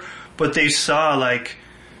over, but they saw like,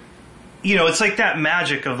 you know, it's like that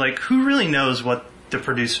magic of like who really knows what the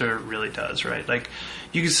producer really does, right? Like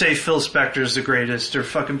you could say Phil Spector's the greatest or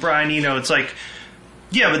fucking Brian Eno. It's like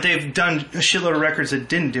Yeah, but they've done a shitload of records that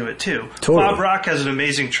didn't do it too. Totally. Bob Rock has an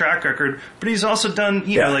amazing track record, but he's also done,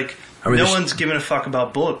 you know, like, I mean, no one's given a fuck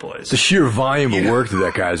about Bullet Boys. The sheer volume of work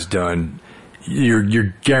that guy's done,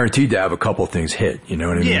 you're guaranteed to have a couple things hit, you know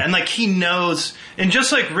what I mean? Yeah, and like he knows, and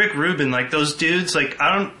just like Rick Rubin, like those dudes, like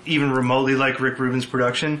I don't even remotely like Rick Rubin's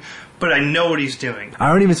production, but I know what he's doing.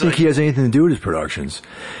 I don't even think he has anything to do with his productions.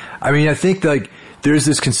 I mean, I think like there's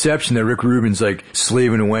this conception that Rick Rubin's like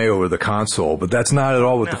slaving away over the console, but that's not at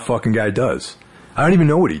all what the fucking guy does. I don't even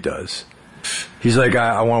know what he does. He's like,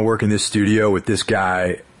 I want to work in this studio with this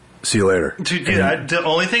guy. See you later. Dude, the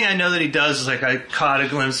only thing I know that he does is like I caught a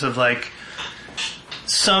glimpse of like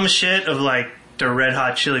some shit of like the Red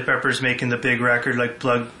Hot Chili Peppers making the big record like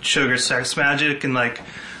Blood Sugar Sex Magic, and like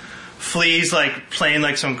Flea's like playing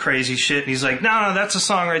like some crazy shit, and he's like, no, that's a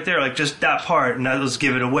song right there, like just that part, and let's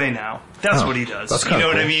give it away now. That's what he does. You know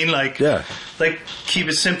what I mean? Like, like keep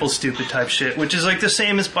it simple, stupid type shit, which is like the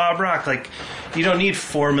same as Bob Rock. Like, you don't need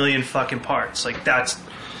 4 million fucking parts. Like that's,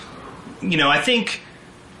 you know, I think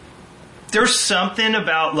there's something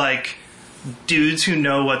about like dudes who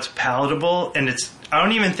know what's palatable, and it's, I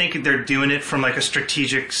don't even think they're doing it from like a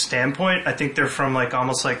strategic standpoint. I think they're from like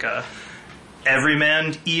almost like a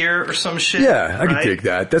everyman ear or some shit. Yeah, I can dig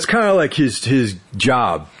that. That's kind of like his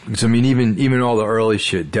job. I mean, even all the early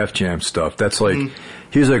shit, Def Jam stuff. That's like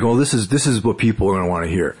he was like, well, this is what people are going to want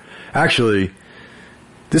to hear. Actually,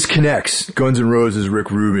 this connects Guns N' Roses,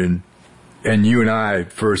 Rick Rubin, and you and I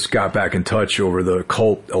first got back in touch over the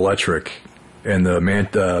Cult Electric and the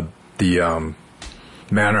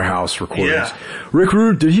Manor House recordings. Yeah. Rick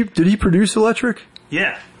Rubin, did he produce Electric?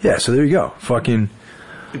 Yeah. Yeah. So there you go. Fucking.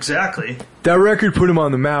 Exactly. That record put him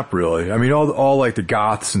on the map, really. I mean, all like the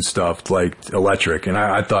goths and stuff, like Electric, and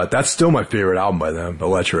I thought that's still my favorite album by them,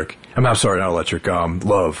 Electric. I'm sorry, not Electric.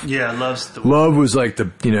 Love. Yeah, Love was like the,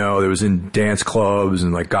 you know, there was in dance clubs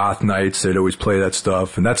and like goth nights. They'd always play that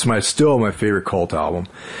stuff, and that's still my favorite Cult album.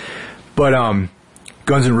 But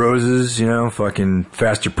Guns N' Roses, you know, fucking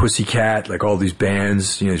Faster Pussycat, like all these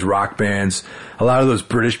bands, you know, these rock bands. A lot of those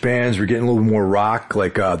British bands were getting a little more rock,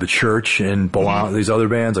 like The Church and Balaam, these other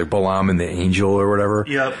bands like Balaam and the Angel or whatever.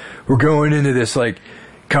 Yep. We're going into this like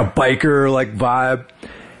kind of biker like vibe.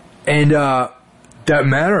 And that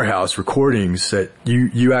Manor House recordings that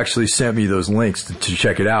you actually sent me those links to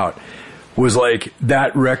check it out was like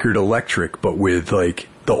that record Electric, but with like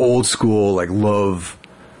the old school like Love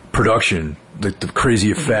production, like the crazy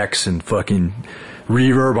effects and fucking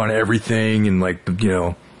reverb on everything, and like, you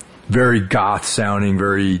know, very goth sounding,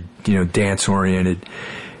 very, you know, dance oriented.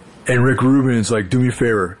 And Rick Rubin is like, do me a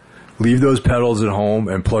favor, leave those pedals at home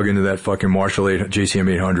and plug into that fucking Marshall JCM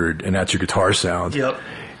 800, and that's your guitar sound. Yep.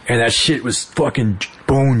 And that shit was fucking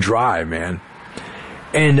bone dry, man.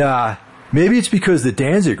 And maybe it's because the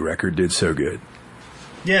Danzig record did so good.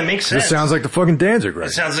 Yeah, it makes sense. It sounds like the fucking Danzig record.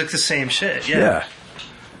 It sounds like the same shit. Yeah.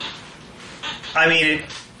 I mean,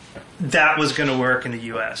 that was going to work in the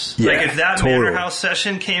U.S. Yeah, like, if that totally. Manor House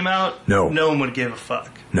session came out, no one would give a fuck.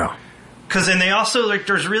 No. Because then they also, like,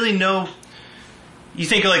 there's really no... You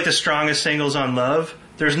think of, like, the strongest singles on Love.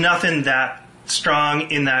 There's nothing that strong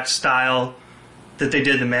in that style that they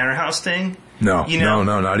did the Manor House thing. No, you know?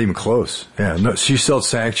 no, not even close. Yeah, no, She Sold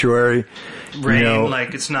Sanctuary. Rain, you know,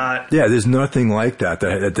 like, it's not... Yeah, there's nothing like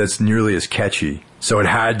that's nearly as catchy. So it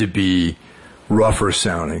had to be rougher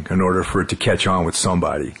sounding in order for it to catch on with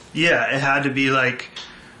somebody. Yeah, it had to be like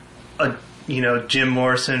a, you know, Jim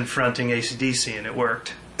Morrison fronting AC/DC, and it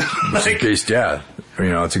worked. Like, yeah, you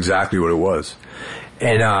know, it's exactly what it was.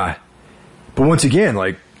 And but once again,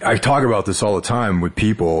 like, I talk about this all the time with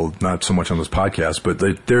people, not so much on this podcast,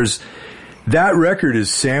 but there's that record is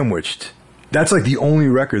sandwiched. That's like the only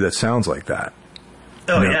record that sounds like that.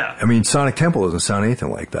 Oh, you know? yeah. I mean, Sonic Temple doesn't sound anything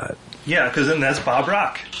like that. Yeah, because then that's Bob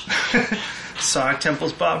Rock. Sonic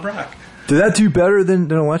Temple's Bob Rock. Did that do better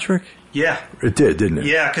than Electric? Yeah. It did, didn't it?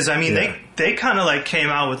 Yeah, because, I mean, they kind of, like, came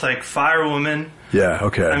out with, like, Firewoman. Yeah,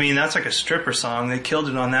 okay. I mean, that's like a stripper song. They killed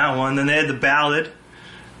it on that one. Then they had the ballad,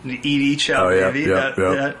 the Eat Each Out, Baby.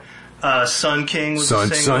 That Sun King was a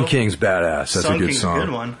single. Sun King's badass. That's Sun a good King's song. a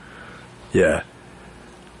good one. Yeah.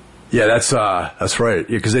 Yeah, that's right.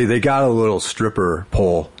 Because they got a little stripper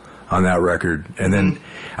pull on that record. And then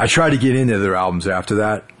I tried to get into their albums after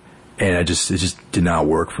that, and it just did not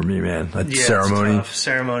work for me, man. Ceremony. It's tough.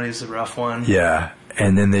 Ceremony's the rough one. Yeah.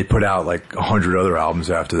 And then they put out like 100 other albums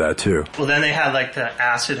after that too. Well, then they had like the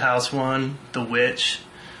Acid House one, The Witch.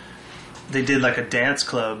 They did like a dance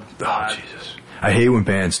club. Oh, Jesus. I hate when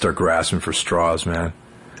bands start grasping for straws, man.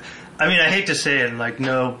 I mean, I hate to say it, like,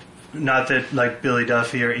 no, not that like Billy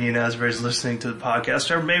Duffy or Ian Asbury's listening to the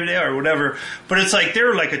podcast, or maybe they are, or whatever. But it's like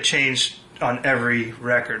they're like a changed on every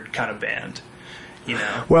record kind of band, you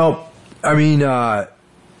know. Well, I mean,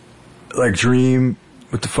 like Dream,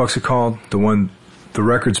 what the fuck's it called? The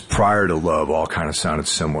records prior to Love all kind of sounded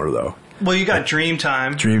similar, though. Well, you got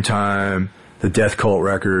Dreamtime. Dreamtime, the Death Cult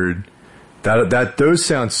record. Those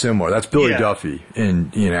sound similar. That's Billy Duffy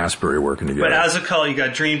and Ian Astbury working together. But as a cult, you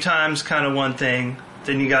got Dreamtime's kind of one thing.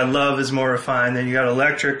 Then you got Love is more refined. Then you got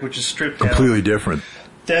Electric, which is stripped down. Completely different.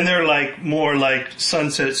 Then they're like more like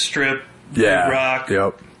Sunset Strip, rock.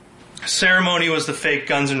 Yep. Ceremony was the fake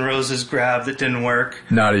Guns N' Roses grab that didn't work.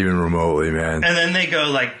 Not even remotely, man. And then they go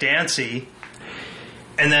like Dancy.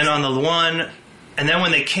 And then on the one, and then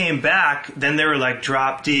when they came back, then they were like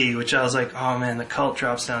Drop D, which I was like, oh man, the cult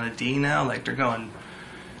drops down to D now. Like they're going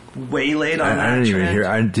way late on that. I didn't even hear.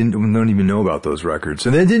 I don't even know about those records.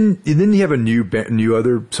 And then didn't he have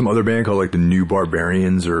a some other band called like the New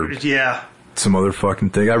Barbarians or some other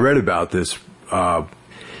fucking thing? I read about this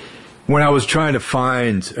when I was trying to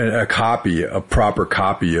find a proper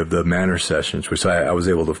copy of the Manor Sessions, which I was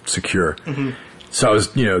able to secure. Mm-hmm. So I was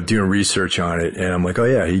doing research on it, and I'm like, oh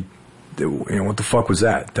yeah, what the fuck was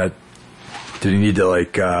that? Did he need to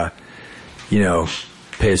like pay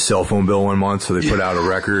his cell phone bill one month so they put out a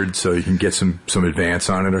record so you can get some advance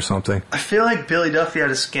on it or something? I feel like Billy Duffy had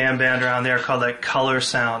a scam band around there called like Color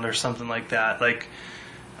Sound or something like that. Like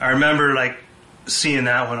I remember like seeing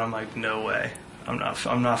that one. I'm like, no way. I'm not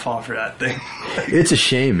falling for that thing. It's a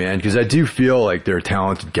shame, man, because I do feel like they're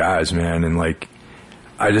talented guys, man, and like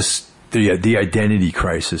the identity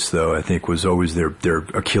crisis, though, I think was always their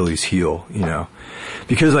Achilles heel,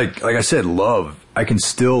 because like I said, Love, I can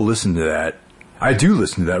still listen to that. I do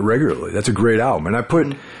listen to that regularly. That's a great album, and I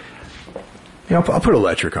put, I'll put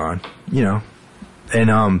Electric on,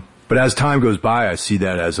 and but as time goes by, I see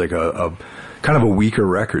that as like a kind of a weaker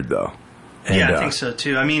record, though. And, yeah, I think so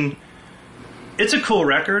too. I mean, it's a cool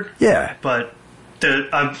record. Yeah, but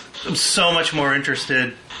I'm so much more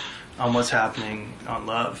interested on what's happening on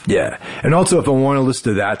Love. Yeah. And also, if I want to listen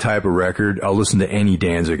to that type of record, I'll listen to any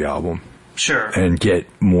Danzig album. Sure. And get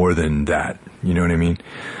more than that. You know what I mean?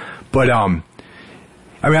 But, I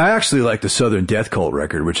actually like the Southern Death Cult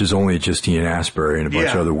record, which is only just Ian Astbury and a bunch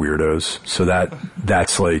of other weirdos. So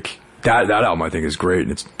that's like, that album I think is great,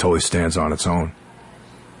 and it totally stands on its own.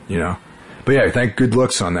 But yeah, thank good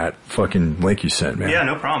looks on that fucking link you sent, man. Yeah,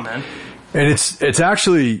 no problem, man. And it's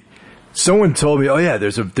actually, someone told me, oh yeah,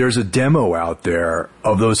 there's a demo out there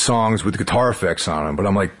of those songs with guitar effects on them, but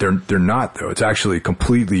I'm like, they're not though. It's actually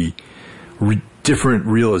completely different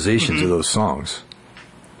realizations of those songs.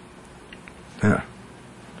 Yeah.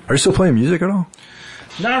 Are you still playing music at all?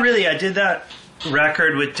 Not really. I did that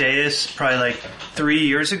record with Deus probably like 3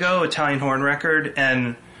 years ago, Italian Horn record,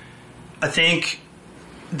 and I think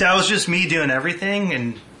that was just me doing everything,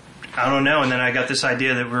 and I don't know, and then I got this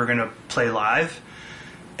idea that we were going to play live.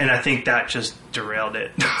 And I think that just derailed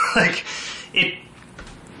it.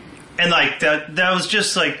 That was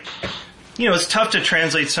just like, it's tough to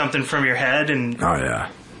translate something from your head and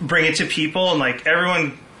bring it to people. And like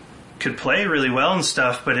everyone could play really well and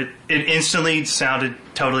stuff, but it instantly sounded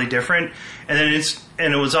totally different. And then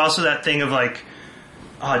it was also that thing of like,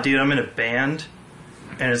 oh dude, I'm in a band.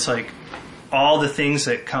 And it's like all the things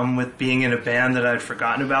that come with being in a band that I'd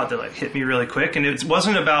forgotten about that like hit me really quick. And it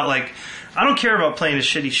wasn't about like, I don't care about playing a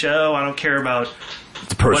shitty show. I don't care about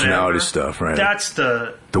the personality whatever. Stuff, right? That's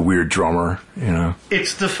the weird drummer,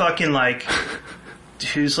 It's the fucking like,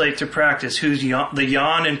 who's late to practice? Who's the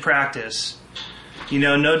yawn in practice?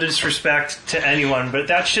 No disrespect to anyone, but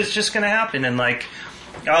that shit's just gonna happen. And like,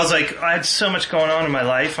 I was like, I had so much going on in my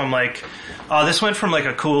life. I'm like, oh, this went from like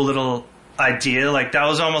a cool little idea. Like that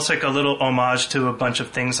was almost like a little homage to a bunch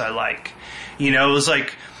of things I like. It was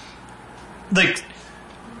like.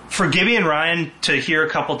 For Gibby and Ryan to hear a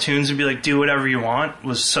couple tunes and be like, do whatever you want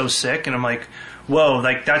was so sick. And I'm like, whoa,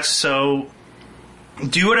 like that's so,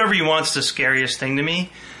 do whatever you want's the scariest thing to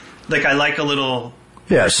me. Like I like a little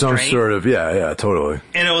restraint. Some sort of, totally.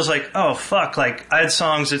 And it was like, oh fuck, like I had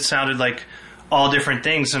songs that sounded like all different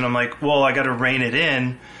things. And I'm like, well, I got to rein it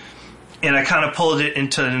in. And I kind of pulled it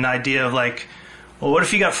into an idea of like, well, what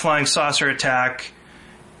if you got Flying Saucer Attack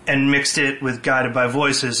and mixed it with Guided by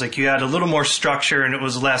Voices? Like you had a little more structure and it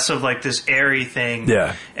was less of like this airy thing.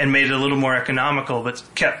 Yeah. And made it a little more economical, but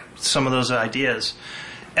kept some of those ideas.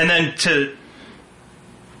 And then to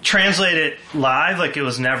translate it live, like it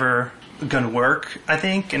was never going to work, I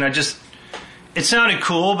think. And it sounded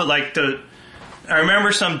cool, but like I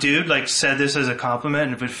remember some dude like said this as a compliment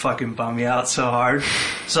and it would fucking bum me out so hard.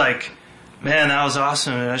 It's like, man, that was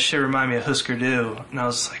awesome. That shit reminded me of Husker Du. And I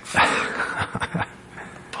was like, fuck.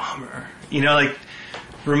 Bummer. Like,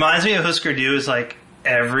 reminds me of Husker Du is like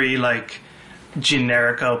every like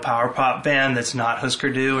generico power pop band that's not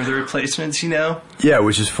Husker Du or the Replacements, you know? Yeah,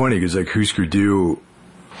 which is funny because like Husker Du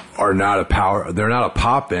are not they're not a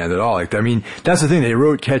pop band at all. Like, I mean, that's the thing. They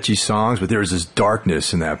wrote catchy songs, but there was this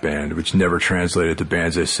darkness in that band, which never translated to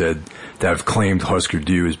bands they said that have claimed Husker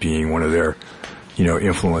Du as being one of their, you know,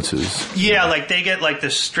 influences. Yeah, like they get like the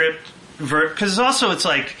stripped because also it's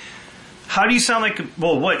like, how do you sound like,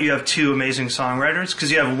 well, what, you have two amazing songwriters?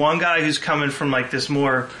 Because you have one guy who's coming from like this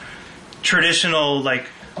more traditional, like,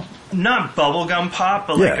 not bubblegum pop,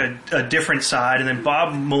 but like a different side. And then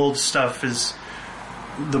Bob Mould's stuff is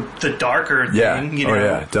the darker thing, you know? Oh,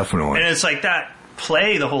 yeah, definitely. And it's like that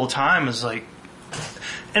play the whole time is like...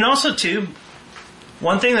 And also, too,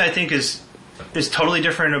 one thing that I think is totally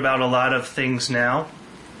different about a lot of things now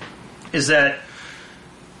is that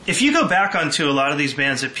if you go back onto a lot of these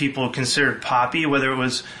bands that people considered poppy, whether it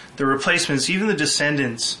was the Replacements, even the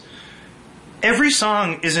Descendants, every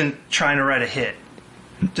song isn't trying to write a hit.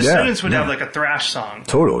 Descendants would have like a thrash song.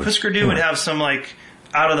 Totally. Husker Du would have some like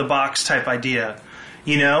out-of-the-box type idea.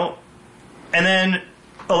 You know? And then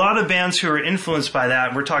a lot of bands who are influenced by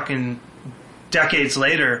that, we're talking decades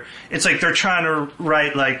later, it's like they're trying to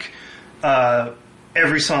write like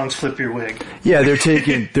every song's Flip Your Wig. Yeah, they're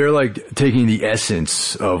taking the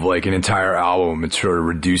essence of like an entire album and sort of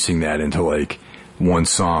reducing that into like one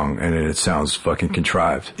song, and then it sounds fucking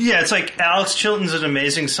contrived. Yeah, it's like Alex Chilton's an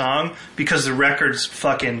amazing song because the record's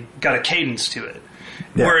fucking got a cadence to it.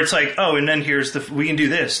 Yeah. Where it's like, oh, and then we can do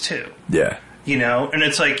this too. Yeah. You know, and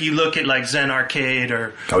it's like you look at like Zen Arcade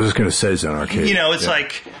or... I was just going to say Zen Arcade. You know, it's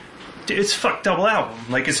like, dude, it's a fuck double album.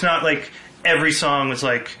 Like, it's not like every song was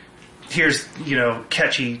like, here's, you know,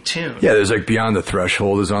 catchy tune. Yeah, there's like Beyond the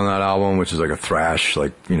Threshold is on that album, which is like a thrash,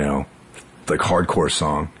 like, you know, like hardcore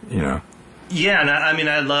song, you know. Yeah, and I mean,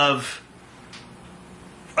 I love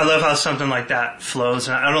how something like that flows,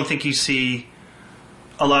 and I don't think you see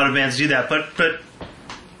a lot of bands do that. But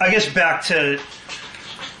I guess back to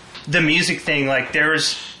the music thing, like I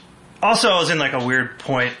was in like a weird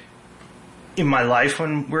point in my life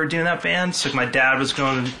when we were doing that band. So like my dad was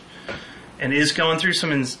going and is going through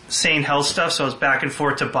some insane health stuff, so I was back and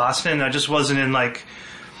forth to Boston. I just wasn't in like,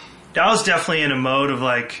 I was definitely in a mode of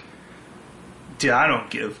like, dude, I don't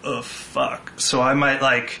give a fuck. So I might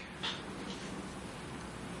like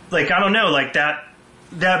I don't know, like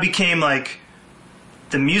that became like,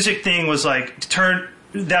 the music thing was like,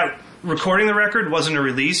 that recording the record wasn't a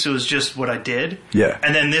release, it was just what I did. Yeah.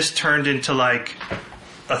 And then this turned into like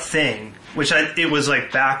a thing, which it was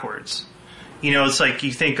like backwards. You know, it's like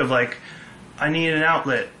you think of like, I need an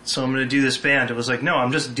outlet, so I'm going to do this band. It was like, no,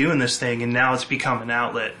 I'm just doing this thing, and now it's become an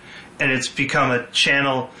outlet. And it's become a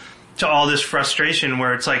channel to all this frustration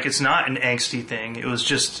where it's like, it's not an angsty thing. It was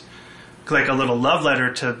just like a little love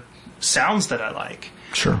letter to sounds that I like.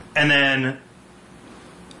 Sure. And then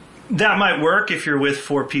that might work if you're with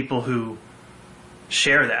four people who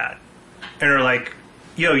share that and are like,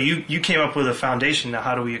 yo, you came up with a foundation. Now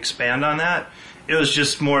how do we expand on that? It was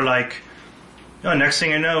just more like, oh, next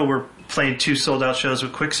thing I know, we're playing 2 sold-out shows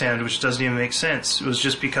with Quicksand, which doesn't even make sense. It was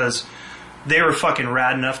just because they were fucking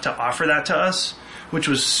rad enough to offer that to us, which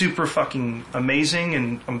was super fucking amazing,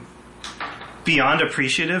 and I'm beyond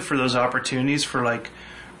appreciative for those opportunities for like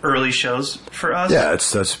early shows for us. Yeah,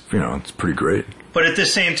 that's you know, it's pretty great. But at the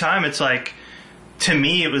same time, it's like, to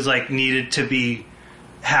me, it was like needed to be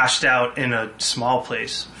hashed out in a small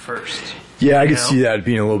place first. Yeah, I could see that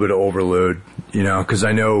being a little bit of overload, you know, because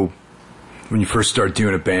I know when you first start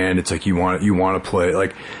doing a band, it's like you want to play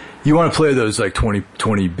like. You want to play those like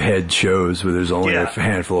 20 head shows where there's only a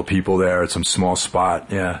handful of people there at some small spot.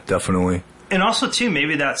 Yeah, definitely. And also too,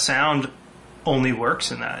 maybe that sound only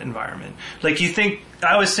works in that environment. Like I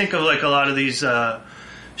always think of like a lot of these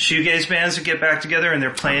shoegaze bands that get back together and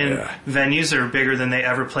they're playing venues that are bigger than they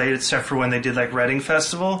ever played, except for when they did like Reading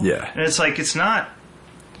Festival. Yeah. And it's like, it's not.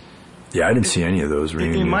 Yeah, I didn't see any of those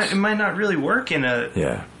reunions. It might not really work in a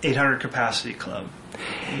 800 capacity club.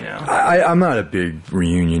 You know? I'm not a big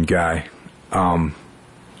reunion guy. I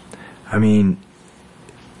mean,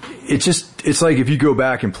 it's like if you go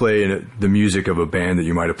back and play the music of a band that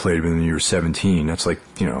you might have played when you were 17, that's like,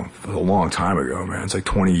 you know, a long time ago, man. It's like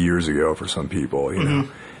 20 years ago for some people, you know?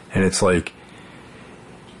 And it's like,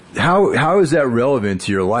 how is that relevant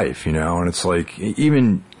to your life, you know? And it's like,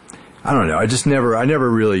 even, I don't know, I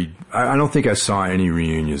don't think I saw any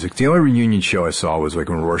reunions. Like, the only reunion show I saw was like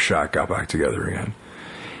when Rorschach got back together again.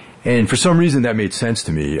 And for some reason that made sense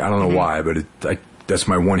to me. I don't know why, but that's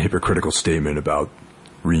my one hypocritical statement about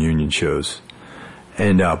reunion shows.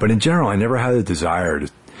 And but in general, I never had a desire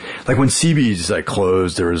to, like when CB's like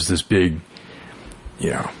closed, there was this big,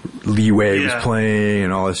 Leeway was playing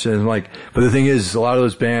and all this shit. And but the thing is, a lot of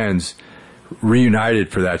those bands reunited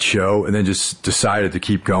for that show and then just decided to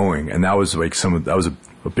keep going. And that was that was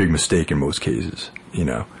a big mistake in most cases,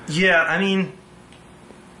 Yeah, I mean,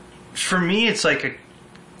 for me, it's like a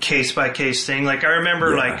case-by-case thing. Like, I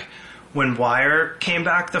remember, when Wire came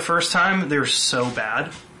back the first time, they were so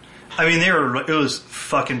bad. I mean, it was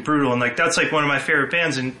fucking brutal. And, that's, one of my favorite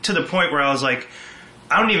bands. And to the point where I was like,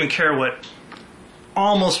 I don't even care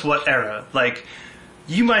almost what era.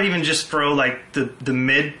 You might even just throw, the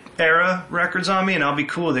mid-era records on me, and I'll be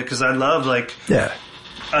cool with it, because I love,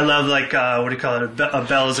 I love, what do you call it, A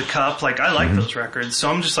Bell is a Cup. I like those records. So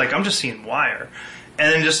I'm just seeing Wire.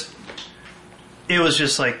 And then it was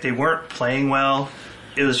just, they weren't playing well.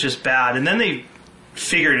 It was just bad. And then they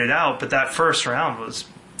figured it out, but that first round was...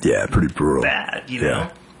 Yeah, pretty brutal. Bad, you know?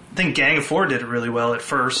 I think Gang of Four did it really well at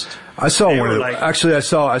first. I saw I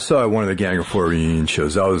saw one of the Gang of Four reunion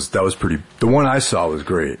shows. That was pretty... The one I saw was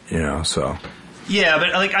great, so... Yeah,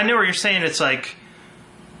 but, I know what you're saying. It's I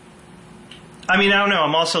mean, I don't know.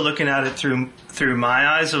 I'm also looking at it through my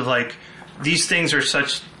eyes of, these things are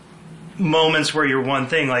such moments where you're one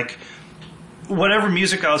thing. Whatever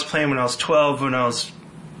music I was playing when I was 12, when I was,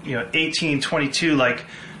 18, 22,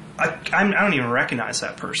 I don't even recognize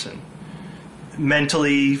that person.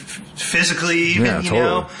 Mentally, physically, even,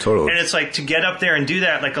 Totally. And it's to get up there and do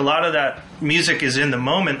that, a lot of that music is in the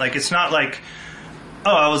moment. It's not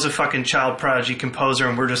oh, I was a fucking child prodigy composer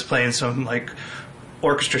and we're just playing some,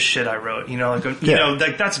 orchestra shit I wrote,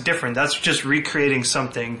 that's different. That's just recreating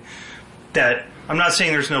something that... I'm not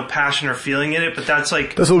saying there's no passion or feeling in it, but that's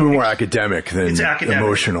that's a little bit more academic than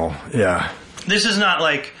emotional. Yeah. This is not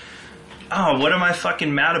oh, what am I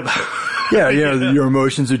fucking mad about? Yeah, your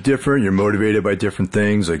emotions are different. You're motivated by different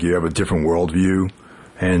things. You have a different worldview,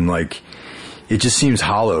 and it just seems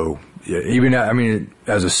hollow. Even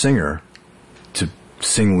as a singer, to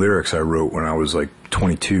sing lyrics I wrote when I was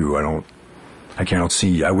 22,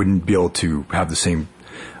 I wouldn't be able to have the same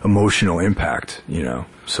emotional impact,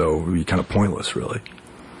 so it would be kind of pointless, really.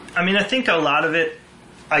 I mean, I think a lot of it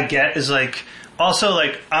I get is also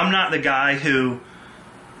I'm not the guy who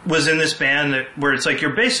was in this band where it's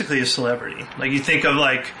you're basically a celebrity. You think of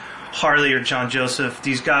Harley or John Joseph,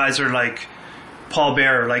 these guys are Paul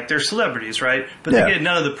Bearer, they're celebrities, right? But they get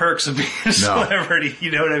none of the perks of being a celebrity,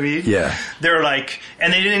 you know what I mean? Yeah. They're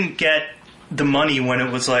and they didn't get the money when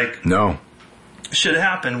it was No. Should have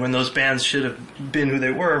happened, when those bands should have been who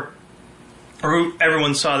they were, or who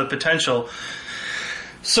everyone saw the potential.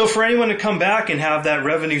 So for anyone to come back and have that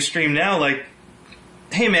revenue stream now,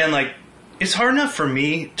 hey man, it's hard enough for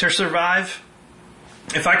me to survive.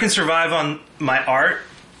 If I can survive on my art,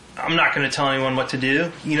 I'm not going to tell anyone what to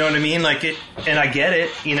do. You know what I mean? And I get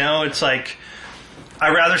it. It's I'd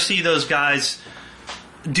rather see those guys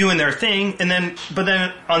doing their thing, but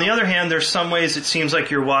then on the other hand, there's some ways it seems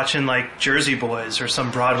like you're watching Jersey Boys or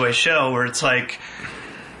some Broadway show where it's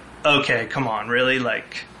okay, come on, really?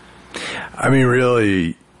 I mean,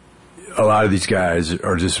 really, a lot of these guys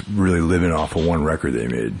are just really living off of one record they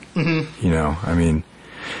made. Mm-hmm. I mean,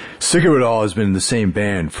 Sick of It All has been the same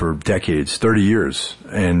band for decades, 30 years,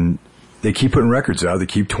 and they keep putting records out, they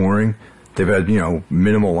keep touring. They've had,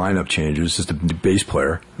 minimal lineup changes, just a bass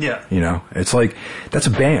player. Yeah. It's that's a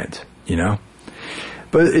band,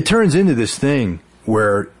 But it turns into this thing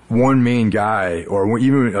where one main guy or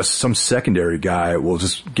even some secondary guy will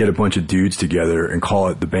just get a bunch of dudes together and call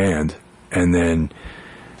it the band. And then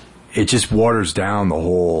it just waters down the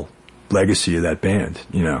whole legacy of that band,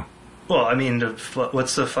 Well, I mean,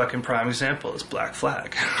 what's the fucking prime example? It's Black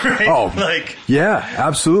Flag, right? Oh, yeah,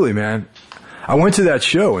 absolutely, man. I went to that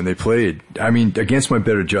show and they played. I mean, against my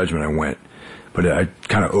better judgment, I went, but I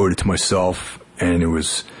kind of owed it to myself, and it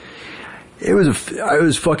was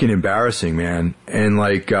fucking embarrassing, man. And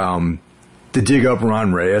to dig up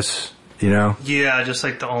Ron Reyes, Yeah, just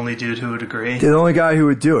the only dude who would agree. The only guy who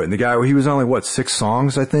would do it, and the guy he was on 6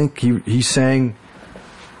 songs, I think. He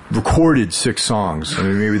recorded 6 songs. I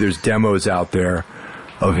mean, maybe there's demos out there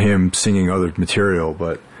of him singing other material,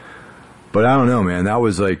 but I don't know, man. That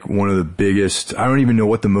was one of the biggest... I don't even know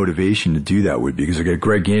what the motivation to do that would be, because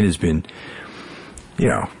Greg Ginn has been,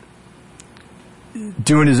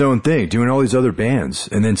 doing his own thing, doing all these other bands,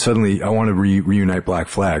 and then suddenly I want to reunite Black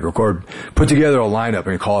Flag, or put together a lineup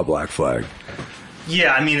and call it Black Flag.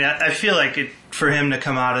 Yeah, I mean, I feel for him to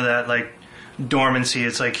come out of that dormancy,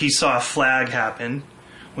 it's he saw a flag happen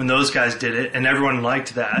when those guys did it, and everyone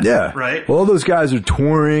liked that. Yeah. Right? Well, all those guys are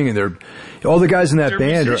touring, and all the guys in that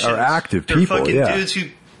band are active they're people. Fucking dudes who,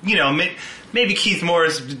 maybe Keith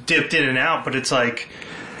Morris dipped in and out, but it's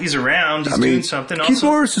he's around, he's doing something. Keith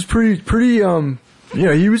Morris is pretty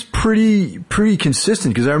he was pretty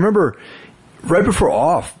consistent, because I remember right before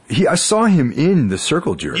Off, I saw him in the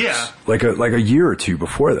Circle Jerks. Yeah. Like a year or two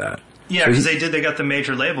before that. Yeah, because they got the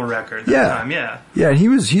major label record that time, yeah. Yeah, and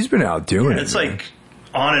he's been out doing it. It's like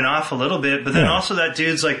on and off a little bit, but then also that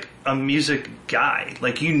dude's like a music guy.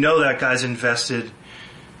 Like, that guy's invested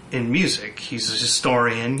in music. He's a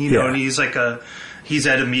historian, know, and he's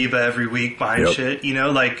at Amoeba every week buying shit,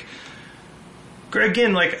 like Greg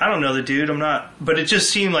Ginn, like, I don't know the dude, but it just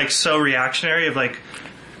seemed like so reactionary of like,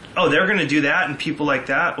 oh, they're going to do that and people like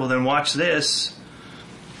that, well then watch this.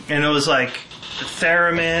 And it was like the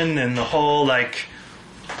theremin and the whole like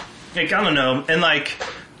I don't know, and like,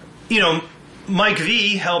 Mike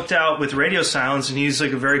V helped out with Radio Silence, and he's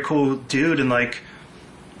like a very cool dude, and like,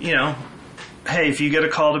 hey, if you get a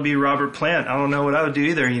call to be Robert Plant, I don't know what I would do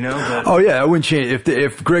either, but oh yeah, I wouldn't change.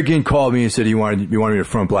 If Greg Ginn called me and said he wanted me to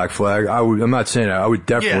front Black Flag, I'm not saying I would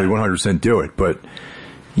definitely 100% do it, but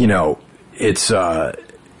it's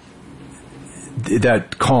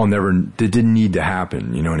that call didn't need to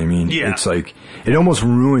happen. You know what I mean? Yeah. It's like it almost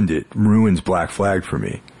ruins Black Flag for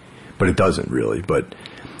me, but it doesn't really. But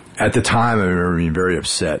at the time, I remember being very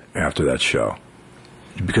upset after that show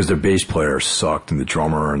because their bass player sucked and the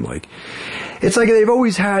drummer, and like, it's like they've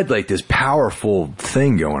always had like this powerful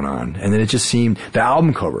thing going on, and then it just seemed the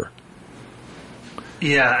album cover.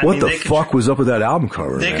 Yeah. What the fuck was up with that album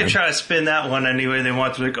cover? They could try to spin that one any way they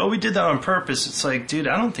want to. Like, oh, we did that on purpose. It's like, dude,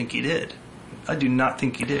 I don't think he did. I do not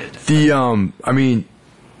think he did.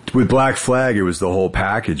 With Black Flag, it was the whole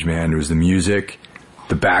package, man. It was the music,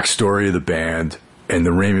 the backstory of the band, and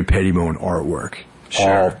the Raymond Pettibone artwork. Sure.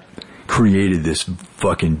 All created this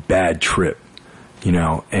fucking bad trip,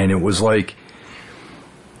 and it was like,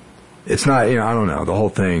 it's not, I don't know, the whole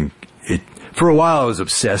thing, for a while I was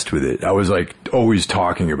obsessed with it. I was like always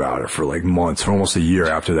talking about it for like months, for almost a year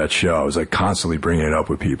after that show. I was like constantly bringing it up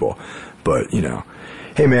with people. But,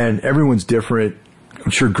 hey man, everyone's different.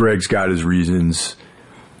 I'm sure Greg's got his reasons.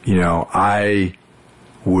 I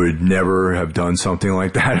would never have done something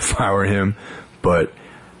like that if I were him, but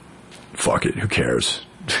fuck it, who cares?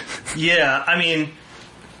 Yeah,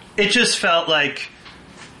 it just felt like,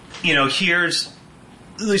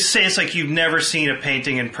 let's say it's like you've never seen a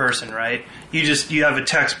painting in person, right? You have a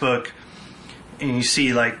textbook and you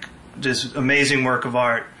see like this amazing work of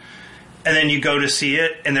art, and then you go to see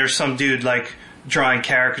it and there's some dude like drawing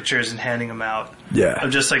caricatures and handing them out. Yeah.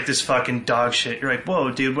 Of just like this fucking dog shit. You're like,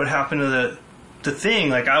 whoa, dude, what happened to the thing?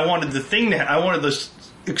 Like, I wanted this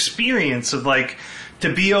experience of like,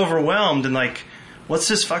 to be overwhelmed and like, what's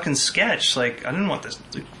this fucking sketch? Like, I didn't want this.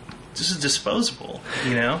 This is disposable,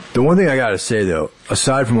 The one thing I gotta say though,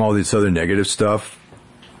 aside from all this other negative stuff,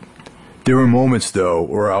 there were moments though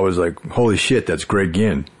where I was like, holy shit, that's Greg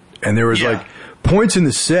Ginn. And there was like points in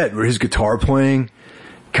the set where his guitar playing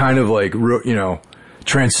kind of like,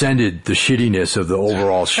 transcended the shittiness of the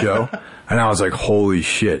overall show. And I was like, holy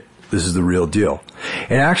shit, this is the real deal.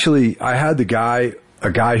 And actually, I had a guy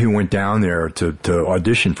who went down there to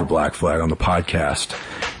audition for Black Flag on the podcast.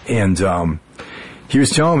 And he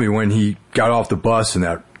was telling me when he got off the bus in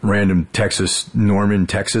that random Norman,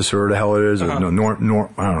 Texas, or where the hell it is. Uh-huh. Or no,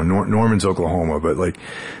 I don't know, Norman's Oklahoma, but like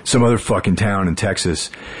some other fucking town in Texas.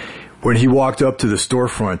 When he walked up to the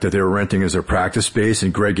storefront that they were renting as their practice space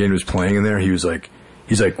and Greg Ginn was playing in there, he's like,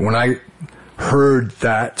 when I heard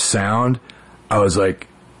that sound, I was like,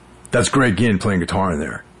 that's Greg Ginn playing guitar in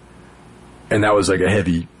there. And that was like a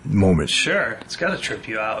heavy moment. Sure. It's got to trip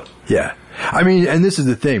you out. Yeah. And this is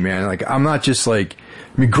the thing, man. Like, I'm not just like,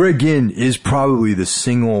 Greg Ginn is probably the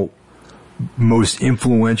single most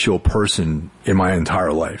influential person in my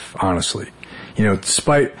entire life, honestly.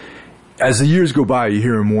 Despite, as the years go by, you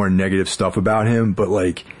hear more negative stuff about him, but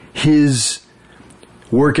like his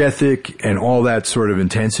work ethic and all that sort of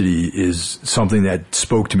intensity is something that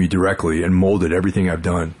spoke to me directly and molded everything I've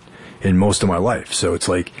done in most of my life. So it's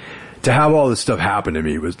like, to have all this stuff happen to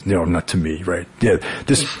me was, not to me, right? Yeah,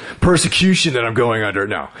 this persecution that I'm going under.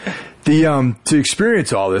 No, to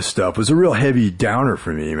experience all this stuff was a real heavy downer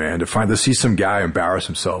for me, man. To see some guy embarrass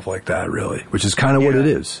himself like that, really, which is kind of what it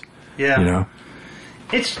is. Yeah,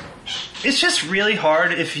 it's just really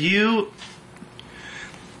hard if you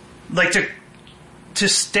like to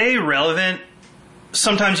stay relevant.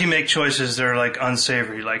 Sometimes you make choices that are like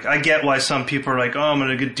unsavory. Like, I get why some people are like, oh, I'm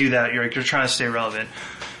going to do that. You're trying to stay relevant.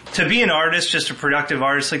 To be an artist, just a productive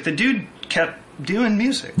artist, like the dude kept doing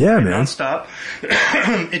music. Yeah, man. Nonstop.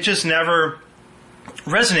 It just never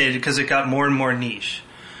resonated because it got more and more niche.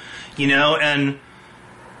 And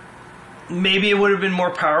maybe it would have been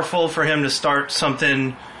more powerful for him to start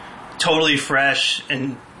something totally fresh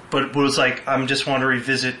but was like, I just want to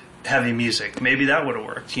revisit heavy music. Maybe that would have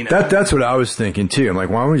worked, you know? That's what I was thinking too. I'm like,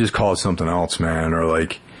 why don't we just call it something else, man? Or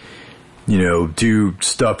like, you know, do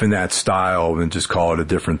stuff in that style and just call it a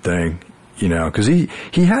different thing, you know? Because he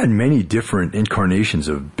had many different incarnations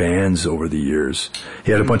of bands over the years.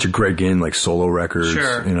 He had a bunch of Greg Ginn, like, solo records,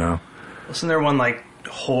 sure. You know? Wasn't there one, like,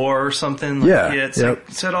 Whore or something? Like, yeah.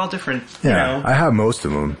 It's all different, you know? I have most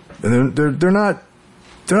of them. And they're not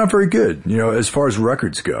very good, you know, as far as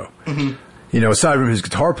records go. Mm-hmm. You know, aside from his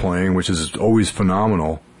guitar playing, which is always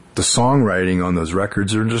phenomenal, the songwriting on those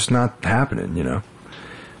records are just not happening, you know?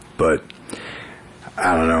 But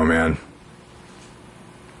I don't know, man.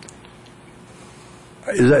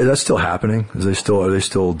 Is that still happening? Are they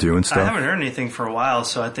still doing stuff? I haven't heard anything for a while,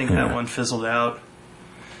 so I think that one fizzled out.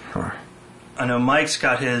 Huh. I know Mike's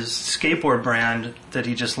got his skateboard brand that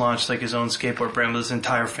he just launched, like his own skateboard brand. His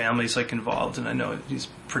entire family's like involved, and I know he's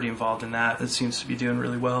pretty involved in that. It seems to be doing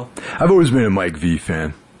really well. I've always been a Mike V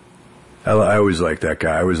fan. I always liked that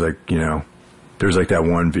guy. I was like, you know, there's like that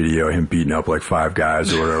one video of him beating up like 5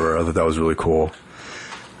 guys or whatever. I thought that was really cool.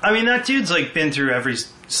 I mean, that dude's like been through every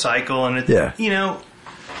cycle, and you know,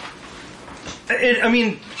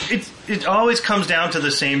 it always comes down to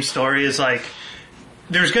the same story. Is like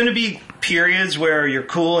there's going to be periods where you're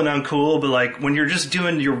cool and uncool, but like when you're just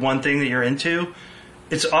doing your one thing that you're into,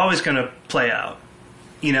 it's always going to play out.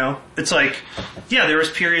 You know, it's like, yeah, there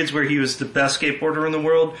was periods where he was the best skateboarder in the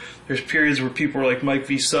world. There's periods where people are like, Mike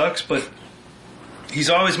V sucks, but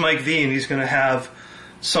he's always Mike V, and he's going to have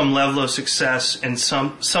some level of success and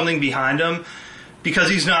something behind him,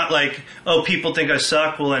 because he's not like, oh, people think I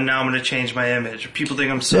suck, well, and now I'm going to change my image. Or people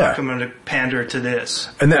think I'm suck, I'm going to pander to this.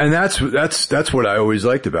 And that's what I always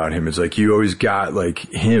liked about him. Is like you always got like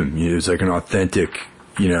him. It was like an authentic,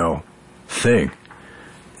 you know, thing,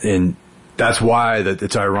 and that's why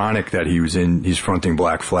it's ironic that he's fronting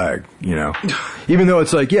Black Flag. You know, even though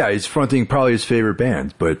it's like, yeah, he's fronting probably his favorite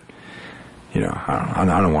band, but. You know, I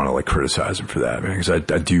don't want to like criticize him for that, man, because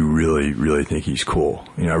I do really, really think he's cool.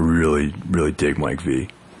 You know, I really, really dig Mike V.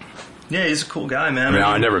 Yeah, he's a cool guy, man. I mean,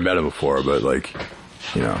 I never met him before, but like,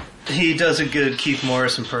 you know, he does a good Keith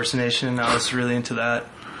Morris impersonation, and I was really into that.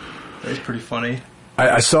 It's pretty funny.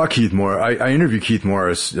 I saw Keith Morris. I interviewed Keith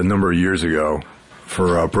Morris a number of years ago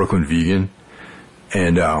for Brooklyn Vegan,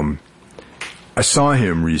 and I saw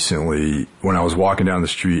him recently when I was walking down the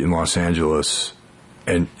street in Los Angeles.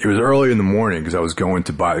 And it was early in the morning because I was going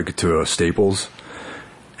to a Staples.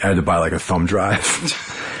 I had to buy like a thumb drive,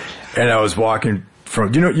 and I was walking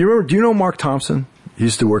from. Do you know Mark Thompson? He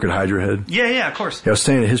used to work at Hydra Head. Yeah, of course. Yeah, I was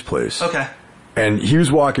staying at his place. Okay. And he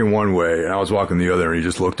was walking one way, and I was walking the other, and he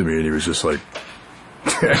just looked at me, and he was just like,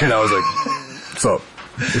 and I was like, "What's up?"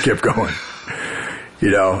 He kept going. You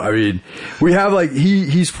know, I mean, we have like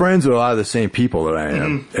he's friends with a lot of the same people that I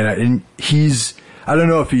am, and he's. I don't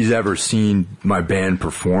know if he's ever seen my band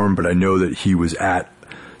perform, but I know that he was at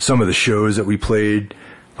some of the shows that we played,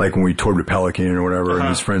 like when we toured with Pelican or whatever, and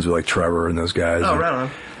he's friends with like Trevor and those guys. Oh, right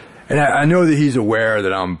on. And I know that he's aware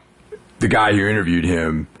that I'm the guy who interviewed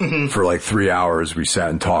him for like 3 hours. We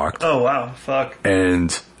sat and talked. Oh, wow. Fuck.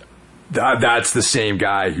 And that's the same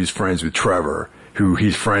guy who's friends with Trevor, who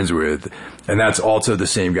he's friends with. And that's also the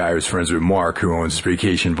same guy who's friends with Mark, who owns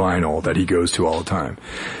Vacation Vinyl that he goes to all the time.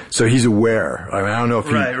 So he's aware. I mean, I don't know if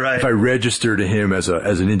if I register to him as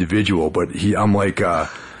an individual, but I'm like,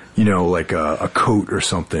 you know, like a coat or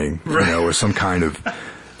something, you know, or some kind of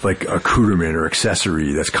like accoutrement or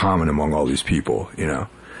accessory that's common among all these people, you know.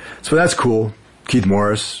 So that's cool. Keith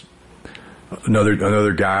Morris,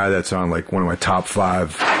 another guy that's on like one of my top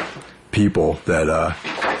 5 people that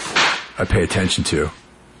I pay attention to.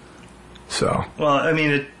 So. Well, I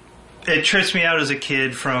mean, it trips me out as a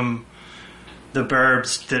kid from the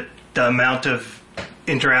burbs that the amount of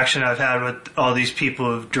interaction I've had with all these people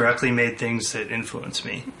who've directly made things that influence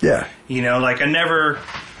me. Yeah. You know, like I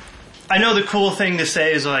know the cool thing to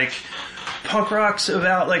say is like, punk rock's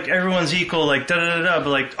about like everyone's equal, like da-da-da-da, but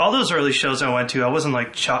like all those early shows I went to, I wasn't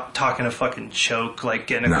like talking a fucking choke, like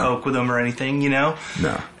getting a Coke with them or anything, you know?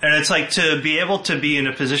 No. And it's like to be able to be in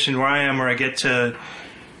a position where I am, where I get to,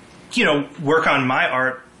 you know, work on my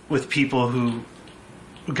art with people who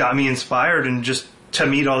got me inspired, and just to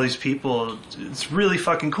meet all these people, it's really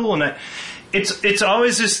fucking cool. And it's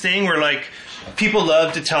always this thing where like people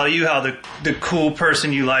love to tell you how the cool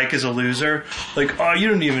person you like is a loser. Like, oh, you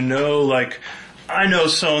don't even know, like, I know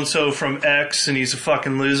so-and-so from X and he's a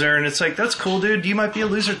fucking loser. And it's like, that's cool, dude. You might be a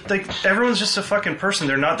loser. Like, everyone's just a fucking person.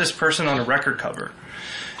 They're not this person on a record cover,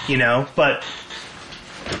 you know? But,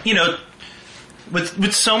 you know,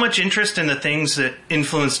 with so much interest in the things that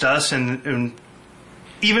influenced us and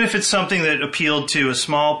even if it's something that appealed to a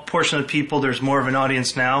small portion of people, there's more of an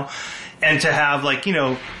audience now. And to have, like, you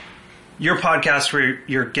know, your podcast where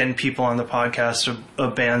you're getting people on the podcast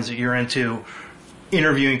of bands that you're into,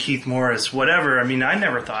 interviewing Keith Morris, whatever. I mean, I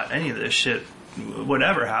never thought any of this shit would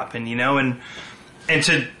ever happen, you know, and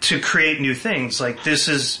to create new things. Like, this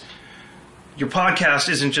is, your podcast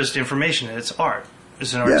isn't just information, it's art.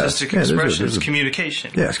 It's an artistic expression. It's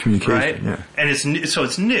communication. Yeah, it's communication. Right? Yeah. And it's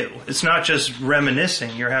new. It's not just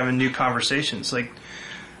reminiscing. You're having new conversations. Like,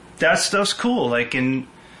 that stuff's cool. Like, and,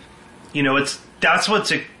 you know, that's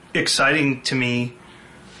what's exciting to me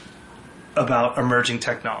about emerging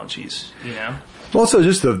technologies, you know? Also,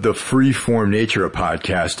 just the free-form nature of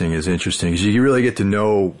podcasting is interesting because you really get to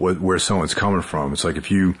know where someone's coming from. It's like if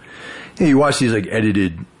you watch these, like,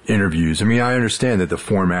 edited interviews. I mean, I understand that the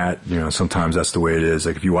format, you know, sometimes that's the way it is.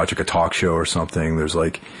 Like, if you watch, like, a talk show or something, there's,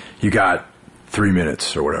 like, you got 3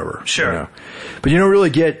 minutes or whatever. Sure. You know? But you don't really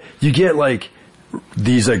get, like,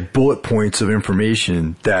 these, like, bullet points of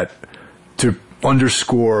information that to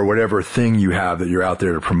underscore whatever thing you have that you're out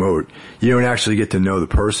there to promote. You don't actually get to know the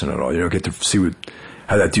person at all. You don't get to see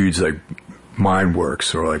how that dude's, like, mind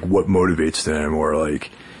works, or, like, what motivates them, or, like,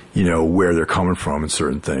 you know, where they're coming from in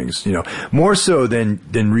certain things, you know, more so than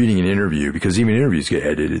reading an interview, because even interviews get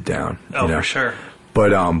edited down. Oh, you know? for sure.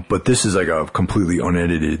 But this is like a completely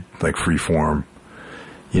unedited, like, free form,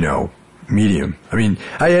 you know, medium. I mean,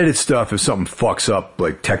 I edit stuff if something fucks up,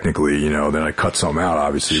 like, technically, you know, then I cut something out,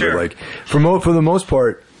 obviously. Sure. But, like, for the most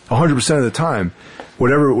part, 100% of the time,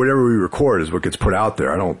 whatever we record is what gets put out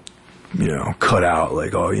there. I don't, you know, cut out,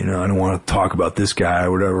 like, oh, you know, I don't want to talk about this guy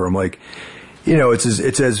or whatever. I'm like, you know, it's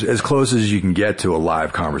as close as you can get to a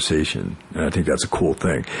live conversation, and I think that's a cool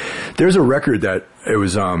thing. There's a record that it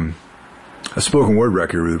was a spoken word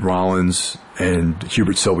record with Rollins and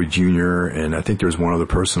Hubert Selby Jr., and I think there was one other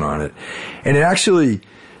person on it. And it actually,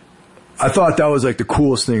 I thought that was, like, the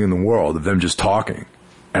coolest thing in the world, of them just talking.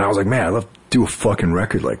 And I was like, man, I'd love to do a fucking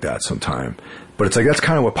record like that sometime. But it's like, that's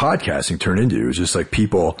kind of what podcasting turned into. It's just like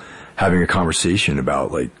people having a conversation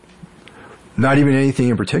about, like, not even anything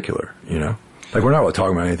in particular, you know? Like, we're not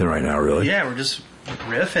talking about anything right now, really. Yeah, we're just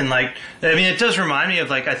riffing. Like, I mean, it does remind me of,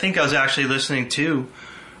 like, I think I was actually listening to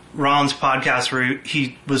Rollins' podcast where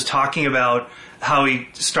he was talking about how he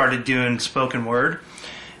started doing spoken word.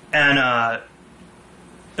 And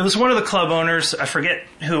it was one of the club owners, I forget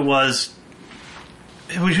who it was,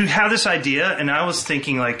 who had this idea, and I was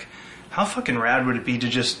thinking, like, how fucking rad would it be to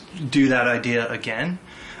just do that idea again?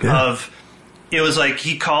 Yeah. It was like,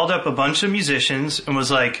 he called up a bunch of musicians and was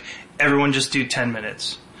like, everyone just do 10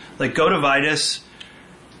 minutes. Like, go to Vitus,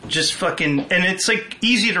 just fucking, and it's, like,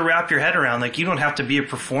 easy to wrap your head around. Like, you don't have to be a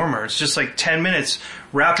performer. It's just, like, 10 minutes,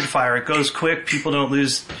 rapid fire. It goes quick. People don't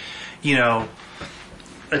lose, you know,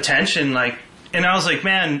 attention. Like, and I was like,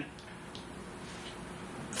 man,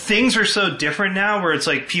 things are so different now where it's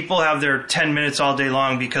like people have their 10 minutes all day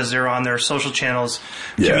long because they're on their social channels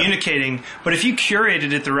communicating. But if you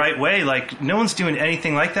curated it the right way, like, no one's doing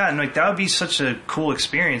anything like that. And, like, that would be such a cool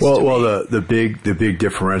experience. Well, the big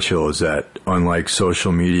differential is that, unlike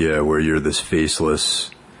social media where you're this faceless,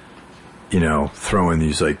 you know, throwing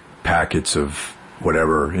these, like, packets of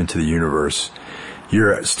whatever into the universe,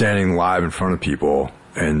 you're standing live in front of people,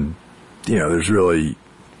 and, you know, there's really,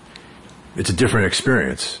 it's a different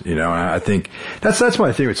experience, you know. And I think that's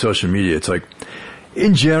my thing with social media. It's like,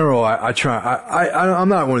 in general, I'm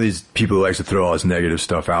not one of these people who likes to throw all this negative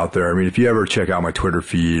stuff out there. I mean, if you ever check out my Twitter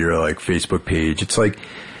feed or, like, Facebook page, it's like,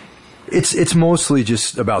 it's mostly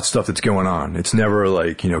just about stuff that's going on. It's never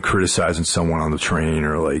like, you know, criticizing someone on the train,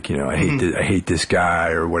 or, like, you know, I hate this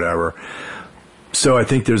guy or whatever. So I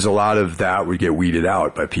think there's a lot of that would get weeded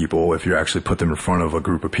out by people if you actually put them in front of a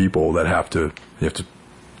group of people that you have to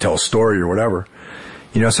tell a story or whatever,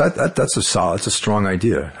 you know. So that's a strong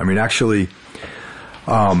idea. I mean, actually,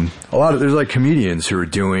 there's, like, comedians who are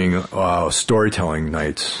doing storytelling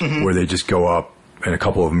nights where they just go up and a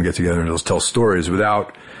couple of them get together and they'll tell stories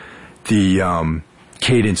without the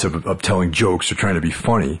cadence of telling jokes or trying to be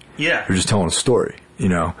funny. Yeah, they're just telling a story, you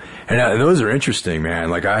know. And those are interesting, man.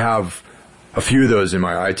 Like, I have a few of those in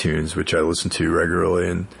my iTunes, which I listen to regularly,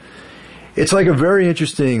 and it's like a very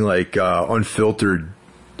interesting, like, unfiltered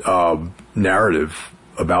narrative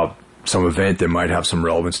about some event that might have some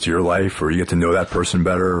relevance to your life, or you get to know that person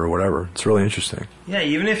better or whatever. It's really interesting. Yeah,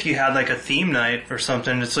 even if you had, like, a theme night or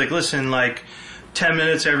something, it's like, listen, like, 10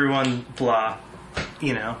 minutes, everyone, blah,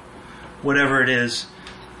 you know, whatever it is.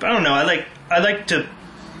 But I don't know, I like to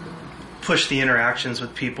push the interactions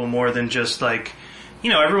with people more than just, like, you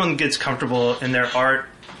know, everyone gets comfortable in their art.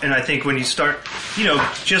 And I think when you start, you know,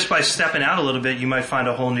 just by stepping out a little bit, you might find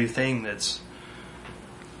a whole new thing that's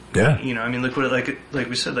Yeah. You know, I mean, look what it, like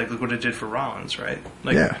we said, like look what it did for Rollins, right?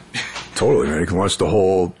 Like, yeah, totally, man. He can launch the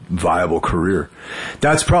whole viable career.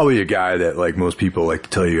 That's probably a guy that like most people like to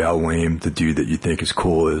tell you how lame the dude that you think is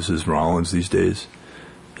cool is Rollins these days.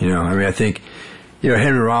 You know, I mean, I think, you know,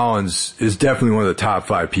 Henry Rollins is definitely one of the top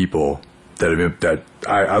 5 people that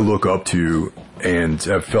I look up to and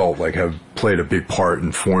have felt like have played a big part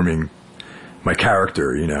in forming my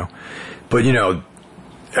character, you know. But, you know,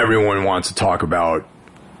 everyone wants to talk about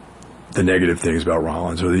the negative things about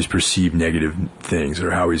Rollins, or these perceived negative things,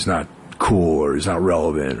 or how he's not cool or he's not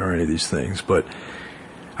relevant or any of these things. But,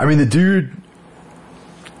 I mean, the dude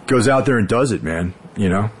goes out there and does it, man, you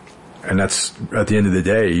know. And that's, at the end of the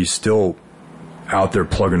day, he's still out there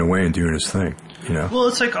plugging away and doing his thing, you know. Well,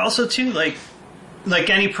 it's like also too like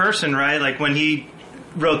any person, right? Like when he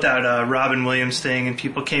wrote that Robin Williams thing and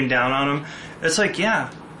people came down on him, it's like,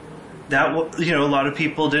 yeah, that you know, a lot of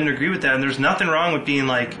people didn't agree with that, and there's nothing wrong with being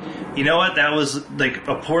like, you know what, that was like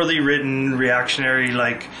a poorly written reactionary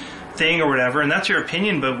like thing or whatever, and that's your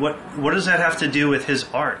opinion, but what does that have to do with his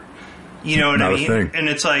art? You know what Not I mean? a thing. And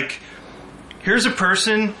it's like, here's a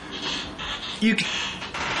person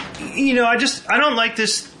you know, I don't like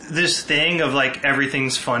this thing of like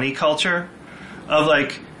everything's funny culture of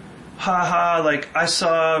like, haha, like I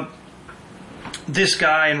saw this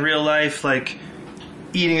guy in real life like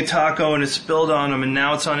eating a taco and it spilled on him and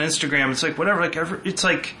now it's on Instagram. It's like whatever, like it's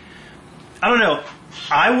like, I don't know.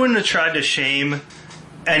 I wouldn't have tried to shame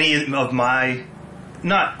any of my,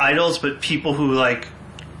 not idols, but people who like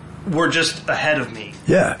were just ahead of me.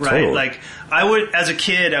 Yeah, right. totally. Like I would, as a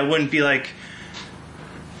kid, I wouldn't be like,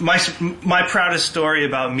 my proudest story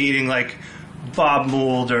about meeting like Bob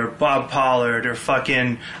Mould or Bob Pollard or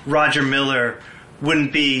fucking Roger Miller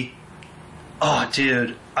wouldn't be, oh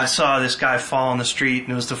dude, I saw this guy fall on the street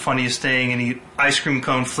and it was the funniest thing and ice cream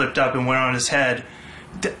cone flipped up and went on his head.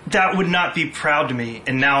 That would not be proud to me.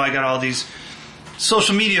 And now I got all these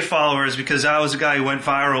social media followers because I was a guy who went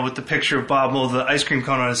viral with the picture of Bob Mould with the ice cream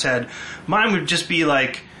cone on his head. Mine would just be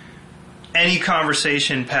like any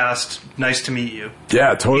conversation past nice to meet you.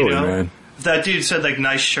 Yeah, totally, you know? man. If that dude said like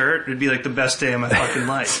nice shirt, it'd be like the best day of my fucking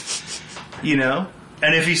life. You know?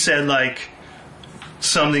 And if he said like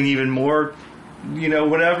something even more, you know,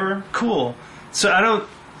 whatever, cool. So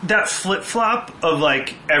that flip flop of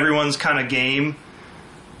like everyone's kind of game,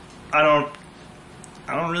 I don't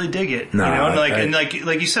really dig it. No, you know, and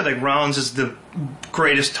like you said, like Rollins is the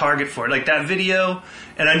greatest target for it. Like that video,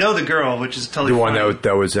 and I know the girl, which is totally the one funny.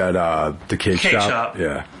 that was at the cake shop.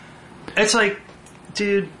 Yeah, it's like,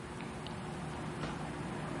 dude,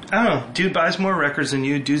 I don't know. Dude buys more records than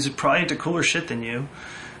you. Dude's probably into cooler shit than you.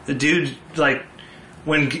 The dude, like,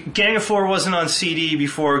 when Gang of Four wasn't on CD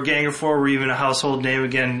before Gang of Four were even a household name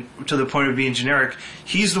again to the point of being generic,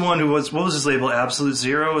 he's the one who was, what was his label? Absolute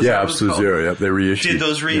Zero? Is yeah, Absolute Zero. Yep, they reissued. Did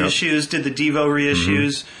those reissues, did the Devo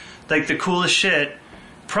reissues, like the coolest shit.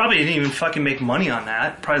 Probably didn't even fucking make money on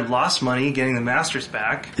that. Probably lost money getting the masters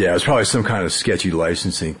back. Yeah, it was probably some kind of sketchy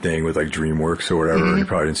licensing thing with like DreamWorks or whatever. And you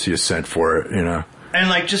probably didn't see a cent for it, you know. And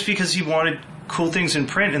like just because he wanted cool things in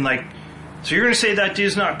print, and like, so you're gonna say that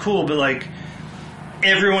dude's not cool, but like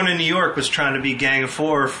everyone in New York was trying to be Gang of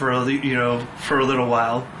Four for a little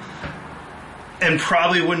while, and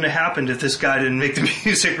probably wouldn't have happened if this guy didn't make the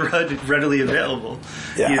music readily available.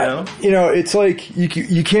 Yeah, you know, it's like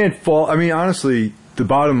you can't fall. I mean, honestly, the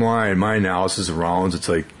bottom line, my analysis of Rollins, it's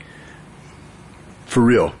like, for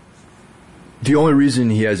real, the only reason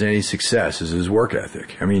he has any success is his work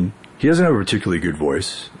ethic. I mean, he doesn't have a particularly good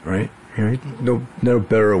voice, right? You know, no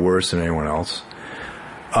better or worse than anyone else.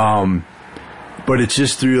 But it's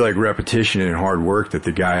just through like repetition and hard work that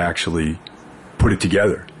the guy actually put it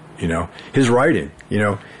together. You know, his writing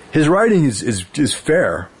is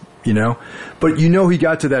fair, you know, but you know, he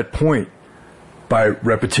got to that point by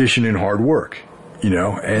repetition and hard work, you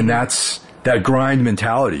know, and that grind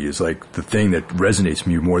mentality is like the thing that resonates with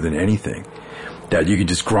me more than anything, that you can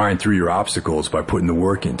just grind through your obstacles by putting the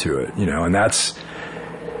work into it, you know, and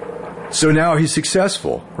so now he's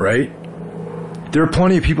successful, right? There are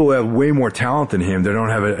plenty of people that have way more talent than him that don't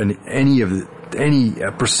have any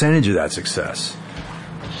percentage of that success.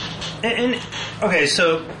 And okay,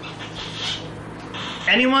 so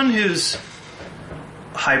anyone who's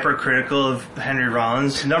hypercritical of Henry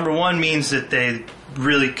Rollins, number one, means that they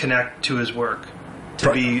really connect to his work.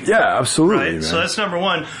 Yeah, absolutely. Right? Man. So that's number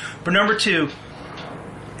one. But number two,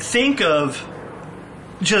 think of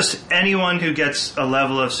just anyone who gets a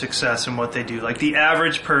level of success in what they do. Like the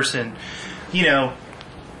average person, you know,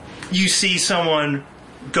 you see someone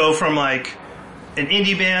go from like an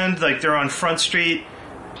indie band, like they're on Front Street,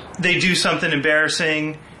 they do something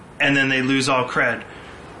embarrassing, and then they lose all cred.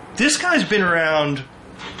 this guy's been around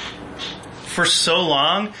for so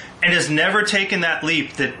long and has never taken that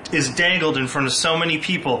leap that is dangled in front of so many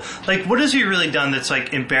people. Like, what has he really done that's,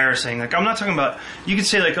 like, embarrassing? Like, I'm not talking about, you could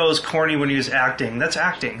say, like, oh, it was corny when he was acting. That's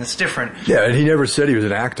acting. That's different. Yeah, and he never said he was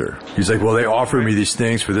an actor. He's like, well, they offered me these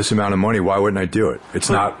things for this amount of money. Why wouldn't I do it?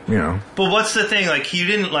 It's not, you know. But what's the thing? Like, he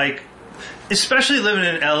didn't, like, especially living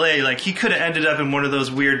in L.A., like, he could have ended up in one of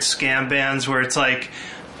those weird scam bands where it's, like,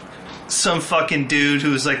 some fucking dude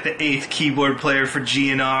who's like the 8th keyboard player for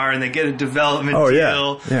GNR and they get a development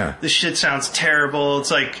deal. Yeah. This shit sounds terrible.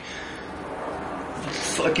 It's like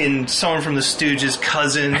fucking someone from the Stooges'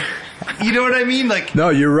 cousin. You know what I mean? Like, no,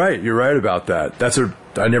 you're right. You're right about that.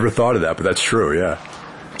 I never thought of that, but that's true, yeah.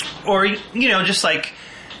 Or, you know, just like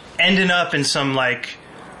ending up in some like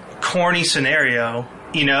corny scenario,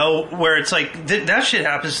 you know, where it's like that shit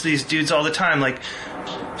happens to these dudes all the time. Like,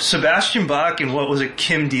 Sebastian Bach and what was it,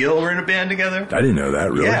 Kim Deal were in a band together? I didn't know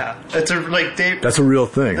that, really. Yeah. That's a real thing, That's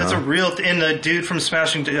huh? a real thing. And the dude from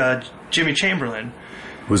Smashing Jimmy Chamberlain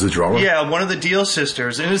was the drummer? Yeah, one of the Deal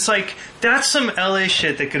sisters. And it's like, that's some LA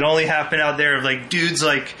shit that could only happen out there of like dudes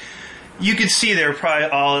like, you could see they're probably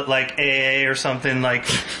all at like AA or something, like,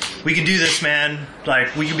 we can do this, man.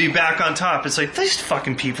 Like, we can be back on top. It's like, these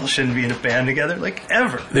fucking people shouldn't be in a band together, like,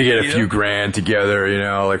 ever. They get a few grand together, you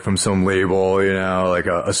know, like from some label, you know, like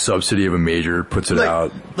a subsidy of a major puts it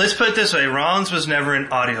out. Let's put it this way. Rollins was never an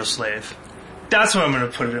audio slave. That's what I'm going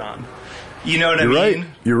to put it on. You know what I mean?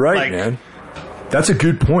 You're right, man. That's a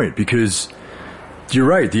good point, because you're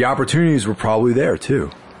right. The opportunities were probably there,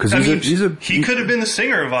 too. Because he could have been the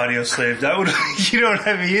singer of Audio Slave. That would, you know what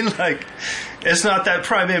I mean? Like, it's not that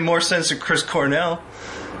probably made more sense to Chris Cornell.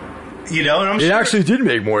 You know, and I'm sure it actually did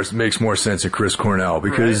makes more sense to Chris Cornell,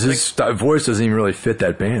 because his voice doesn't even really fit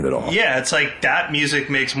that band at all. Yeah, it's like that music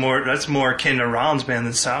that's more akin to Rollins' band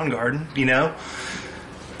than Soundgarden. You know,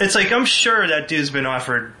 it's like, I'm sure that dude's been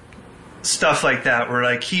offered stuff like that where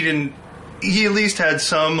like he at least had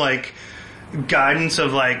some like guidance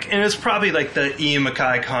of like, and it's probably like the Ian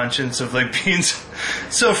MacKaye conscience of like being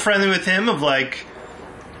so friendly with him, of like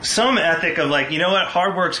some ethic of like, you know what,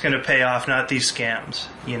 hard work's going to pay off, not these scams,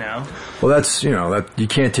 you know. Well, that's, you know, that you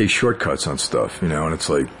can't take shortcuts on stuff, you know, and it's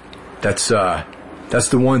like that's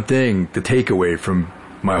the one thing, the takeaway from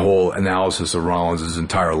my whole analysis of Rollins'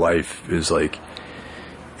 entire life is like,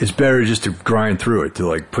 it's better just to grind through it, to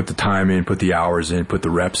like put the time in, put the hours in, put the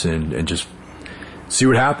reps in, and just see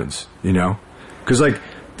what happens, you know? Because, like,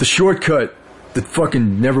 the shortcut that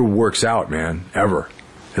fucking never works out, man, ever.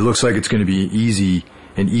 It looks like it's going to be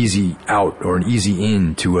an easy out or an easy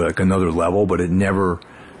in to, like, another level, but it never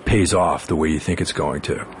pays off the way you think it's going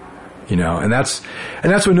to, you know? And that's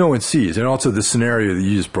what no one sees. And also the scenario that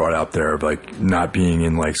you just brought out there of, like, not being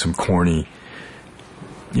in, like, some corny,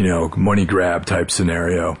 you know, money grab type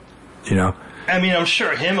scenario, you know? I mean, I'm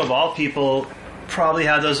sure him, of all people, probably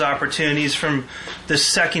had those opportunities from the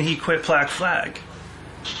second he quit Black Flag,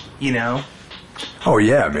 you know? Oh,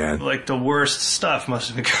 yeah, man. Like, the worst stuff must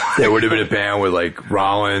have been going. There would have been a band with, like,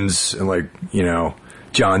 Rollins and, like, you know,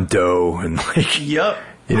 John Doe and, like, yep.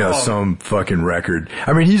 You know, some fucking record.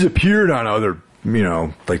 I mean, he's appeared on other, you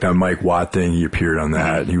know, like that Mike Watt thing, he appeared on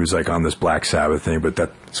that. He was, like, on this Black Sabbath thing, but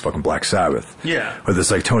that's fucking Black Sabbath. Yeah. Or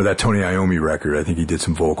this, like, Tony Iommi record, I think he did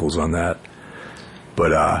some vocals on that.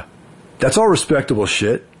 But, that's all respectable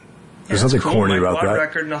shit. There's nothing cool. corny Mike about Watt that.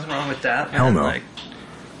 Record, nothing wrong with that. Hell no. Like,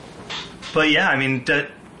 but yeah, I mean,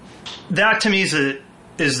 that to me is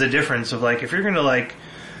the difference of like, if you're going to like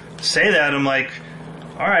say that, I'm like,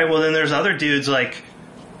 all right, well then there's other dudes like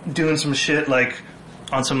doing some shit like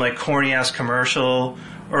on some like corny ass commercial,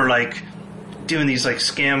 or like doing these like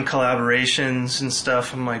scam collaborations and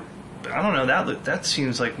stuff. I'm like, I don't know, that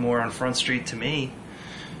seems like more on Front Street to me,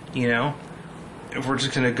 you know? If we're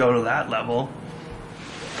just going to go to that level,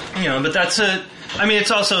 you know, but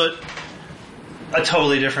it's also a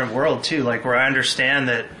totally different world too, like where I understand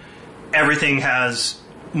that everything has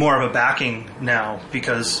more of a backing now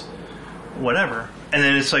because whatever. And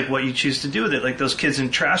then it's like what you choose to do with it. Like those kids in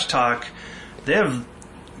Trash Talk, they have,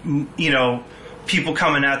 you know, people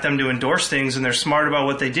coming at them to endorse things, and they're smart about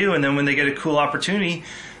what they do. And then when they get a cool opportunity,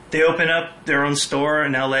 they open up their own store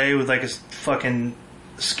in LA with like a fucking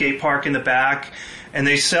skate park in the back, and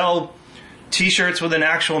they sell t-shirts with an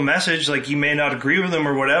actual message. Like, you may not agree with them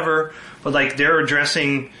or whatever, but like they're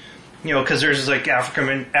addressing, you know, because there's like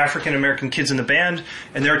African American kids in the band,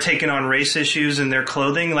 and they're taking on race issues in their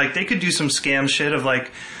clothing. Like, they could do some scam shit of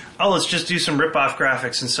like, oh, let's just do some rip-off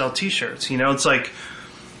graphics and sell t-shirts. You know, it's like,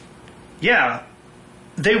 yeah,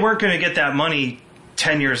 they weren't going to get that money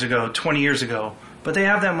 10 years ago, 20 years ago, but they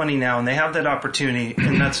have that money now, and they have that opportunity,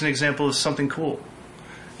 and that's an example of something cool.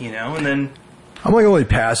 you know, and then... I'm like only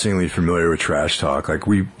passingly familiar with Trash Talk. Like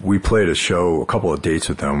we played a couple of dates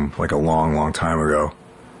with them like a long time ago.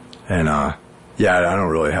 And, yeah, I don't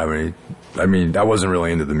really have any, I mean, I wasn't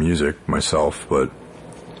really into the music myself, but,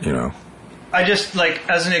 you know. I just, like,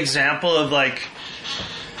 as an example of, like,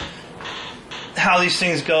 how these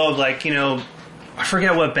things go, of, like, you know, I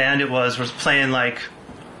forget what band it was playing, like,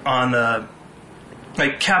 on the,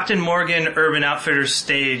 like, Captain Morgan Urban Outfitters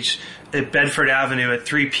stage at Bedford Avenue at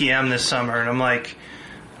 3 p.m. this summer, and I'm like,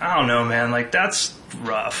 I don't know, man, like, that's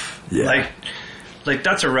rough. Yeah. Like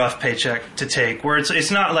that's a rough paycheck to take, where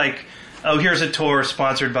it's not like, oh, here's a tour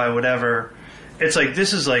sponsored by whatever. It's like,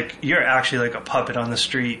 this is like, you're actually like a puppet on the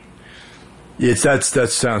street. That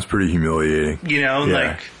sounds pretty humiliating. You know, yeah.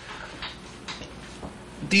 Like,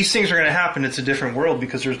 these things are going to happen. It's a different world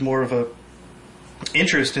because there's more of a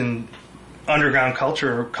interest in underground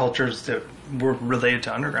culture or cultures that were related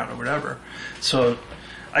to underground or whatever. So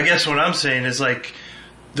I guess what I'm saying is, like,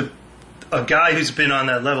 a guy who's been on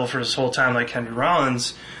that level for his whole time, like Henry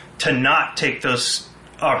Rollins, to not take those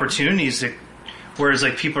opportunities that, whereas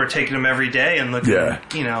like people are taking them every day and looking,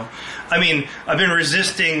 you know, I mean, I've been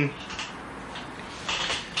resisting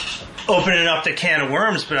opening up the can of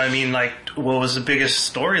worms, but I mean, like, what was the biggest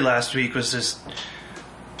story last week was this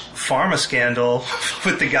pharma scandal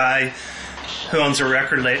with the guy who owns a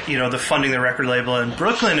record label, you know, the funding the record label in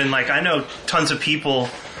Brooklyn, and like, I know tons of people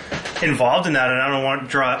involved in that, and I don't want to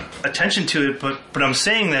draw attention to it, but I'm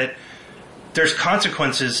saying that there's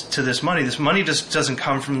consequences to this money. This money just doesn't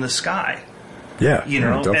come from the sky. Yeah, you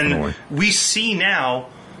know, definitely. And we see now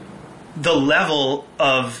the level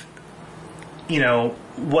of, you know,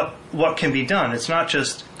 what can be done. It's not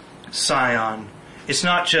just Scion. It's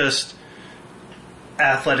not just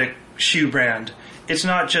athletic shoe brand. It's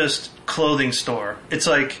not just clothing store. It's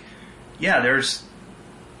like, yeah, there's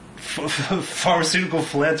pharmaceutical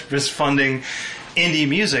philanthropists funding indie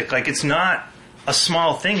music. Like, it's not a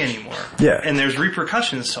small thing anymore. Yeah. And there's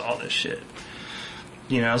repercussions to all this shit.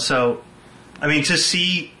 You know, so, I mean, to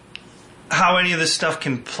see how any of this stuff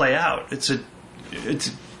can play out, it's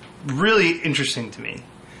really interesting to me.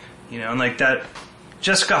 You know, and like that,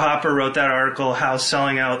 Jessica Hopper wrote that article, How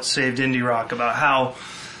Selling Out Saved Indie Rock, about how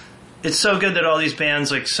it's so good that all these bands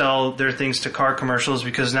like sell their things to car commercials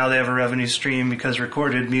because now they have a revenue stream because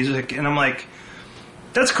recorded music. And I'm like,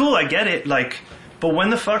 that's cool, I get it. Like, but when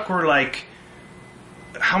the fuck were like,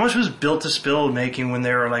 how much was Built to Spill making when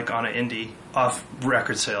they were like on an indie off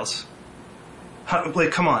record sales?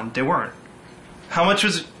 Like, come on, they weren't. How much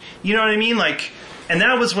was, you know what I mean? Like, and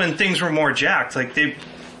that was when things were more jacked. Like,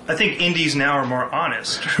 I think indies now are more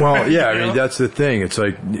honest. Well, yeah, I mean, that's the thing. It's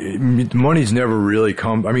like, money's never really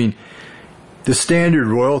come. I mean, the standard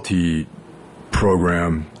royalty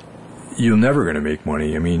program, you're never going to make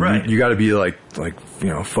money. I mean, right. you got to be like, you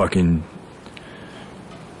know, fucking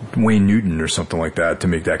Wayne Newton or something like that to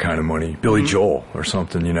make that kind of money. Billy Joel or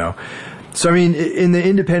something, you know. So, I mean, in the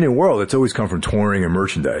independent world, it's always come from touring and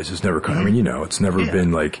merchandise. It's never come, I mean, you know, it's never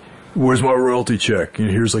been like, where's my royalty check? You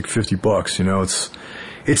know, here's like $50, you know,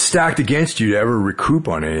 it's stacked against you to ever recoup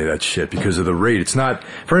on any of that shit because of the rate. It's not,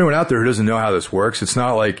 for anyone out there who doesn't know how this works, it's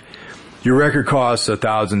not like your record costs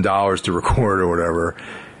 $1,000 to record or whatever,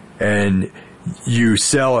 and you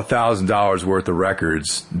sell $1,000 worth of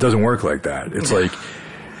records. It doesn't work like that. It's like,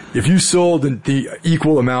 if you sold the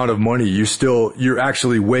equal amount of money, you're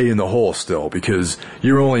actually way in the hole still because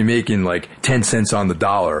you're only making like 10 cents on the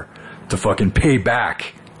dollar to fucking pay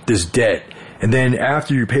back this debt. And then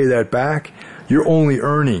after you pay that back, you're only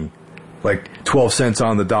earning like 12 cents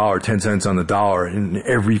on the dollar, 10 cents on the dollar in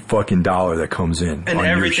every fucking dollar that comes in. And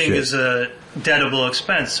everything is a deductible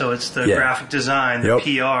expense. So it's the graphic design, the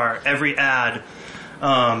PR, every ad,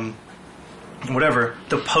 whatever,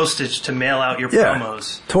 the postage to mail out your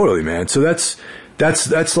promos. Totally, man. So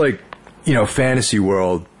that's like, you know, fantasy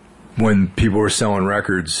world when people were selling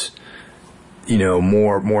records, you know,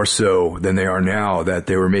 more so than they are now, that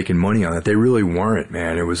they were making money on it. They really weren't,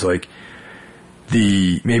 man. It was like,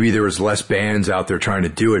 maybe there was less bands out there trying to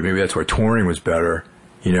do it. Maybe that's why touring was better,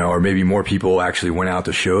 you know, or maybe more people actually went out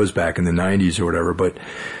to shows back in the 90s or whatever. But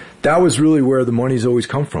that was really where the money's always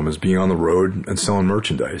come from, is being on the road and selling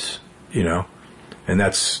merchandise, you know. And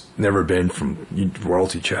that's never been from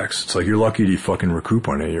royalty checks. It's like, you're lucky to fucking recoup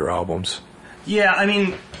on any of your albums. Yeah, I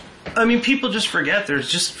mean, people just forget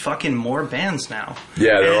there's just fucking more bands now.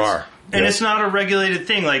 Yeah, there are. And it's not a regulated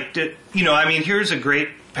thing. Like, you know, I mean, here's a great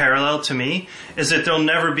parallel to me, is that there'll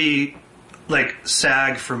never be like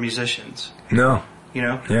SAG for musicians. No. You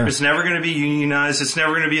know? Yeah. It's never going to be unionized. It's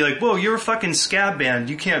never going to be like, whoa, you're a fucking scab band.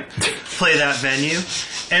 You can't play that venue.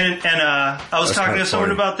 And I was talking to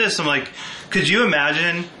someone about this. I'm like, Could you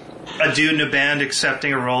imagine a dude in a band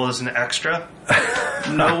accepting a role as an extra?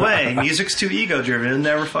 No way. Music's too ego-driven. It'll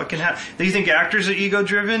never fucking happen. Do you think actors are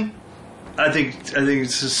ego-driven? I think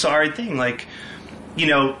it's a sorry thing. Like, you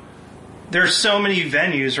know, there's so many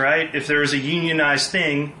venues, right? If there was a unionized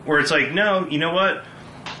thing where it's like, no, you know what?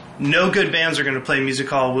 No good bands are going to play Music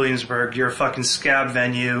Hall Williamsburg. You're a fucking scab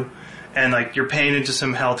venue, and like you're paying into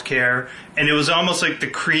some health care. And it was almost like the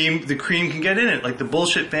cream can get in it, like the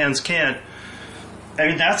bullshit bands can't. I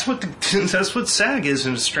mean, that's what SAG is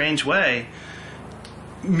in a strange way.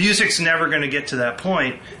 Music's never going to get to that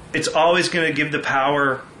point. It's always going to give the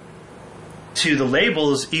power to the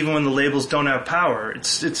labels, even when the labels don't have power.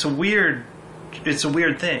 It's a weird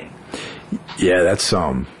thing. Yeah, that's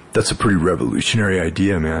a pretty revolutionary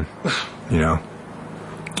idea, man. You know,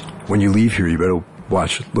 when you leave here, you better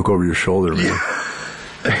look over your shoulder, man.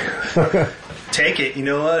 Yeah. Take it. You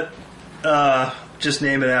know what? Just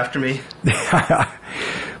name it after me.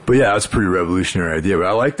 But yeah, that's a pretty revolutionary idea. But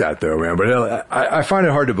I like that, though, man. But I find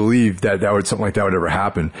it hard to believe that something like that would ever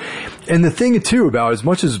happen. And the thing, too, about as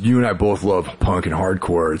much as you and I both love punk and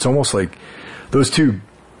hardcore, it's almost like those two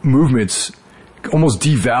movements almost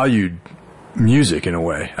devalued music in a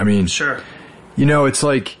way. I mean, sure. You know, it's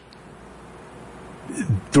like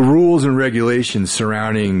the rules and regulations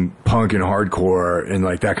surrounding punk and hardcore and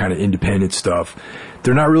like that kind of independent stuff,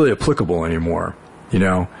 they're not really applicable anymore. You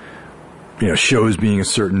know, shows being a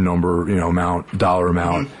certain number, dollar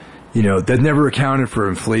amount, Mm-hmm. That never accounted for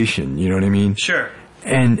inflation. You know what I mean? Sure.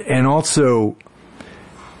 And also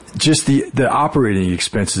just the operating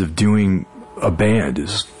expenses of doing a band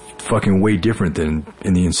is fucking way different than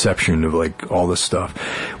in the inception of like all this stuff.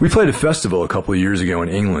 We played a festival a couple of years ago in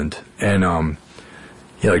England, and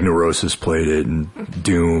like Neurosis played it, and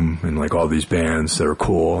Doom, and like all these bands that are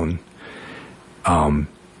cool, and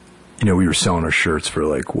we were selling our shirts for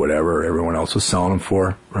like whatever everyone else was selling them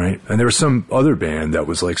for, right? And there was some other band that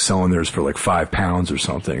was like selling theirs for like £5 or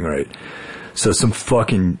something, right? So some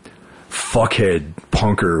fucking fuckhead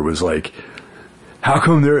punker was like, how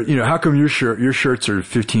come your shirts are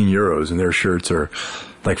 15 euros and their shirts are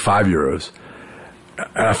like €5?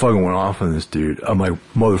 And I fucking went off on this dude. I'm like,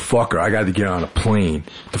 motherfucker, I got to get on a plane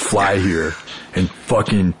to fly here and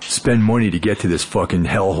fucking spend money to get to this fucking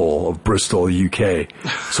hellhole of Bristol, UK,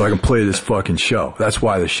 so I can play this fucking show. That's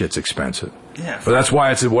why this shit's expensive. Yeah. But that's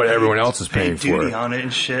why it's what everyone else is paying for. Duty on it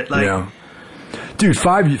and shit. Like, dude,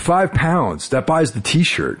 £5 that buys the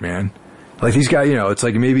T-shirt, man. Like these guys, it's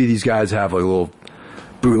like maybe these guys have like a little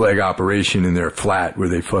bootleg operation in their flat where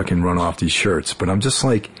they fucking run off these shirts. But I'm just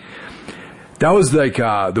like, that was like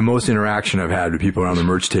the most interaction I've had with people around the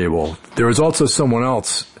merch table. There was also someone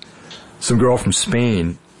else, some girl from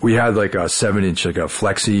Spain. We had like a 7-inch, like a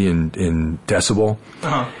Flexi in Decibel.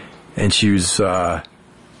 Uh-huh. And she was,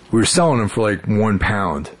 we were selling them for like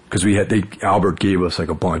 £1 because Albert gave us like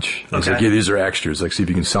a bunch. I was like, yeah, these are extras. Like, see if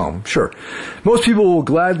you can sell them. Sure. Most people will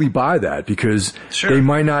gladly buy that because they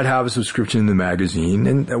might not have a subscription in the magazine,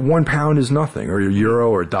 and £1 is nothing, or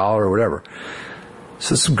 €1 or $1 or whatever.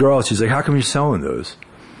 So some girl, she's like, how come you're selling those?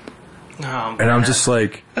 Oh, and I'm just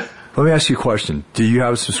like, let me ask you a question. Do you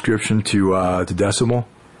have a subscription to Decibel?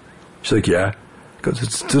 She's like, yeah.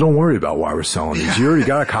 Because don't worry about why we're selling these. You already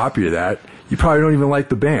got a copy of that. You probably don't even like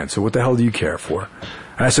the band, so what the hell do you care for?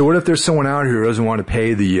 And I said, what if there's someone out here who doesn't want to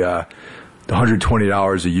pay the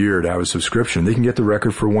 $120 a year to have a subscription? They can get the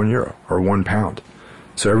record for €1 or £1.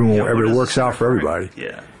 So it works out for everybody.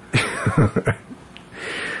 Yeah.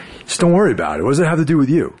 Just don't worry about it. What does it have to do with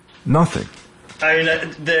you? Nothing. I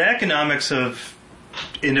mean, the economics of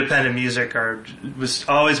independent music was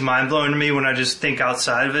always mind-blowing to me when I just think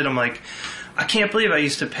outside of it. I'm like, I can't believe I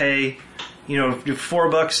used to pay,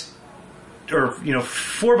 $4 or,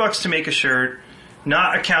 $4 to make a shirt,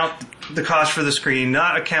 not account the cost for the screen,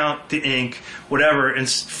 not account the ink, whatever, and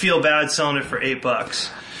feel bad selling it for $8.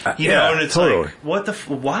 And it's totally. like, what the,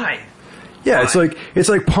 why? Yeah, it's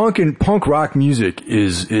like punk rock music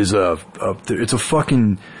is it's a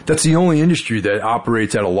fucking, that's the only industry that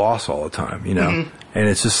operates at a loss all the time, Mm-hmm. And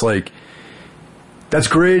it's just like, that's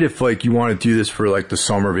great if like you want to do this for like the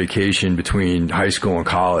summer vacation between high school and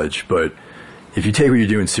college, but if you take what you're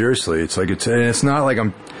doing seriously, it's like it's not like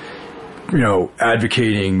I'm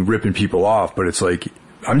advocating ripping people off, but it's like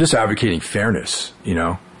I'm just advocating fairness,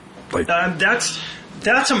 like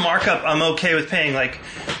That's a markup I'm okay with paying. Like,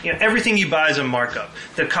 everything you buy is a markup.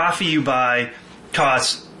 The coffee you buy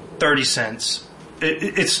costs 30 cents.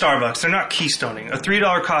 It's Starbucks. They're not keystoning. A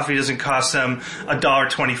 $3 coffee doesn't cost them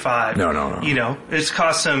 $1.25. No. It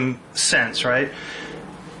costs them cents, right?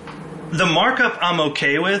 The markup I'm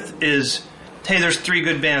okay with is, hey, there's 3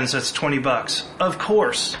 good bands. That's $20. Of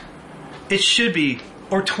course. It should be,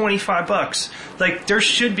 or $25. Like, there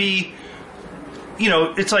should be,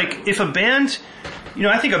 it's like, if a band,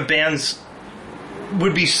 I think a band's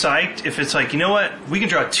would be psyched if it's like, you know what, we can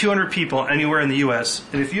draw 200 people anywhere in the U.S.,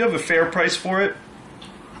 and if you have a fair price for it,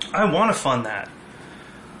 I want to fund that.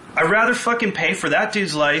 I'd rather fucking pay for that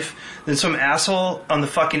dude's life than some asshole on the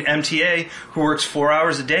fucking MTA who works 4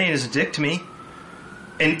 hours a day and is a dick to me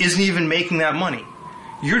and isn't even making that money.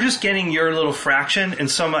 You're just getting your little fraction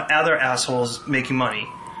and some other assholes making money,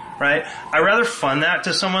 right? I'd rather fund that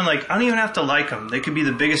to someone like, I don't even have to like them. They could be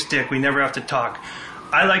the biggest dick. We never have to talk.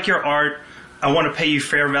 I like your art. I want to pay you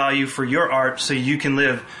fair value for your art so you can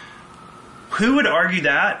live. Who would argue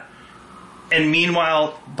that? And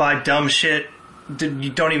meanwhile, buy dumb shit you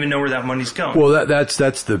don't even know where that money's going. Well, that's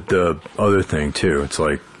the other thing too. It's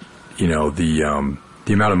like,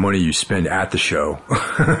 the amount of money you spend at the show.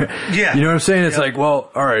 Yeah. You know what I'm saying? It's like,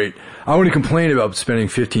 well, all right, I want to complain about spending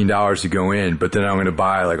 $15 to go in, but then I'm going to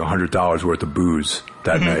buy like $100 worth of booze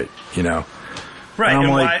that night, Right.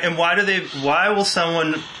 And why will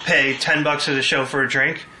someone pay $10 at a show for a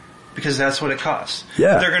drink? Because that's what it costs.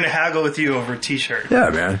 Yeah. They're going to haggle with you over a t-shirt. Yeah,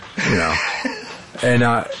 man. And,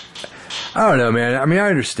 I don't know, man. I mean, I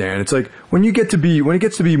understand. It's like when it gets to be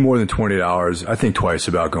more than $20, I think twice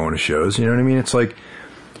about going to shows. You know what I mean? It's like,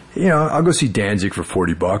 I'll go see Danzig for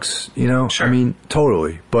 $40. Sure. I mean,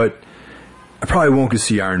 totally. But I probably won't go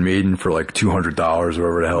see Iron Maiden for like $200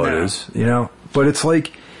 or whatever the hell it is. But it's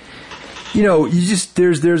like, you just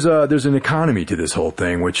there's an economy to this whole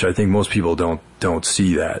thing, which I think most people don't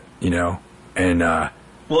see that. And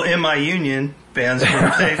well, in my union, bands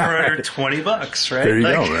will pay for under $20, right? There you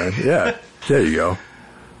go, man. Yeah, there you go.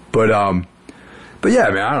 But yeah,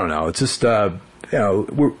 man, I don't know. It's just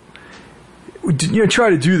we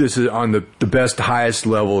try to do this on the best, highest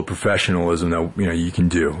level of professionalism that you can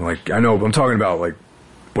do. Like, I know I'm talking about like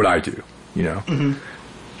what I do. Mm-hmm.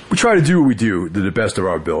 We try to do what we do to the best of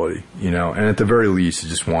our ability. And at the very least,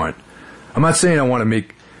 I'm not saying I want to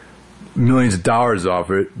make millions of dollars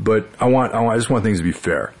off it, but I just want things to be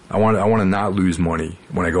fair. I want to not lose money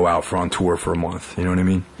when I go out on tour for a month. You know what I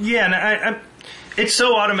mean? Yeah, and it's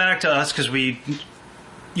so automatic to us because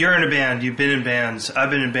you're in a band, you've been in bands, I've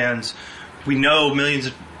been in bands. We know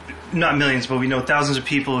not millions, but we know thousands of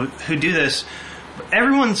people who do this.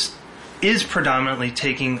 Everyone's is predominantly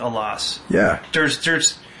taking a loss. Yeah.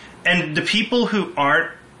 And the people who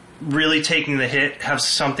aren't really taking the hit have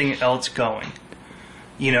something else going.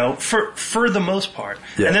 For the most part.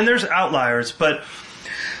 Yeah. And then there's outliers, but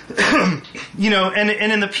and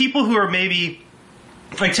in the people who are maybe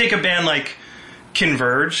like, take a band like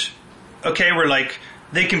Converge, okay, where like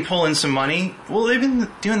they can pull in some money. Well, they've been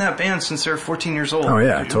doing that band since they're 14 years old. Oh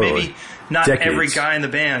yeah, totally. Maybe not decades. Every guy in the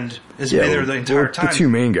band has been there the entire time. The two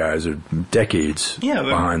main guys are decades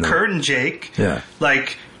behind them. Kurt and Jake,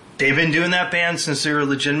 like they've been doing that band since they were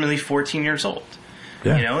legitimately 14 years old.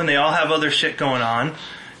 Yeah. And they all have other shit going on.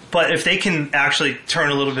 But if they can actually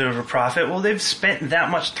turn a little bit of a profit, well, they've spent that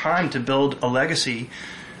much time to build a legacy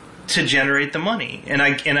to generate the money. And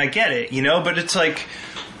I get it, but it's like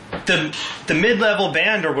the mid-level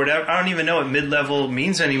band or whatever, I don't even know what mid-level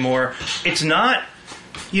means anymore. It's not,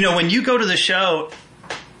 when you go to the show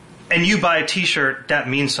and you buy a t-shirt, that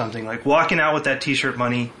means something. Like walking out with that t-shirt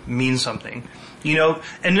money means something, and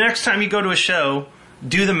the next time you go to a show,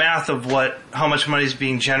 do the math of how much money is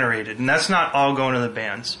being generated, and that's not all going to the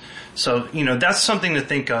bands. So that's something to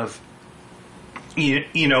think of.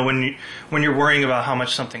 When you're worrying about how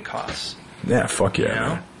much something costs. Yeah, fuck yeah,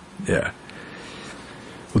 man. Yeah.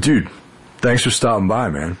 Well, dude, thanks for stopping by,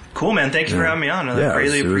 man. Cool, man. Thank you for having me on. I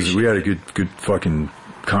greatly appreciate it. We had a good fucking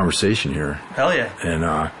conversation here. Hell yeah.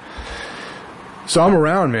 And so I'm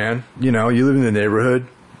around, man. You live in the neighborhood.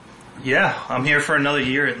 Yeah, I'm here for another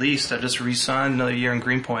year at least. I just re-signed another year in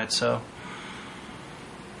Greenpoint, so.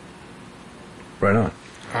 Right on.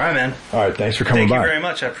 All right, man. All right, thanks for coming by. Thank you very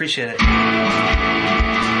much. I appreciate it.